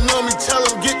hating on me, tell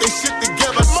them get their shit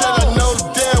together. I said I know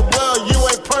damn well you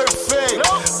ain't perfect,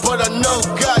 but I know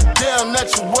goddamn that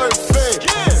you worth it.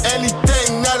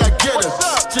 Anything that I get her,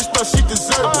 just know she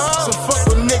deserve it. So fuck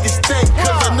what niggas think,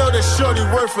 cause I know that shorty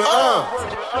worth it.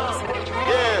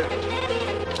 Yeah.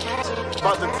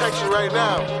 About to text you right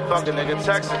now. Fucking nigga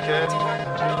text it, kid.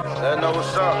 Let her know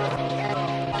what's up.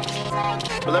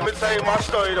 But let me tell you my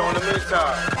story though in the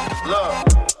meantime. Look.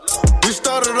 We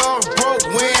started off broke,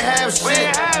 we ain't have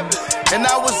shit. And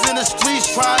I was in the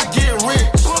streets trying to get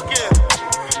rich.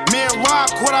 Me and Rock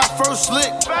when I first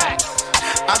licked.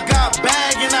 I got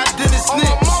bag and I didn't snitch.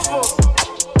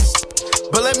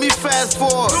 But let me fast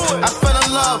forward. I fell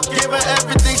in love, gave her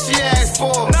everything she asked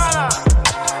for.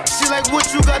 She like,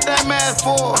 what you got that mask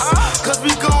for? Cause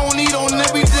we gon' eat on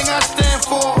everything I stand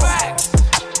for.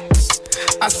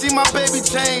 I see my baby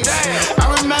change. I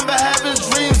remember having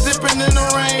dreams dipping in the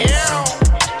rain.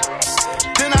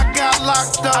 Then I got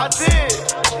locked up.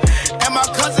 And my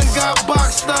cousin got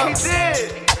boxed up.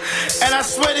 And I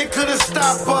swear they couldn't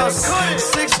stop us.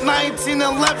 6, 19,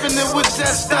 11, it was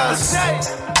just us.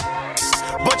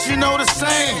 But you know the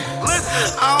same.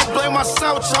 I don't blame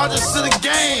myself, charges to the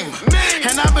game.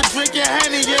 And I've been drinking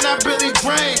Henny and I barely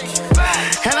drank.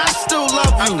 And I still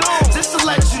love you, just to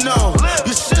let you know.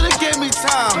 You should've gave me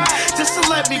time, just to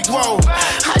let me grow.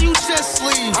 How you just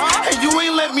leave, and you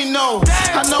ain't let me know.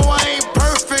 I know I ain't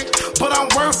perfect, but I'm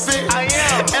worth it.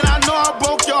 And I know I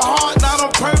broke your heart, not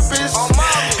on purpose.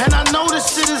 And I know this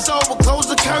shit is over, close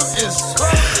the curtains.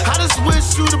 I just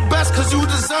wish you the best, cause you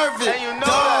deserve it.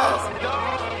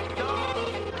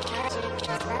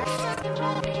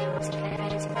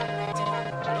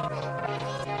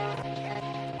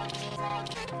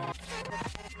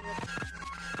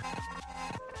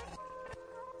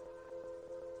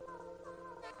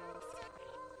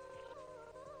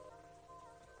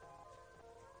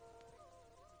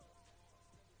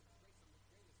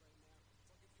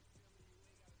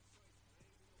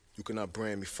 You cannot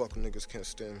brand me. Fuck niggas can't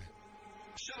stand me.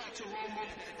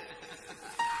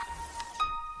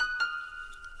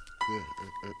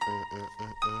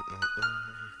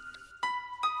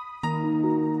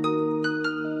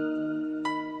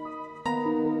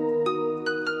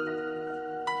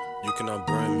 You cannot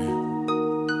brand me. A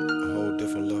whole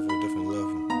different level, different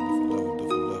level, different level,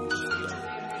 different level, different level.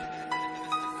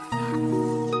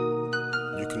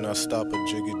 You cannot stop a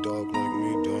jiggy dog like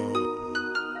me, dog.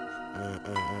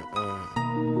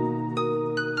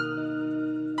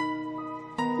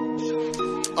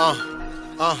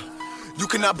 You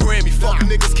cannot brand me, fuck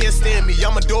niggas can't stand me.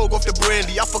 I'm a dog off the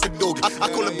brandy, I fuck a dog, I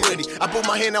call it brandy. I broke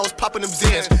my hand, I was popping them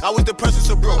Zans. I was depressed and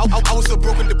so broke, I was so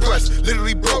broken, depressed,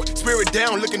 literally broke. Spirit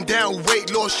down, looking down,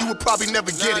 weight loss, you would probably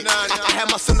never get it. I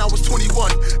had my son, I was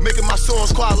 21, making my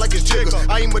songs quiet like it's Jigger.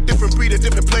 I am a different breed, a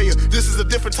different player. This is a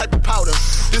different type of powder,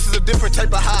 this is a different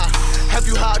type of high. Have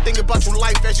you high, think about your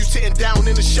life as you sitting down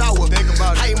in the shower.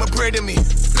 I am a brand of me,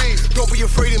 please, don't be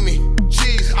afraid of me.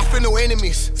 Jeez, I feel no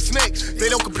enemies, snakes, they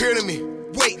don't compare to me.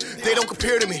 Wait, they don't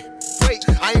compare to me. Wait,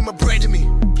 I ain't my brand to me.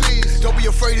 Please, don't be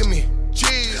afraid of me.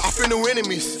 Jeez, I fear no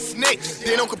enemies. Snakes,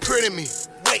 they don't compare to me.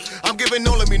 Wait, I'm giving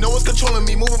all of me, no one's controlling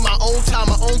me. Moving my own time,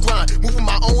 my own grind. Moving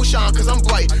my own shine, cause I'm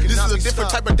bright. This is a different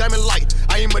type of diamond light.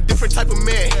 I am a different type of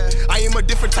man. I am a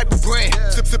different type of brand.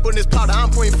 Sip on this powder,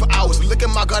 I'm praying for hours. Look at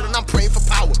my God and I'm praying for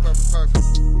power.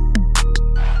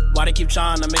 Why they keep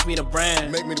trying to make me the brand?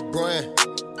 Make me the brand.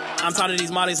 I'm tired of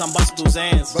these mollies, I'm busting through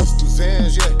Zans. Busting through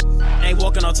Zans, yeah. Ain't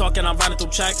walking or talking, I'm running through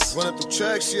checks. Running through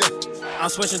checks, yeah. I'm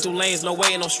switching through lanes, no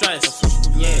weight, no stress.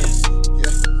 Yeah.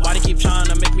 Why they keep trying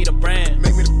to make me the brand?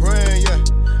 Make me the brand, yeah.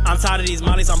 I'm tired of these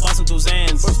mollies, I'm busting through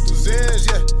Zans. Busting through Zans,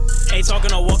 yeah. Ain't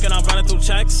talking or walking, I'm running through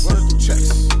checks. Running through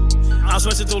checks. I'm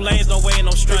switching through lanes, no weight,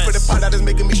 no stress. For the pot that is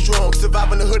making me strong.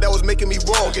 Surviving the hood that was making me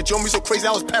wrong. Get me so crazy,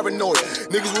 I was paranoid.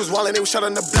 Niggas was wildin', they was shot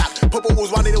on the block. Purple was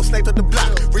wildin', they was sniped at the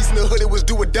block. Racing the hood, it was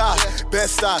do or die.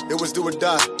 Best side, it was do or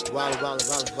die. Wildin'.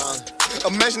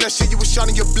 Imagine that shit, you was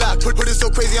shot in your block. Put it so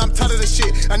crazy, I'm tired of this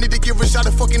shit. I need to give a shot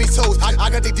of fucking these hoes.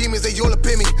 I got the demons, they all up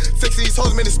in me. Sex these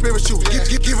hoes, man, it's spiritual.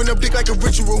 Giving them dick like a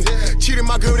ritual. Cheating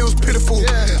my girl, it was pitiful.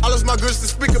 I lost my girl, it's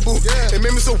despicable. It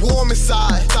made me so warm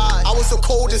inside. I was so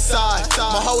cold inside.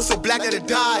 My heart was so black that it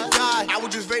died. I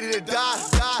was just ready to die.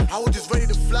 I was just ready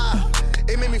to fly.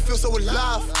 It made me feel so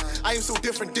alive. I am so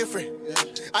different.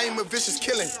 I am a vicious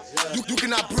killing. You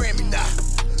cannot brand me now.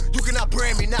 You cannot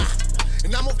brand me now.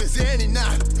 And I'm off the Zanny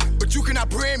now. But you cannot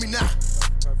brand me now.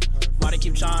 Why they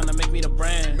keep trying to make me the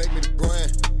brand? Make me the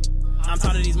brand. I'm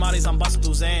tired of these mollies, I'm busting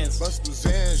through Zans. Busting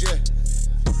through Zans, yeah.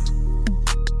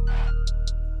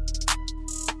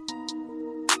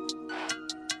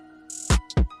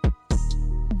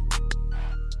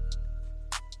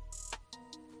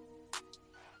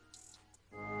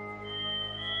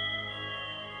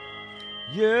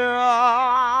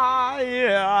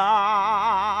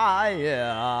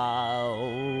 Yeah,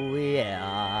 oh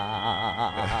yeah.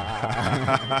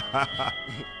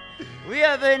 We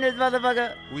up in this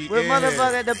motherfucker. We're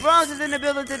motherfucker. The Bronx is in the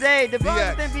building today. The Bronx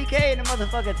is in BK in the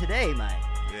motherfucker today, man.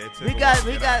 Yeah,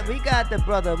 we got the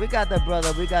brother.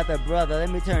 Let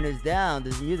me turn this down,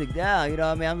 this music down. You know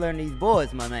what I mean? I'm learning these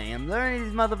boards, my man. I'm learning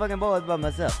these motherfucking boards by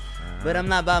myself. But I'm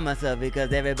not by myself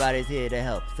because everybody's here to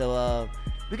help. So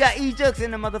we got E Jux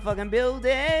in the motherfucking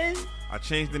building. I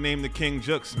changed the name to King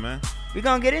Jux, man. We're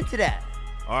gonna get into that.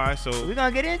 All right, so we're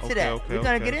gonna get into that. We're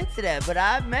gonna get into that. But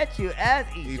I met you as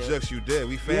E Jux. You did.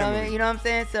 We family. You know what I'm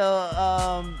saying?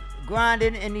 So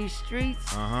grinding in these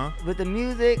streets with the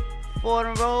music,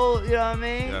 Fordham Road. You know what I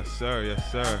mean? Yes, sir.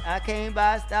 Yes, sir. I came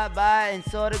by, stopped by, and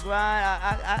saw the grind.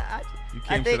 You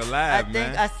came to the lab, I man.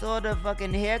 think I saw the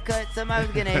fucking haircut. Somebody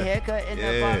was getting a haircut in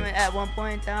the apartment at one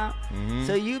point in time. Mhm.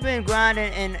 So you've been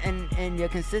grinding and your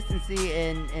consistency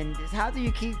and just how do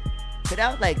you keep? Cause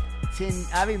that was like 10.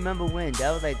 I remember when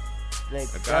that was like It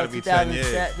that gotta was be 10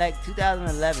 years. like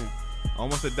 2011.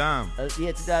 Almost a dime.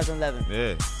 Yeah, 2011.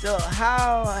 Yeah. So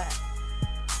how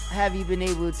have you been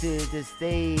able to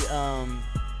stay a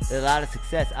lot of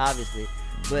success, obviously,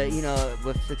 but you know,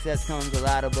 with success comes a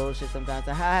lot of bullshit sometimes.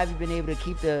 So how have you been able to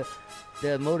keep the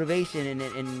motivation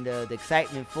and the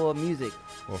excitement for music?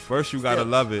 Well, first you gotta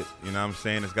love it. You know what I'm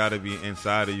saying? It's gotta be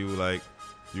inside of you. Like,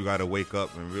 you gotta wake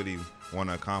up and really want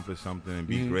to accomplish something and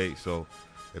be great. So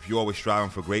if you're always striving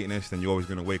for greatness, then you're always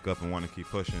gonna wake up and want to keep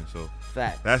pushing. So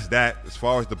Fact. that's that. As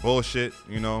far as the bullshit,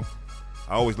 you know,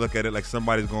 I always look at it like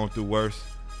somebody's going through worse.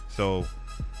 So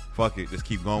fuck it, just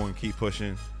keep going, keep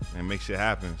pushing, and make shit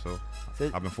happen. So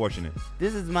I've been fortunate.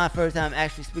 This is my first time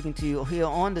actually speaking to you here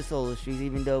on the Solar Streets,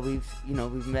 even though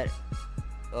we've met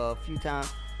a few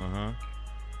times. Uh-huh.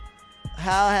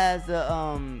 How has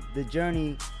the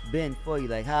journey been for you?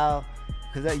 Like how,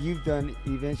 because you've done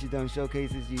events, you've done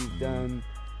showcases, you've done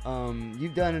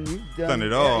you've done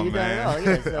it all, you've man. Done it all.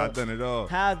 Yeah, so I've done it all.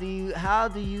 How do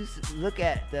you look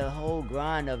at the whole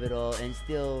grind of it all and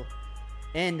still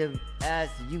end up as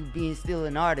you being still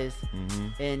an artist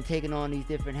and taking on these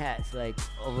different hats like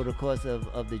over the course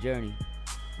of the journey?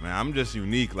 Man, I'm just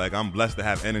unique. Like, I'm blessed to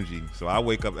have energy. So I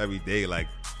wake up every day like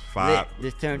 5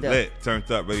 just turned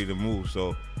up, ready to move.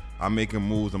 So I'm making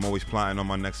moves. I'm always plotting on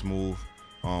my next move.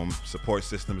 Support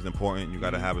system is important. You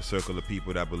got to have a circle of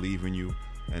people that believe in you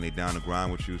and they down to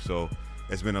grind with you. So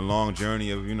it's been a long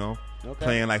journey of, you know,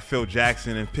 playing like Phil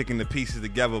Jackson and picking the pieces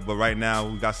together. But right now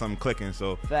we got something clicking.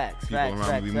 So people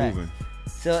around me moving.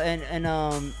 So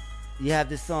and you have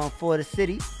this song For the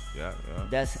City. Yeah.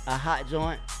 That's a hot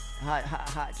joint.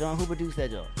 Hot joint. Who produced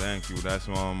that joint? Thank you. That's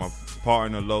my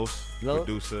partner, Los,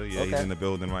 producer. Yeah, he's in the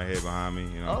building right here behind me.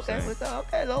 You know what I'm saying?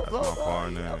 Okay, Los. That's my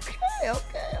partner.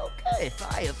 Okay.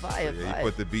 Fire. He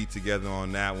put the beat together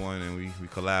on that one, and we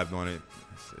collabed on it.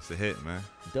 It's a hit, man.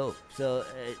 Dope. So,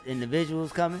 and the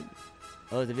visuals coming?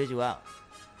 Or is the visual out?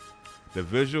 The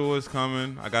visual is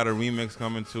coming. I got a remix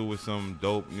coming too with some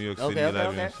dope New York City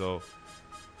legends. So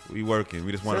we working.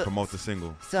 We just want to promote the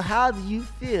single. So how do you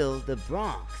feel the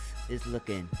Bronx is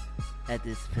looking at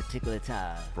this particular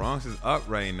time? Bronx is up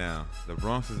right now. The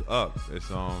Bronx is up.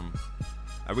 It's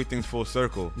everything's full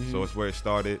circle. So it's where it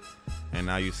started, and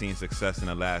now you're seeing success in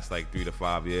the last like 3 to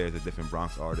 5 years of different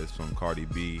Bronx artists, from Cardi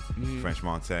B, French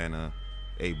Montana,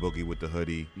 A Boogie with the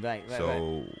Hoodie. Right.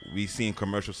 So we seen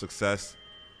commercial success.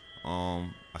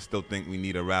 I still think we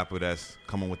need a rapper that's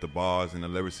coming with the bars and the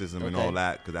lyricism and all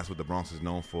that, because that's what the Bronx is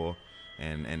known for,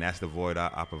 and that's the void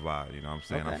I provide. You know what I'm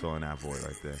saying? I'm filling that void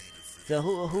right there. So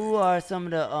who are some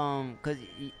of the because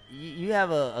you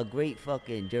have a great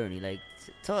fucking journey. Like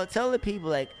tell the people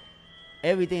like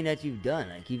everything that you've done.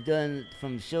 Like you've done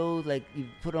from shows, like you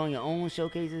put on your own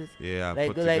showcases. Yeah, I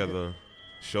put together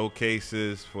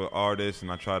showcases for artists,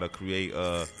 and I try to create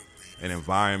an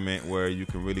environment where you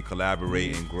can really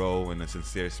collaborate and grow in a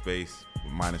sincere space,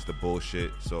 minus the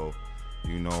bullshit. So,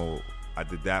 you know, I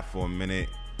did that for a minute.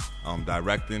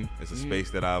 Directing is a space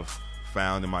that I've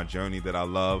found in my journey that I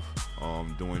love.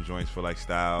 Doing joints for like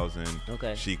Styles and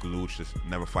Chic Luch, just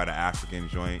Never Fight an African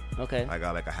joint. I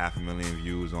got like 500,000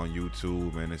 views on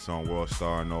YouTube, and it's on World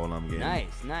Star and all I'm getting.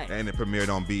 Nice. And it premiered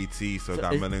on BET, so it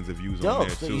got millions of views on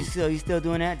there too. So you still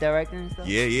doing that, directing and stuff?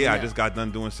 Yeah. I just got done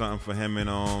doing something for him and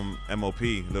MOP,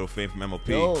 Little Fame from MOP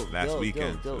last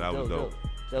weekend. So that was dope.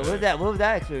 So what was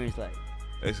that experience like?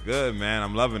 It's good, man.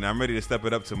 I'm loving it. I'm ready to step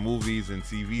it up to movies and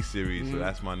TV series. So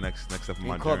that's my next step in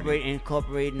my journey.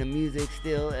 Incorporating the music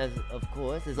still, as of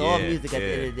course. It's all music at the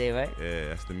end of the day, right? Yeah,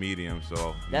 that's the medium.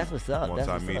 So that's what's up.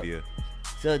 Multimedia.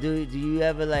 So do you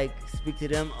ever like speak to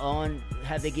them on?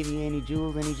 Have they given you any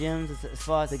jewels, any gems as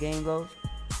far as the game goes?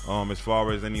 As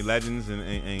far as any legends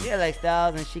and yeah, like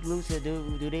Styles and Chic Lucha,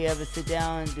 do they ever sit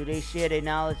down? Do they share their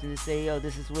knowledge and say, yo,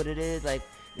 this is what it is? Like,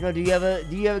 you know, do you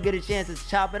ever get a chance to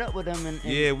chop it up with them? And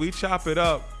yeah, we chop it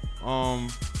up. I'm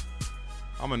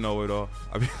a know-it-all.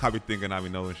 I be thinking I be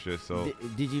knowing shit. So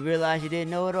did you realize you didn't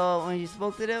know it all when you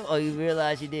spoke to them, or you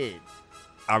realized you did?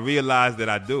 I realized that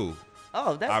I do.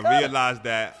 Oh, that's I realized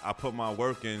that I put my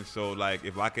work in. So like,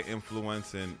 if I could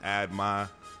influence and add my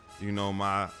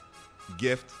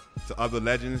gift to other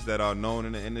legends that are known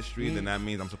in the industry, then that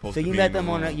means I'm supposed to be. So you met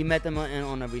them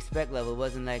on a respect level. It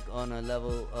wasn't like on a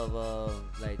level of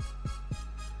like,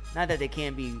 not that they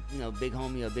can't be, you know, big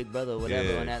homie or big brother or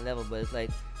whatever on that level, but it's like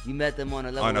You met them on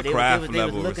a level On a where craft they was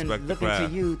level, looking respect the to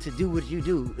craft. you to do what you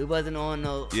do. It wasn't on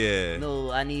no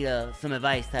I need some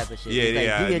advice type of shit. Yeah,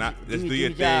 It's yeah. Let's do your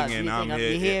thing, job, and do your I'm thing. here.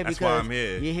 You're here That's because why I'm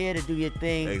here. You're here to do your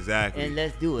thing. Exactly. And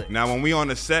let's do it. Now, when we on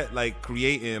the set, like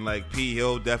creating, like P,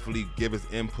 he'll definitely give his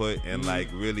input and like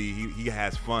really, he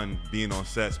has fun being on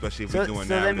set, especially if we're doing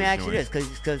So that. let me ask you this,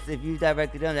 because if you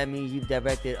directed them, that means you've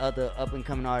directed other up and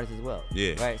coming artists as well.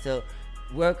 Yeah. Right. So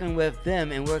working with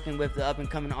them and working with the up and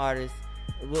coming artists,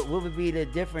 what would be the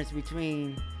difference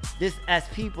between this as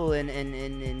people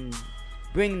and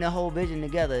bringing the whole vision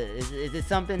together? Is it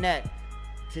something that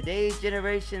today's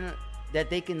generation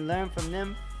that they can learn from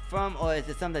them from, or is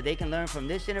it something that they can learn from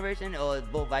this generation, or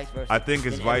both vice versa? I think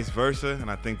it's vice versa, and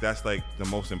I think that's like the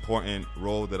most important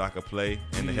role that I could play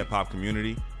in the hip hop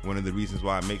community. One of the reasons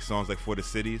why I make songs like For the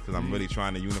City, because I'm really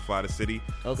trying to unify the city.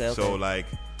 Okay. So like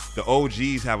the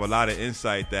OGs have a lot of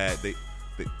insight that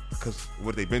because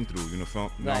what they've been through, you know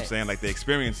what I'm saying? Like the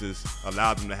experiences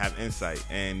allow them to have insight,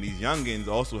 and these youngins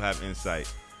also have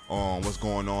insight on what's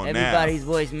going on now. Everybody's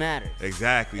voice matters.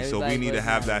 Exactly. So we need to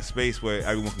have that space where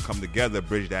everyone can come together,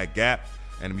 bridge that gap,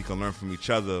 and we can learn from each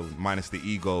other, minus the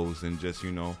egos, and just,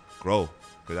 grow.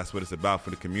 Because that's what it's about for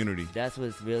the community. That's what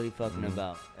it's really fucking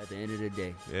about at the end of the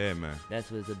day. Yeah, man.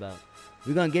 That's what it's about.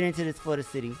 We're going to get into this For the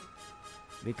City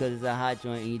because it's a hot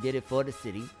joint, and you did it for the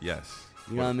city. Yes.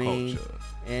 You know what I mean? Culture.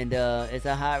 And it's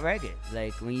a hot record.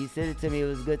 Like, when you said it to me, it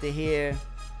was good to hear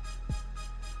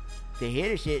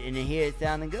the shit and to hear it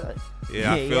sounding good.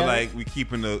 Yeah, I feel like we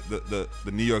keeping the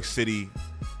New York City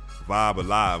vibe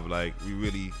alive. Like, we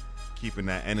really keeping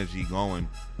that energy going.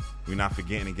 We're not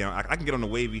forgetting again. I can get on the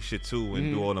wavy shit too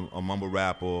and do all a mumble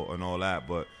rap and all that,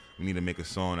 but we need to make a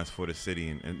song that's for the city,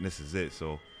 and this is it.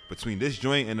 So between this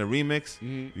joint and the remix,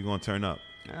 we're gonna turn up.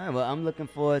 All right, well, I'm looking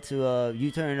forward to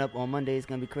you turning up on Monday. It's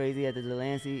gonna be crazy at the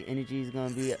Delancey. Energy is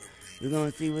gonna be. We're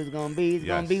gonna see what's gonna be. It's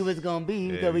gonna be what's gonna be.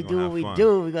 Yeah, because we do what we fun.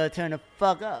 do. We're gonna turn the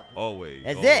fuck up. Always.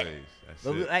 That's always. it. That's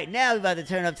But it. right now, we're about to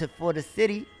turn up to For the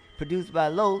City, produced by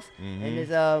Los, and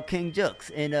it's King Jux.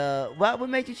 And what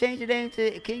made you change your name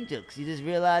to King Jux? You just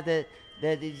realized that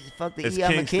you just fuck the It's E.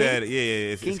 I'm a King king. status. Yeah,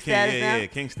 it's King King status now? Yeah,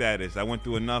 King status. I went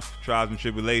through enough trials and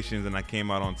tribulations, and I came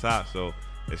out on top. So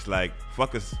it's like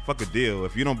fuck a deal.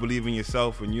 If you don't believe in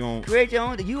yourself and you don't Create your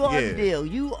own. You are Yeah. the deal.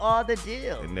 You are the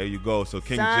deal. and there you go. So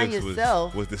King Sign Jux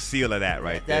yourself. was the seal of that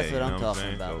right That's there. what you I'm know talking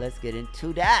saying? about. So Let's get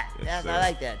into that. Yes, I sir.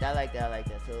 like that. I like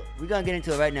that. So we're gonna get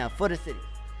into it right now. For the City.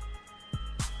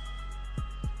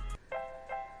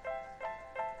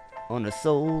 On the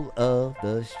soul of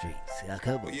the streets. Yeah,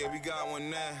 come on. Yeah, we got one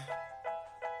now.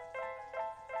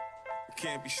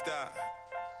 Can't be stopped.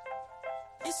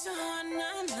 It's a hard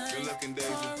night life Good looking, Daisy.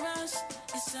 for us.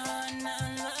 It's a hard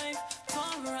night life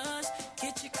for us.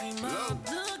 Get your cream up.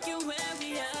 Look at where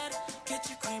we at. Get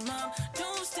your cream up.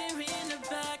 Don't stare in the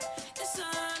back. It's a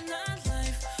hard night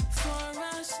life for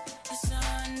us. It's a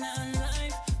hard night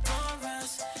life for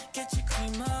us. Get your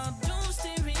cream up. Don't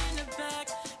stare in the back.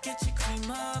 Get your cream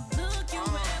up. Look at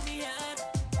where we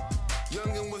at.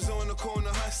 Youngin' was on the corner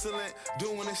hustling,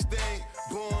 doing his thing.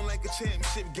 Born like a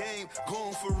championship game,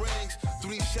 going for rings.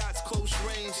 3 shots, close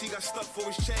range, he got stuck for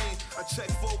his chain. I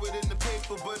checked forward in the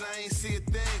paper, but I ain't see a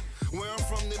thing. Where I'm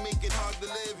from, they make it hard to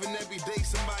live, and every day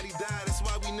somebody die. That's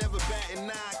why we never bat an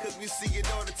eye, cause we see it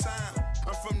all the time.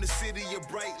 I'm from the city of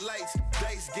bright lights,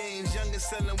 dice games. Youngin'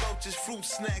 selling Welch's fruit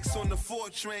snacks on the 4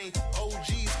 train.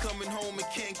 OGs coming home and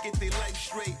can't get their life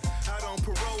straight. Out on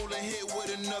parole and hit with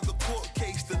another court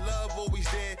case. The love always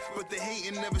there, but the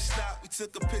hating never stopped. We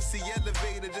took a pissy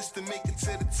elevator just to make it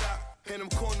to the top. And them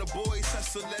corner boys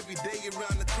hustle every day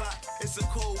around the clock. It's a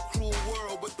cold, cruel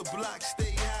world, but the blocks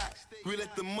stay hot. We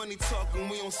let the money talk and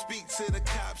we don't speak to the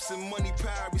cops. And money,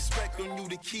 power, respect on you,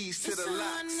 the keys to the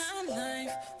locks. It's a hard night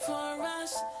life for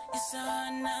us. It's a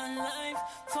hard night life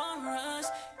for us.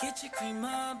 Get your cream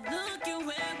up. Look at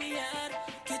where we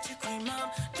at. Get your cream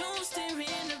up. Don't stare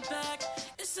in the back.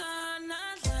 It's a hard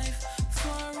night life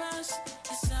for us.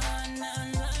 It's a hard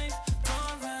night life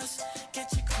for us.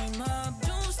 Get your cream up.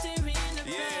 Don't stare in the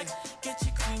back. Get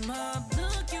your cream up.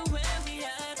 Look at where we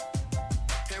at.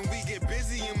 And we get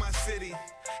busy in my city.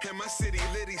 And my city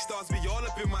litty stars be all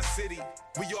up in my city.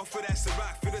 We all for that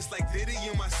Ciroc, fit us like Diddy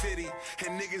in my city.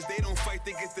 And niggas, they don't fight,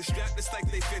 they get the strap, it's like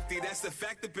they 50. That's a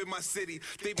fact up in my city.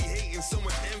 They be hating, so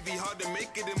much envy, hard to make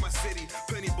it in my city.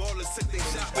 Plenty ballers took they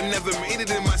shot, but never made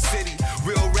it in my city.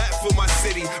 Real rap for my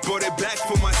city, brought it back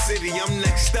for my city. I'm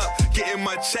next up, getting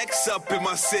my checks up in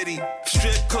my city.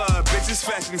 Strip club, bitches,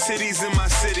 fashion cities in my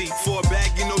city. For a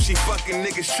bag, you know she fucking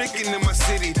niggas tricking in my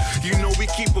city. You know we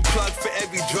keep a plug for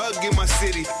every drug in my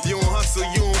city. You don't hustle,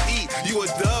 you don't eat, you a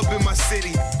dub in my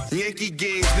city. Yankee Dickie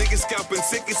games, niggas scalping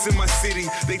tickets in my city.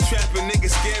 They trapping,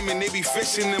 niggas scamming, they be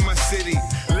fishing in my city.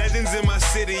 Legends in my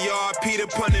city, y'all, Peter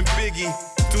Pun and Biggie.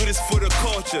 Do this for the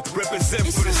culture, represent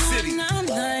for the city. It's a hard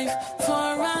life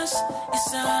for us.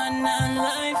 It's a hard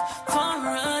life for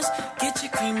us. Get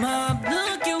your cream up,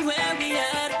 look at where we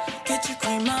at. Get your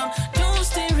cream up, don't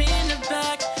stare in the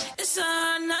back. It's a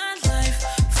hard life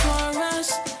for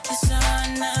us. It's a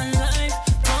hard life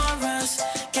for us.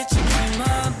 Get your cream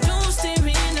up, don't stare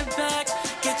in the back.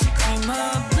 Get your cream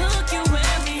up, look at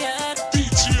where we at.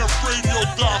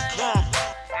 BTFradio.com.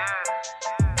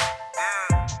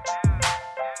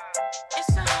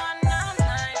 It's a hard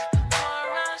life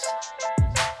for us.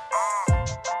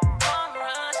 For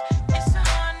us, it's a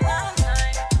hard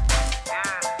life.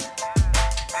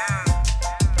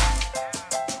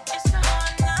 It's a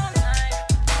hard life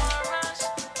for us.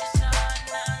 It's a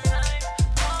hard life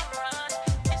for us.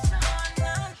 It's a hard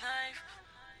life.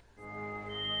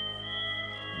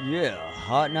 Yeah,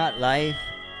 Hard Knock Life,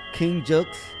 King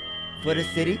Jukes for the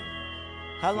city.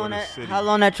 How long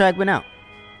that track been out?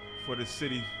 For the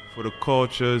city, for the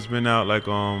culture, it's been out like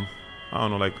I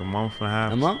don't know, like a month and a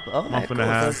half. A month? Oh, month and cool. a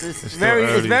half. So it's still very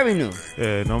early. new.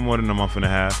 Yeah, no more than a month and a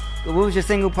half. What was your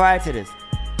single prior to this?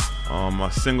 My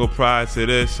single prior to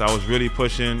this, I was really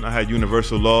pushing. I had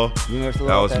Universal Law. Universal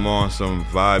That Law, was okay. more on some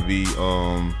vibey.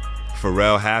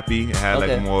 Pharrell Happy. It had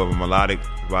Okay. like more of a melodic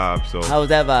vibe. So How was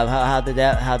that vibe? How did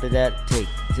that take?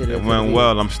 To the, it to went the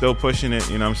well. I'm still pushing it.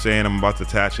 You know what I'm saying? I'm about to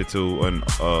attach it to an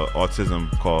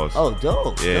autism cause. Oh,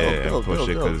 dope. Yeah, dope, push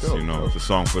it dope, because you know it's a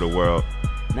song for the world.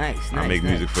 Nice. I make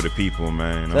music for the people,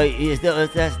 man. You know? So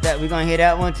we gonna hear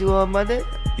that one too on Monday?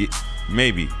 Yeah,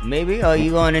 maybe. Maybe? Or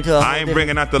you going into a whole I ain't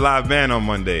bringing out the live band on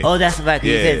Monday. Oh, that's the fact.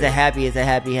 You Yeah. said it's a happy Yeah,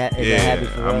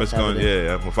 for I'm us just type of going. thing.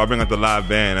 Yeah, if I bring out the live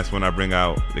band, that's when I bring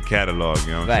out the catalog.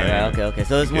 You know what I'm saying? Right. Okay.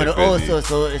 So it's You one get of busy.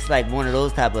 so it's like one of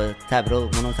those type of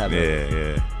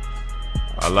Yeah.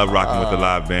 I love rocking with the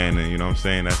live band, and you know what I'm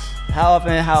saying. That's How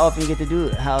often you get to do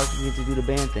it? How often you get to do the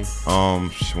band thing?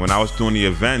 when I was doing the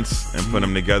events and putting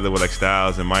them together with like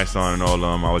Styles and My Son and all of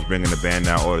them, I was bringing the band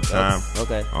out all the time.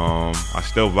 Okay. I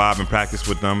still vibe and practice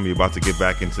with them. We're about to get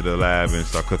back into the lab and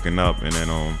start cooking up, and then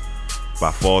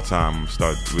by fall time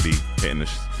start really hitting the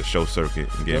show circuit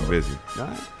and getting busy. All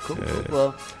right, cool. Yeah.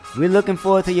 Well, we're looking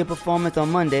forward to your performance on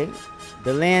Monday.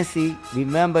 The Lancey,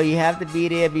 remember you have to be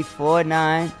there before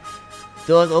 9.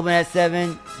 Doors open at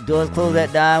 7. Doors close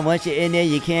at 9. Once you're in there,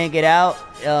 you can't get out.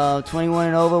 21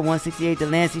 and over, 168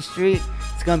 Delancey Street.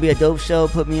 It's gonna be a dope show.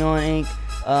 Put me on, Inc.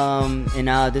 And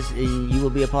you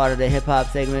will be a part of the hip hop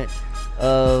segment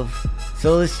of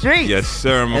Solar Street. Yes,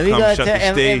 sir. I'm And gonna we come shut the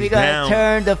and stage we gonna down.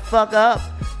 turn the fuck up.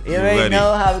 You already Ready.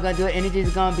 know how we're gonna do it. Energy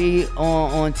is gonna be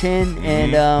on 10,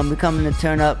 and we're coming to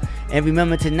turn up. And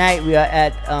remember, tonight we are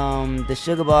at the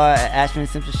Sugar Bar at Ashland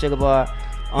Central Sugar Bar.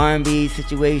 R&B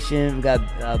situation. We got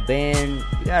a band.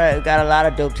 We got a lot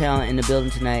of dope talent in the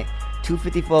building tonight.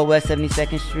 254 West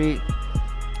 72nd Street,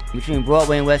 between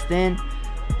Broadway and West End.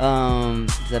 It's a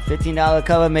 $15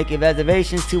 cover. Make your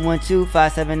reservations.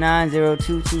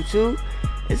 212-579-0222.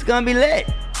 It's gonna be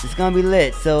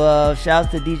lit. So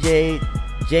shouts to DJ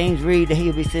James Reed.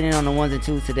 He'll be sitting on the 1s and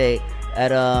 2s today at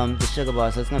the Sugar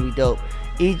Bar. So it's gonna be dope.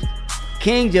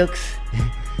 King Jukes.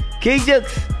 King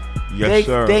Jukes. Yes,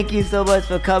 sir. Thank you so much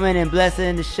for coming and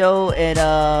blessing the show and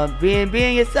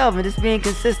being yourself and just being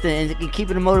consistent and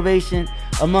keeping the motivation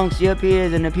amongst your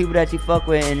peers and the people that you fuck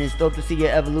with. And it's dope to see your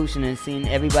evolution and seeing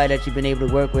everybody that you've been able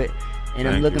to work with. And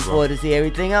I'm Thank looking you, bro. forward to see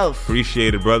everything else.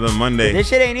 Appreciate it, brother. Monday. This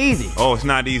shit ain't easy. Oh, it's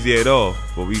not easy at all,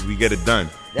 but we get it done.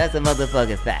 That's a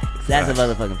motherfucking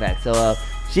fact. So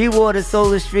G-Water,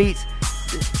 Solar Streets.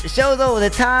 The show's over. The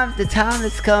time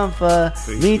has come for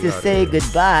me to say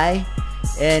goodbye.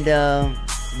 And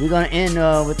we're gonna end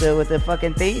with the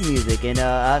fucking theme music. And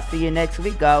I'll see you next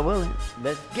week, God willing.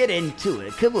 Let's get into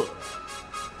it. Come on.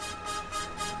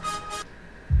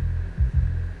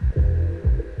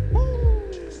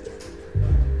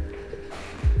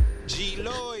 G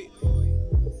Lloyd,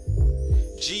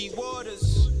 G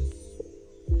Waters,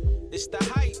 it's the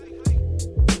hype.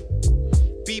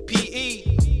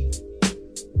 BPE,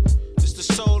 it's the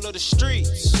soul of the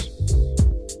streets.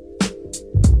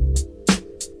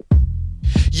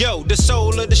 Yo, the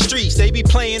soul of the streets, they be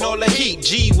playing all the heat.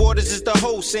 G Waters is the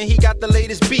host and he got the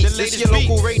latest beats. This your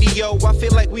local radio, I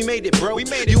feel like we made it, bro.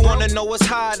 You wanna know what's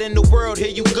hot in the world, here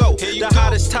you go. The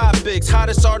hottest topics,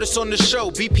 hottest artists on the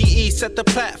show. BPE set the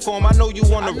platform, I know you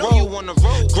wanna roll.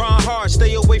 Grind hard,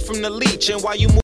 stay away from the leech, and while you move